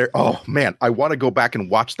 And they're, oh man, I want to go back and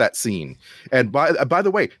watch that scene. And by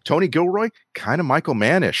the way, Tony Gilroy, kind of Michael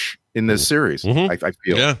Mann-ish in this series, I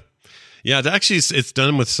feel. Yeah. Yeah, it's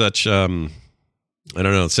done with such, I don't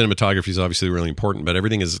know, cinematography is obviously really important, but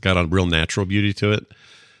everything has got a real natural beauty to it.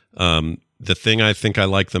 The thing I think I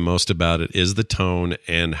like the most about it is the tone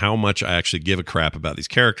and how much I actually give a crap about these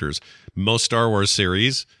characters. Most Star Wars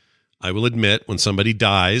series, I will admit, when somebody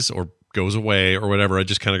dies or goes away or whatever, I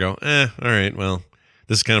just kind of go, all right, well,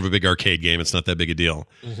 this is kind of a big arcade game. It's not that big a deal.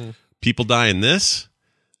 Mm-hmm. People die in this,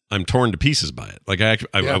 I'm torn to pieces by it. Like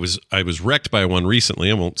I was wrecked by one recently.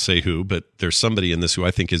 I won't say who, but there's somebody in this who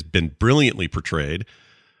I think has been brilliantly portrayed,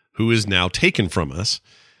 who is now taken from us.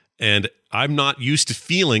 And I'm not used to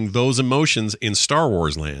feeling those emotions in Star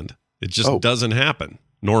Wars land. It just doesn't happen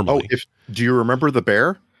normally. Do you remember the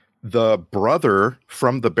bear? The brother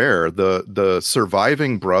from the bear, the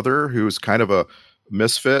surviving brother who's kind of a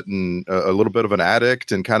misfit and a little bit of an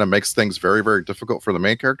addict and kind of makes things very, very difficult for the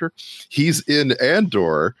main character. He's in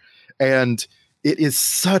Andor, and it is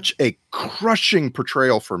such a crushing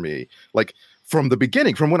portrayal for me. Like from the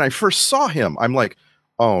beginning, from when I first saw him, I'm like,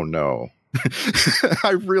 oh no.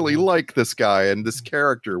 I really like this guy and this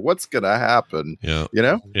character. What's gonna happen? Yeah,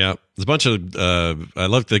 Yeah, there's a bunch of I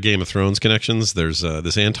love the Game of Thrones connections. There's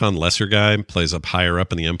this Anton Lesser guy plays up higher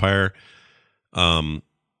up in the Empire.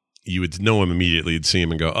 You would know him immediately. You'd see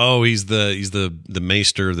him and go, oh, he's the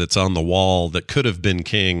maester that's on the wall that could have been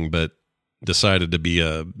king but decided to be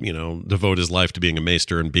devote his life to being a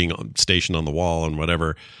maester and being stationed on the wall and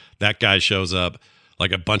whatever. That guy shows up.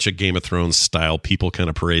 Like a bunch of Game of Thrones style people kind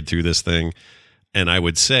of parade through this thing. And I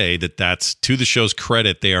would say that's, to the show's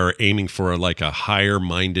credit, they are aiming for like a higher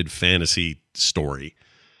minded fantasy story.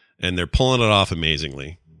 And they're pulling it off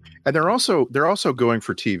amazingly. And they're also going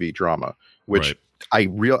for TV drama, which I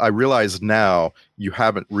realize now you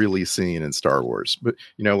haven't really seen in Star Wars. But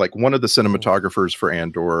like one of the cinematographers for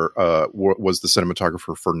Andor was the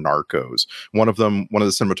cinematographer for Narcos. One of the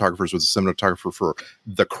cinematographers was the cinematographer for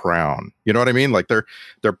The Crown. You know what I mean? Like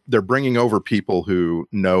they're bringing over people who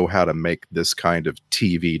know how to make this kind of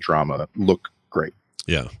TV drama look great.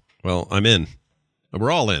 Yeah. Well, I'm in.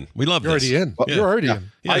 We're all in. We love You're this. already in. Yeah. You're already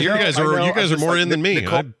in. Yeah, you guys are more in than me.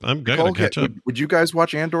 I'm gonna catch up. Would you guys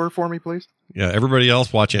watch Andor for me, please? Yeah, everybody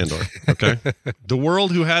else watch Andor. Okay. The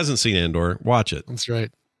world who hasn't seen Andor, watch it. That's right.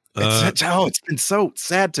 It's been so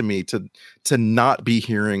sad to me to not be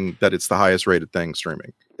hearing that it's the highest rated thing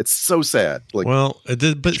streaming. It's so sad. Like, well,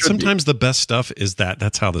 but sometimes the best stuff is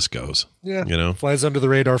that's how this goes. Yeah, you know, flies under the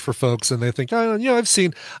radar for folks, and they think, oh, you know, I've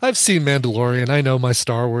seen Mandalorian, I know my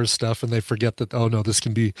Star Wars stuff, and they forget that, oh no, there's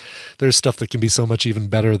stuff that can be so much even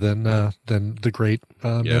better than the great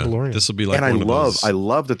Mandalorian. This will be like, and I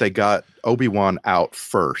love that they got Obi-Wan out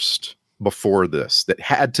first before this. That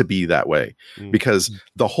had to be that way because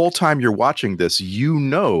the whole time you're watching this, you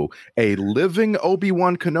know, a living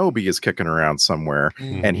Obi-Wan Kenobi is kicking around somewhere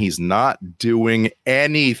and he's not doing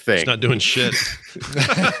anything. He's not doing shit.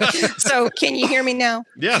 So can you hear me now?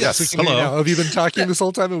 Yes. Hello. Have you been talking this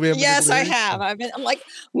whole time? And we haven't Yes, I have. I'm like,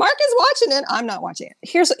 Mark is watching it. I'm not watching it.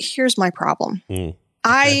 Here's my problem.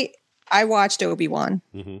 Okay. I watched Obi-Wan.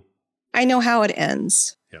 I know how it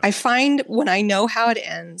ends. Yeah. I find when I know how it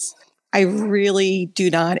ends, I really do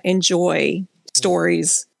not enjoy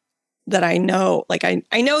stories that I know. Like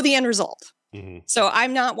I know the end result. So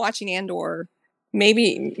I'm not watching Andor.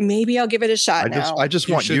 Maybe I'll give it a shot now. I just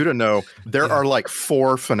want you to know there are like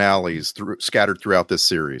 4 finales scattered throughout this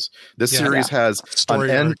series. This series has story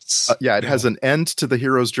an end. arcs. It has an end to the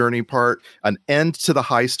hero's journey part, an end to the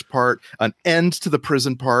heist part, an end to the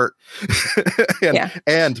prison part.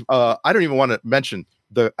 and I don't even want to mention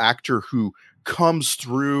the actor who comes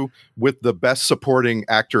through with the best supporting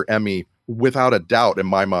actor Emmy without a doubt in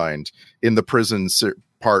my mind in the prison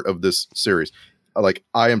part of this series. Like,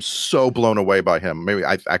 I am so blown away by him. Maybe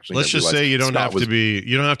I've actually. Let's just say you don't have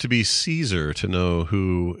to be Caesar to know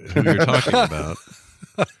who you're talking about.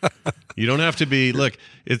 You don't have to be. Look,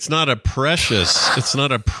 it's not a precious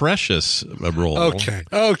role. Okay.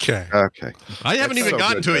 I haven't even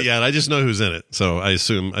gotten to it yet. I just know who's in it, so I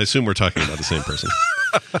assume we're talking about the same person.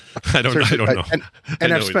 I don't know.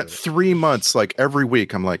 And I've spent 3 months, like every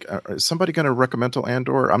week, I'm like, is somebody going to recommend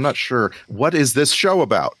Andor? I'm not sure. What is this show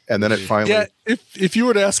about? And then it finally. Yeah, if you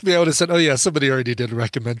were to ask me, I would have said, oh yeah, somebody already did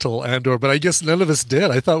recommend Andor, but I guess none of us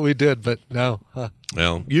did. I thought we did, but no.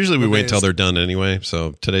 Well, usually we wait until they're done anyway.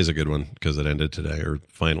 So today's a good one because it ended today, or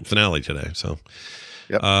finale today. So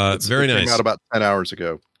very nice. It came out about 10 hours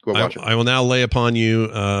ago. Go watch it. I will now lay upon you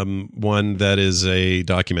one that is a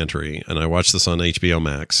documentary, and I watched this on HBO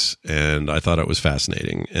Max, and I thought it was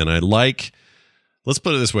fascinating. And let's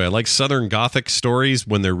put it this way, I like Southern Gothic stories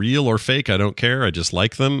when they're real or fake. I don't care. I just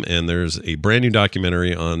like them. And there's a brand new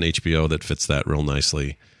documentary on HBO that fits that real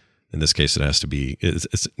nicely. In this case, it has to be, it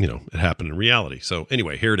happened in reality. So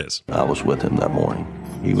anyway, here it is. I was with him that morning.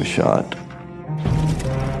 He was shot.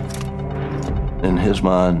 In his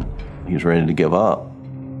mind, he was ready to give up.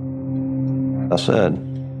 I said,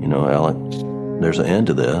 Alec, there's an end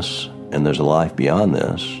to this, and there's a life beyond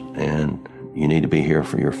this, and you need to be here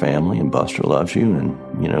for your family, and Buster loves you, and,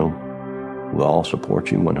 we'll all support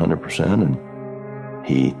you 100%. And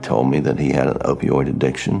he told me that he had an opioid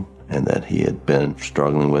addiction and that he had been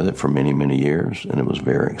struggling with it for many, many years, and it was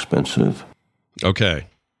very expensive. Okay,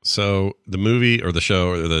 so the movie, or the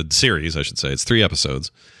show, or the series, I should say, it's 3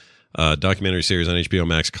 episodes, documentary series on HBO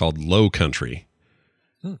Max called Low Country.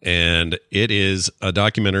 And it is a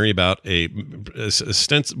documentary about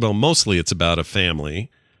mostly it's about a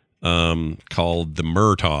family called the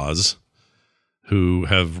Murtaughs, who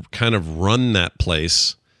have kind of run that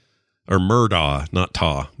place, or Murdaugh, not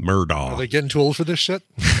Taw, Murdaugh. Are they getting too old for this shit?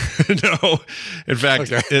 No. In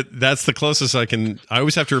fact, that's the closest I can. I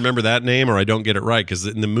always have to remember that name or I don't get it right, because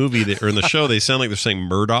in the movie or in the show, they sound like they're saying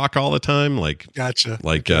Murdoch all the time. Like, gotcha.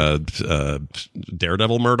 Like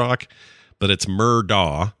Daredevil Murdoch. But it's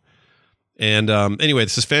Murdaugh. And anyway,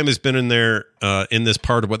 this family's been in there in this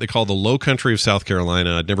part of what they call the Low Country of South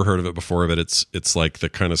Carolina. I'd never heard of it before, but it's like the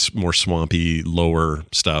kind of more swampy, lower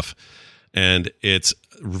stuff. And it's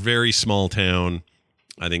a very small town.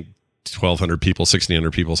 I think 1,200 people,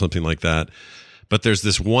 1,600 people, something like that. But there's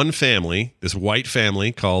this one family, this white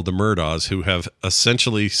family called the Murdaughs, who have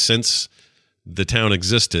essentially, since the town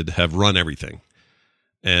existed, have run everything.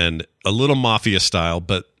 And a little mafia style,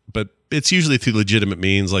 but it's usually through legitimate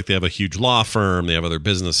means. Like, they have a huge law firm, they have other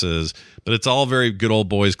businesses, but it's all very good old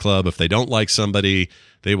boys club. If they don't like somebody,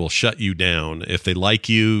 they will shut you down. If they like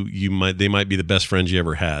you, they might be the best friends you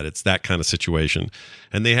ever had. It's that kind of situation.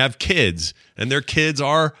 And they have kids, and their kids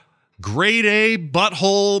are grade A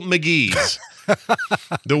butthole McGee's.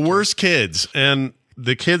 The worst kids. And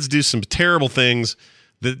the kids do some terrible things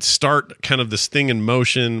that start kind of this thing in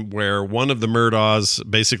motion where one of the Murdaughs,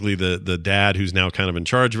 basically the dad who's now kind of in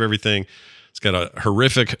charge of everything, has got a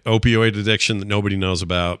horrific opioid addiction that nobody knows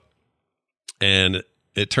about. And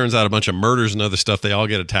it turns out a bunch of murders and other stuff, they all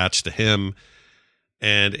get attached to him.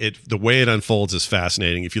 And the way it unfolds is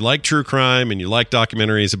fascinating. If you like true crime and you like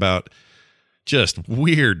documentaries about, just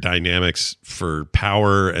weird dynamics for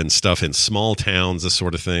power and stuff in small towns, this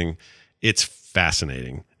sort of thing. It's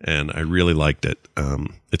fascinating, and I really liked it.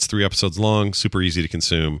 It's 3 episodes long, super easy to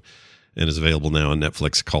consume, and is available now on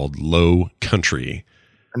Netflix, called Low Country.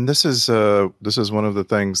 And this is one of the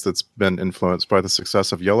things that's been influenced by the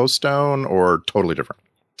success of Yellowstone, or totally different?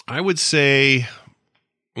 I would say,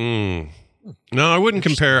 no, I wouldn't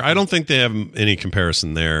compare. I don't think they have any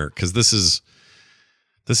comparison there, because this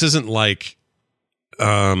isn't like,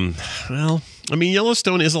 well, I mean,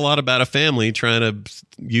 Yellowstone is a lot about a family trying to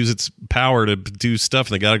use its power to do stuff,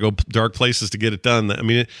 and they got to go dark places to get it done. I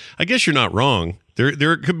mean, I guess you're not wrong.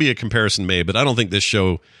 There could be a comparison made, but I don't think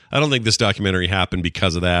this documentary happened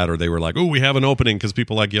because of that, or they were like, oh, we have an opening because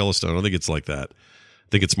people like Yellowstone. I don't think it's like that. I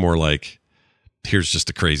think it's more like, here's just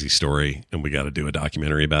a crazy story, and we got to do a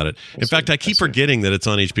documentary about it. In fact, I keep forgetting that it's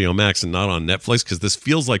on HBO Max and not on Netflix, because this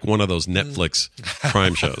feels like one of those Netflix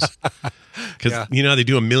crime shows. Because they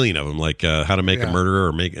do a million of them, like How to Make a Murderer,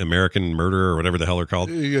 or Make American Murderer, or whatever the hell they're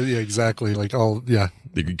called. Yeah, exactly. Like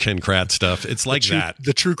the Ken Kratz stuff. It's like that.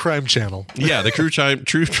 The True Crime Channel. Yeah, the True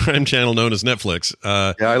Crime Channel known as Netflix.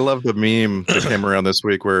 I love the meme that came around this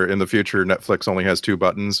week, where in the future Netflix only has 2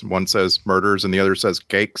 buttons. One says murders and the other says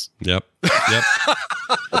cakes. Yep.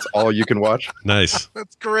 That's all you can watch. Nice.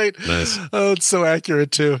 That's great. Nice. Oh, it's so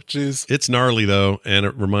accurate too. Jeez. It's gnarly though, and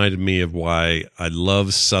it reminded me of why I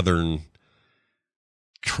love Southern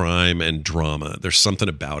crime and drama. There's something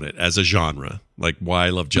about it as a genre, like why I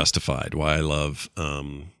love Justified, why I love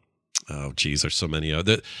there's so many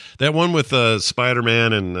that one with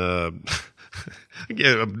Spider-Man and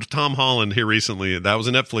Tom Holland here recently. That was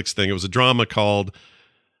a Netflix thing. It was a drama called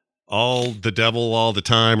All the Devil All the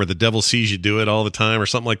Time, or The Devil Sees You Do It All the Time, or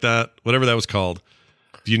something like that, whatever that was called.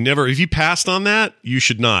 If you passed on that, you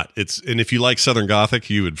should not. And if you like Southern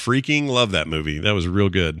Gothic, you would freaking love that movie. That was real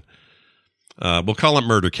good. We'll call it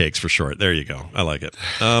Murder Cakes for short. There you go. I like it.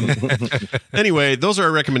 Anyway, those are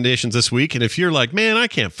our recommendations this week. And if you're like, man, I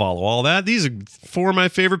can't follow all that. These are 4 of my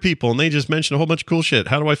favorite people, and they just mentioned a whole bunch of cool shit.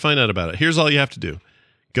 How do I find out about it? Here's all you have to do.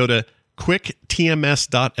 Go to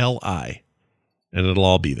quicktms.li, and it'll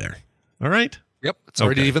all be there. All right? Yep. It's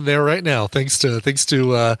already even there right now. Thanks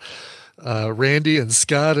to Randy and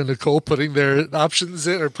Scott and Nicole putting their options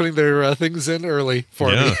in, or putting their things in early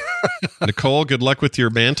for me. Nicole, good luck with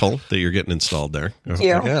your mantle that you're getting installed there. Thank you.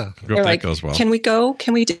 Yeah. I hope that goes well. Can we go?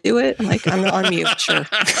 Can we do it? I'm like, I'm on mute. Sure.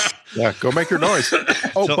 Yeah, go make your noise.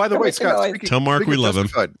 Oh, by the way, Scott, tell Mark we love him.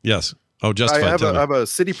 Yes. Oh, Justified. I have a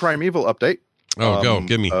City Primeval update. Oh, go.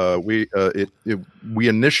 Give me. We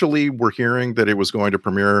initially were hearing that it was going to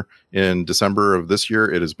premiere in December of this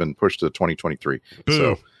year. It has been pushed to 2023. Boo.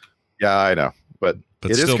 So, yeah, I know, but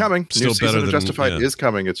it is coming. Still New season better of than Justified is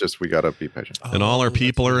coming. It's just we got to be patient. And all our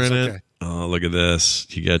people are in it. Oh, look at this.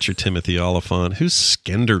 You got your Timothy Oliphant. Who's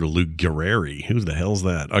Skender Lugareri? Who the hell's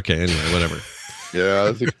that? Okay, anyway, whatever.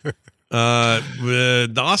 Yeah.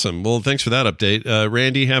 Awesome. Well, thanks for that update.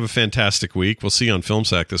 Randy, have a fantastic week. We'll see you on Film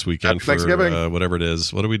Sack this weekend for whatever it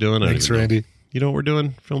is. What are we doing? Thanks, Randy. You know what we're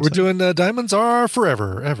doing? We're doing Diamonds Are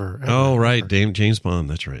Forever, ever. Oh, right. James Bond.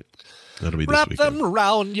 That's right. That'll be this Wrap weekend. them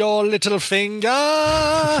around your little finger.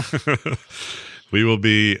 We will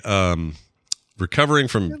be recovering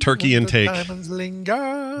from turkey intake. Diamonds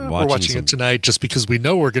linger. We're watching it tonight just because we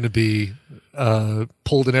know we're going to be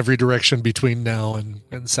pulled in every direction between now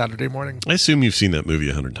and Saturday morning. I assume you've seen that movie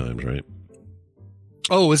 100 times, right?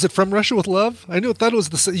 Oh, is it From Russia with Love? I knew that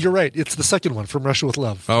was you're right. It's the second one, From Russia with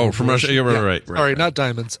Love. Oh, From Russia. You're right. Sorry, not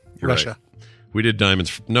Diamonds. You're Russia. Right. We did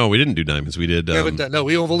Diamonds. No, we didn't do Diamonds. We did.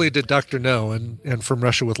 We only did Dr. No, and From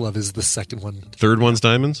Russia with Love is the second one. Third one's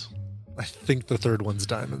Diamonds? I think the third one's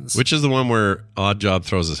Diamonds. Which is the one where Odd Job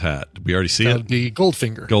throws his hat? Did we already see That'd be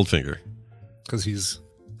Goldfinger. Goldfinger. Because he's...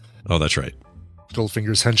 Oh, that's right.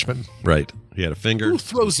 Goldfinger's henchman. Right. He had a finger. Who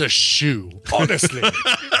throws a shoe? Honestly.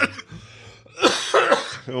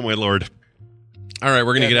 Oh, my Lord. All right,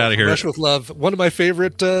 we're going to get out of here. Rush with Love. One of my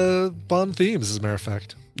favorite Bond themes, as a matter of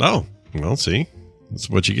fact. Oh, well, see. That's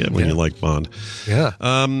what you get when you like Bond. Yeah.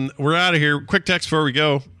 We're out of here. Quick text before we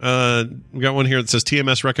go. We got one here that says,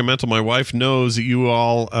 TMS recommendal. My wife knows that you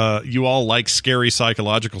all like scary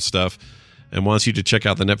psychological stuff and wants you to check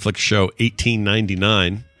out the Netflix show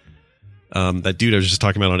 1899. That dude I was just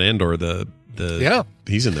talking about on Andor,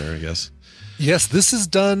 he's in there, I guess. Yes, this is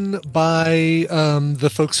done by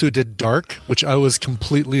the folks who did Dark, which I was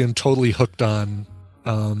completely and totally hooked on.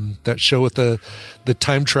 That show with the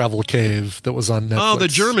time travel cave that was on Netflix. Oh, the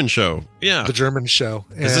German show. Yeah. The German show.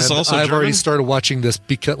 Is this also I've German? already started watching this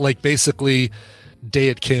because, basically, day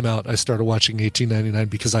it came out, I started watching 1899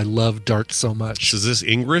 because I love Dark so much. Is this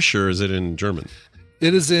English or is it in German?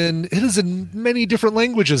 It is in many different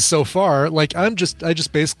languages so far. Like I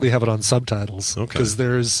just basically have it on subtitles because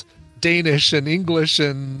there's Danish and English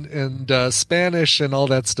and Spanish and all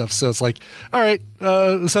that stuff. So it's like, all right,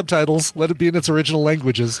 subtitles, let it be in its original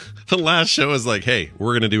languages. The last show is like, hey,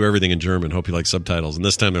 we're going to do everything in German. Hope you like subtitles. And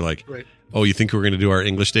this time they're like, right. Oh, you think we're going to do our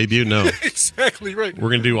English debut? No. Exactly right. We're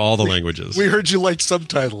going to do all the languages. We heard you like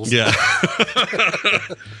subtitles. Yeah.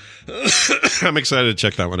 I'm excited to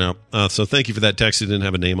check that one out. So thank you for that text. It didn't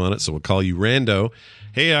have a name on it, so we'll call you Rando.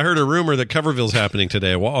 Hey, I heard a rumor that Coverville's happening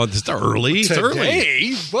today. Well, it's early. It's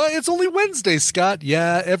early. Well, it's only Wednesday, Scott.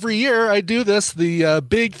 Yeah, every year I do this. The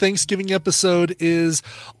big Thanksgiving episode is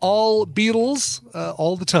all Beatles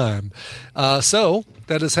all the time. So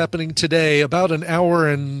that is happening today. About an hour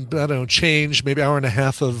and, change, maybe hour and a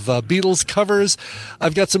half of Beatles covers.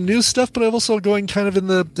 I've got some new stuff, but I'm also going kind of in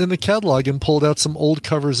the catalog and pulled out some old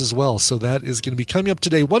covers as well. So that is going to be coming up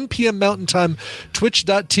today, 1 p.m. Mountain Time,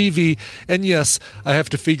 twitch.tv. And yes, I have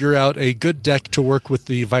to figure out a good deck to work with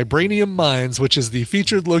the Vibranium Mines, which is the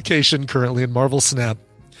featured location currently in Marvel Snap.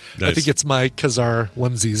 Nice. I think it's my Khazar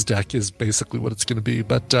Onesies deck is basically what it's going to be.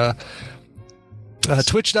 But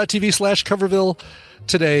twitch.tv/Coverville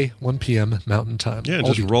today, 1 p.m. Mountain Time. Yeah,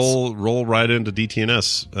 just roll right into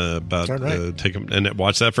DTNS take them and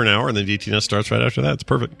watch that for an hour, and then DTNS starts right after that. It's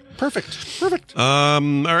perfect. Perfect. All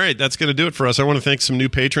right, that's going to do it for us. I want to thank some new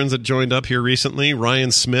patrons that joined up here recently. Ryan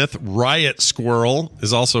Smith, Riot Squirrel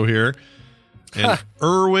is also here, and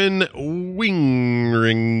Erwin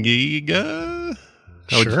Wingringiga.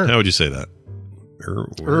 How would you say that?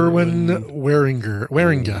 Erwin Waringa.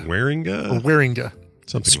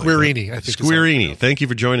 Something Squirini, like I think. Squirini. Thank you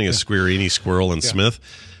for joining us, Squirini, Squirrel, and Smith,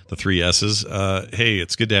 the 3 S's. Hey,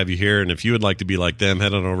 it's good to have you here. And if you would like to be like them,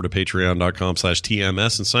 head on over to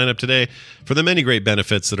patreon.com/TMS and sign up today for the many great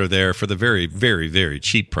benefits that are there for the very, very, very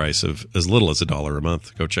cheap price of as little as $1 a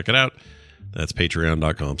month. Go check it out. That's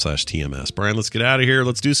patreon.com/TMS. Brian, let's get out of here.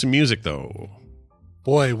 Let's do some music, though.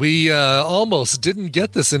 Boy, we almost didn't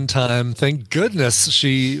get this in time. Thank goodness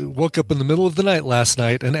she woke up in the middle of the night last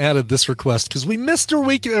night and added this request because we missed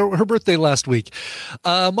her birthday last week.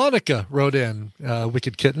 Monica wrote in,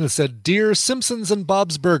 Wicked Kitten, and said, "Dear Simpsons and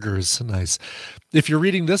Bob's Burgers." Nice. If you're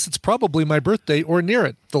reading this, it's probably my birthday or near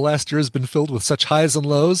it. The last year has been filled with such highs and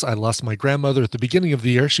lows. I lost my grandmother at the beginning of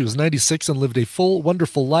the year. She was 96 and lived a full,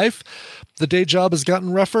 wonderful life. The day job has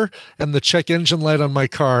gotten rougher, and the check engine light on my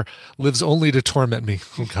car lives only to torment me.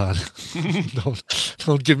 Oh, God.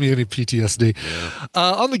 Don't give me any PTSD. Yeah.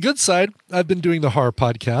 On the good side, I've been doing the horror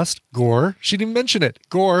podcast, Gore. She didn't mention it.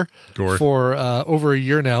 Gore. For over a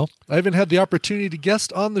year now. I even had the opportunity to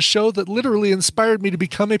guest on the show that literally inspired me to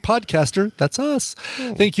become a podcaster. That's us.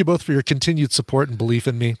 Oh. Thank you both for your continued support and belief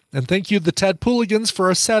in me. And thank you, the Tadpooligans, for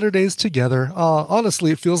our Saturdays together.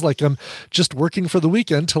 Honestly, it feels like I'm just working for the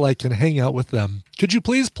weekend till I can hang out with them. Could you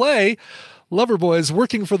please play Loverboys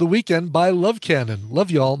Working for the Weekend by Love Cannon? Love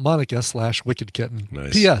y'all, Monica/Wicked Kitten.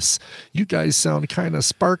 Nice. P.S. You guys sound kind of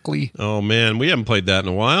sparkly. Oh, man. We haven't played that in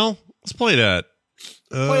a while. Let's play that.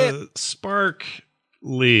 Play it.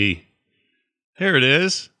 Sparkly. Here it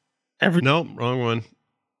is. Nope, wrong one.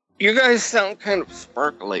 You guys sound kind of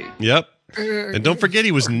sparkly. Yep. And don't forget,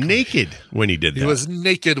 he was naked when he did that. He was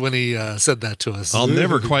naked when he said that to us. I'll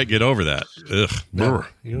never quite get over that. Ugh. No,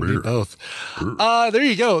 you need both. There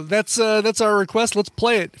you go. That's our request. Let's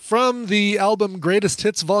play it from the album Greatest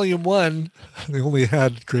Hits Volume 1. They only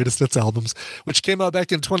had Greatest Hits albums, which came out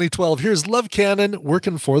back in 2012. Here's Love Cannon,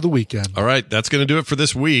 Working for the Weekend. All right, that's going to do it for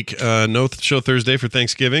this week. No show Thursday for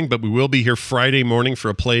Thanksgiving, but we will be here Friday morning for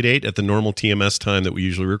a play date at the normal TMS time that we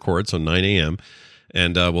usually record, so 9 a.m.,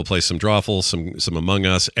 and we'll play some Drawful, some Among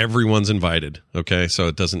Us. Everyone's invited, okay? So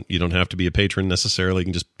you don't have to be a patron necessarily. You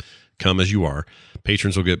can just come as you are.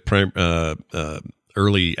 Patrons will get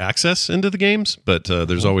early access into the games, but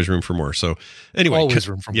there's always room for more. So anyway, always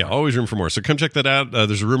room for more. Yeah, always room for more. So come check that out.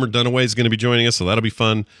 There's a rumor Dunaway is going to be joining us, so that'll be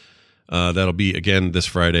fun. That'll be, again, this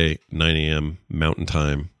Friday, 9 a.m. Mountain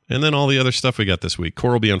Time. And then all the other stuff we got this week.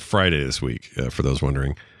 Core will be on Friday this week, for those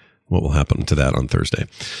wondering what will happen to that on Thursday.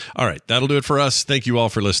 All right, that'll do it for us. Thank you all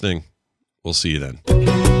for listening. We'll see you then.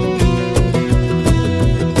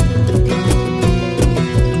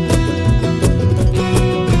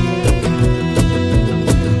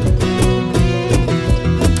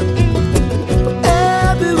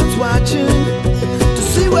 Everyone's watching to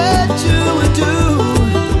see what you will do.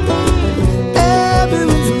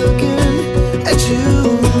 Everyone's looking at you.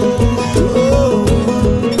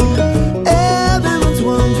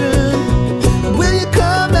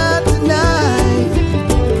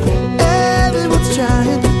 Trying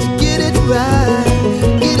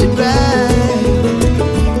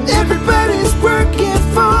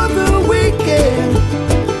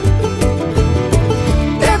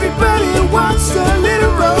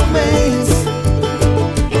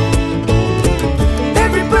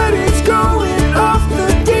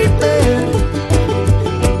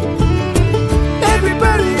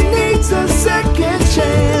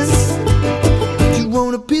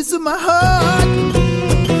piece of my heart.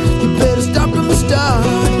 You better start from the start.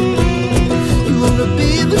 You wanna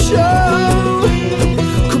be in the show.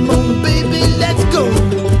 Come on, baby, let's go.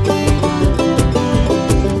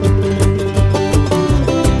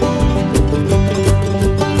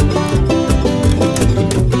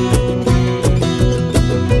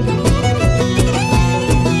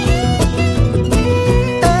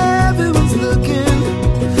 Everyone's looking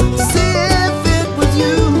to see if it was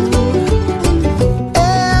you.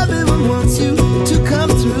 Everyone wants you to come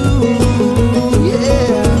through.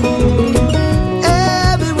 Yeah.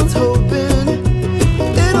 Everyone's hoping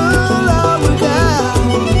it'll all work out.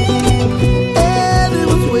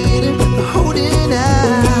 Everyone's waiting, holding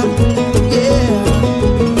out.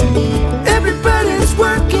 Yeah. Everybody's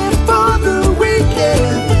working for the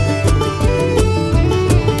weekend.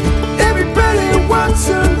 Everybody wants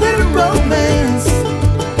a little romance.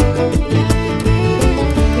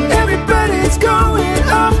 Everybody's going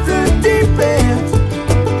off the deep end.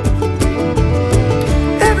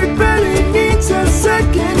 Everybody needs a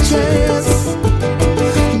second chance.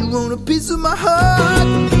 You want a piece of my heart?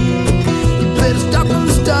 You better start from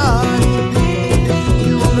the start.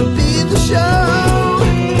 You wanna be in the show?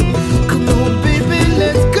 Come on, baby,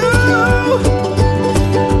 let's go.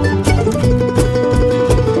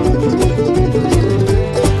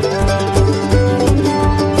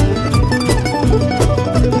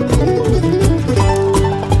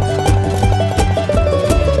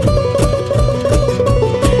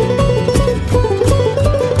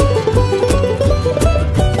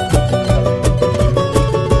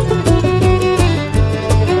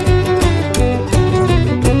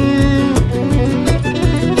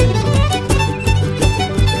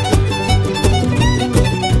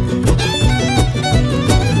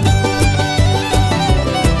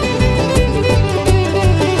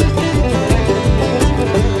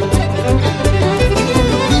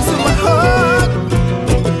 Piece of my heart.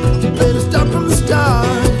 You better start from the start.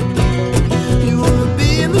 You wanna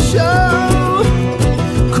be in the show?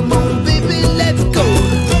 Come on, baby, let's go.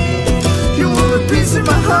 You want a piece of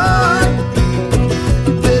my heart?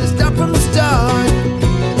 You better start from the start.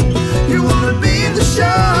 You wanna be in the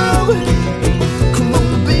show? Come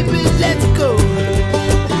on, baby, let's go.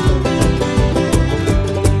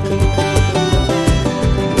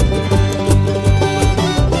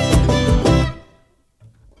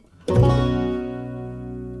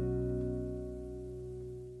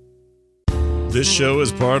 This show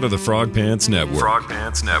is part of the Frog Pants Network. Frog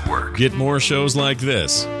Pants Network. Get more shows like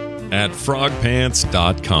this at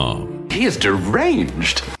frogpants.com. He is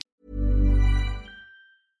deranged.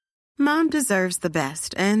 Mom deserves the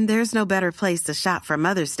best, and there's no better place to shop for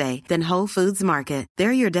Mother's Day than Whole Foods Market.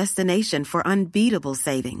 They're your destination for unbeatable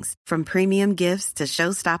savings, from premium gifts to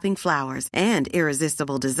show-stopping flowers and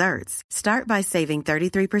irresistible desserts. Start by saving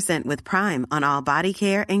 33% with Prime on all body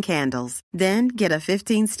care and candles. Then get a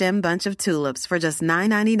 15-stem bunch of tulips for just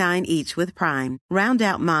 $9.99 each with Prime. Round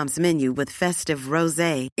out Mom's menu with festive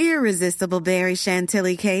rosé, irresistible berry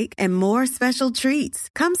chantilly cake, and more special treats.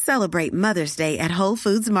 Come celebrate Mother's Day at Whole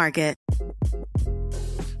Foods Market.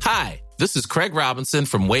 Hi, this is Craig Robinson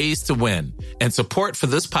from Ways to Win, and support for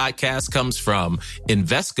this podcast comes from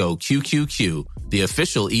Invesco QQQ, the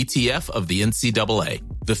official ETF of the NCAA.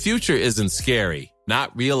 The future isn't scary.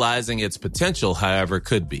 Not realizing its potential, however,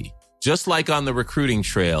 could be. Just like on the recruiting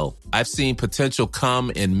trail, I've seen potential come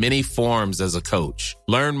in many forms as a coach.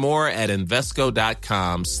 Learn more at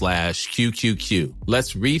Invesco.com/QQQ.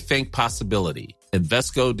 Let's rethink possibility.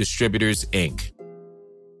 Invesco Distributors, Inc.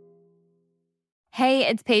 Hey,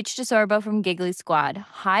 it's Paige DeSorbo from Giggly Squad.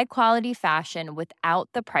 High quality fashion without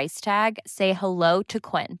the price tag. Say hello to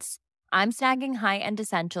Quince. I'm snagging high-end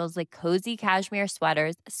essentials like cozy cashmere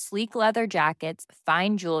sweaters, sleek leather jackets,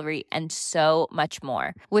 fine jewelry, and so much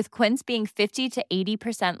more. With Quince being 50 to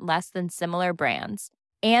 80% less than similar brands.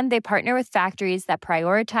 And they partner with factories that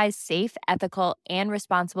prioritize safe, ethical, and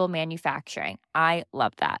responsible manufacturing. I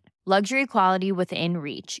love that. Luxury quality within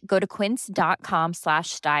reach. Go to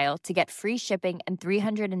quince.com/style to get free shipping and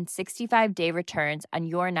 365-day returns on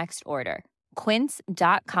your next order.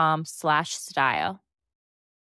 Quince.com/style.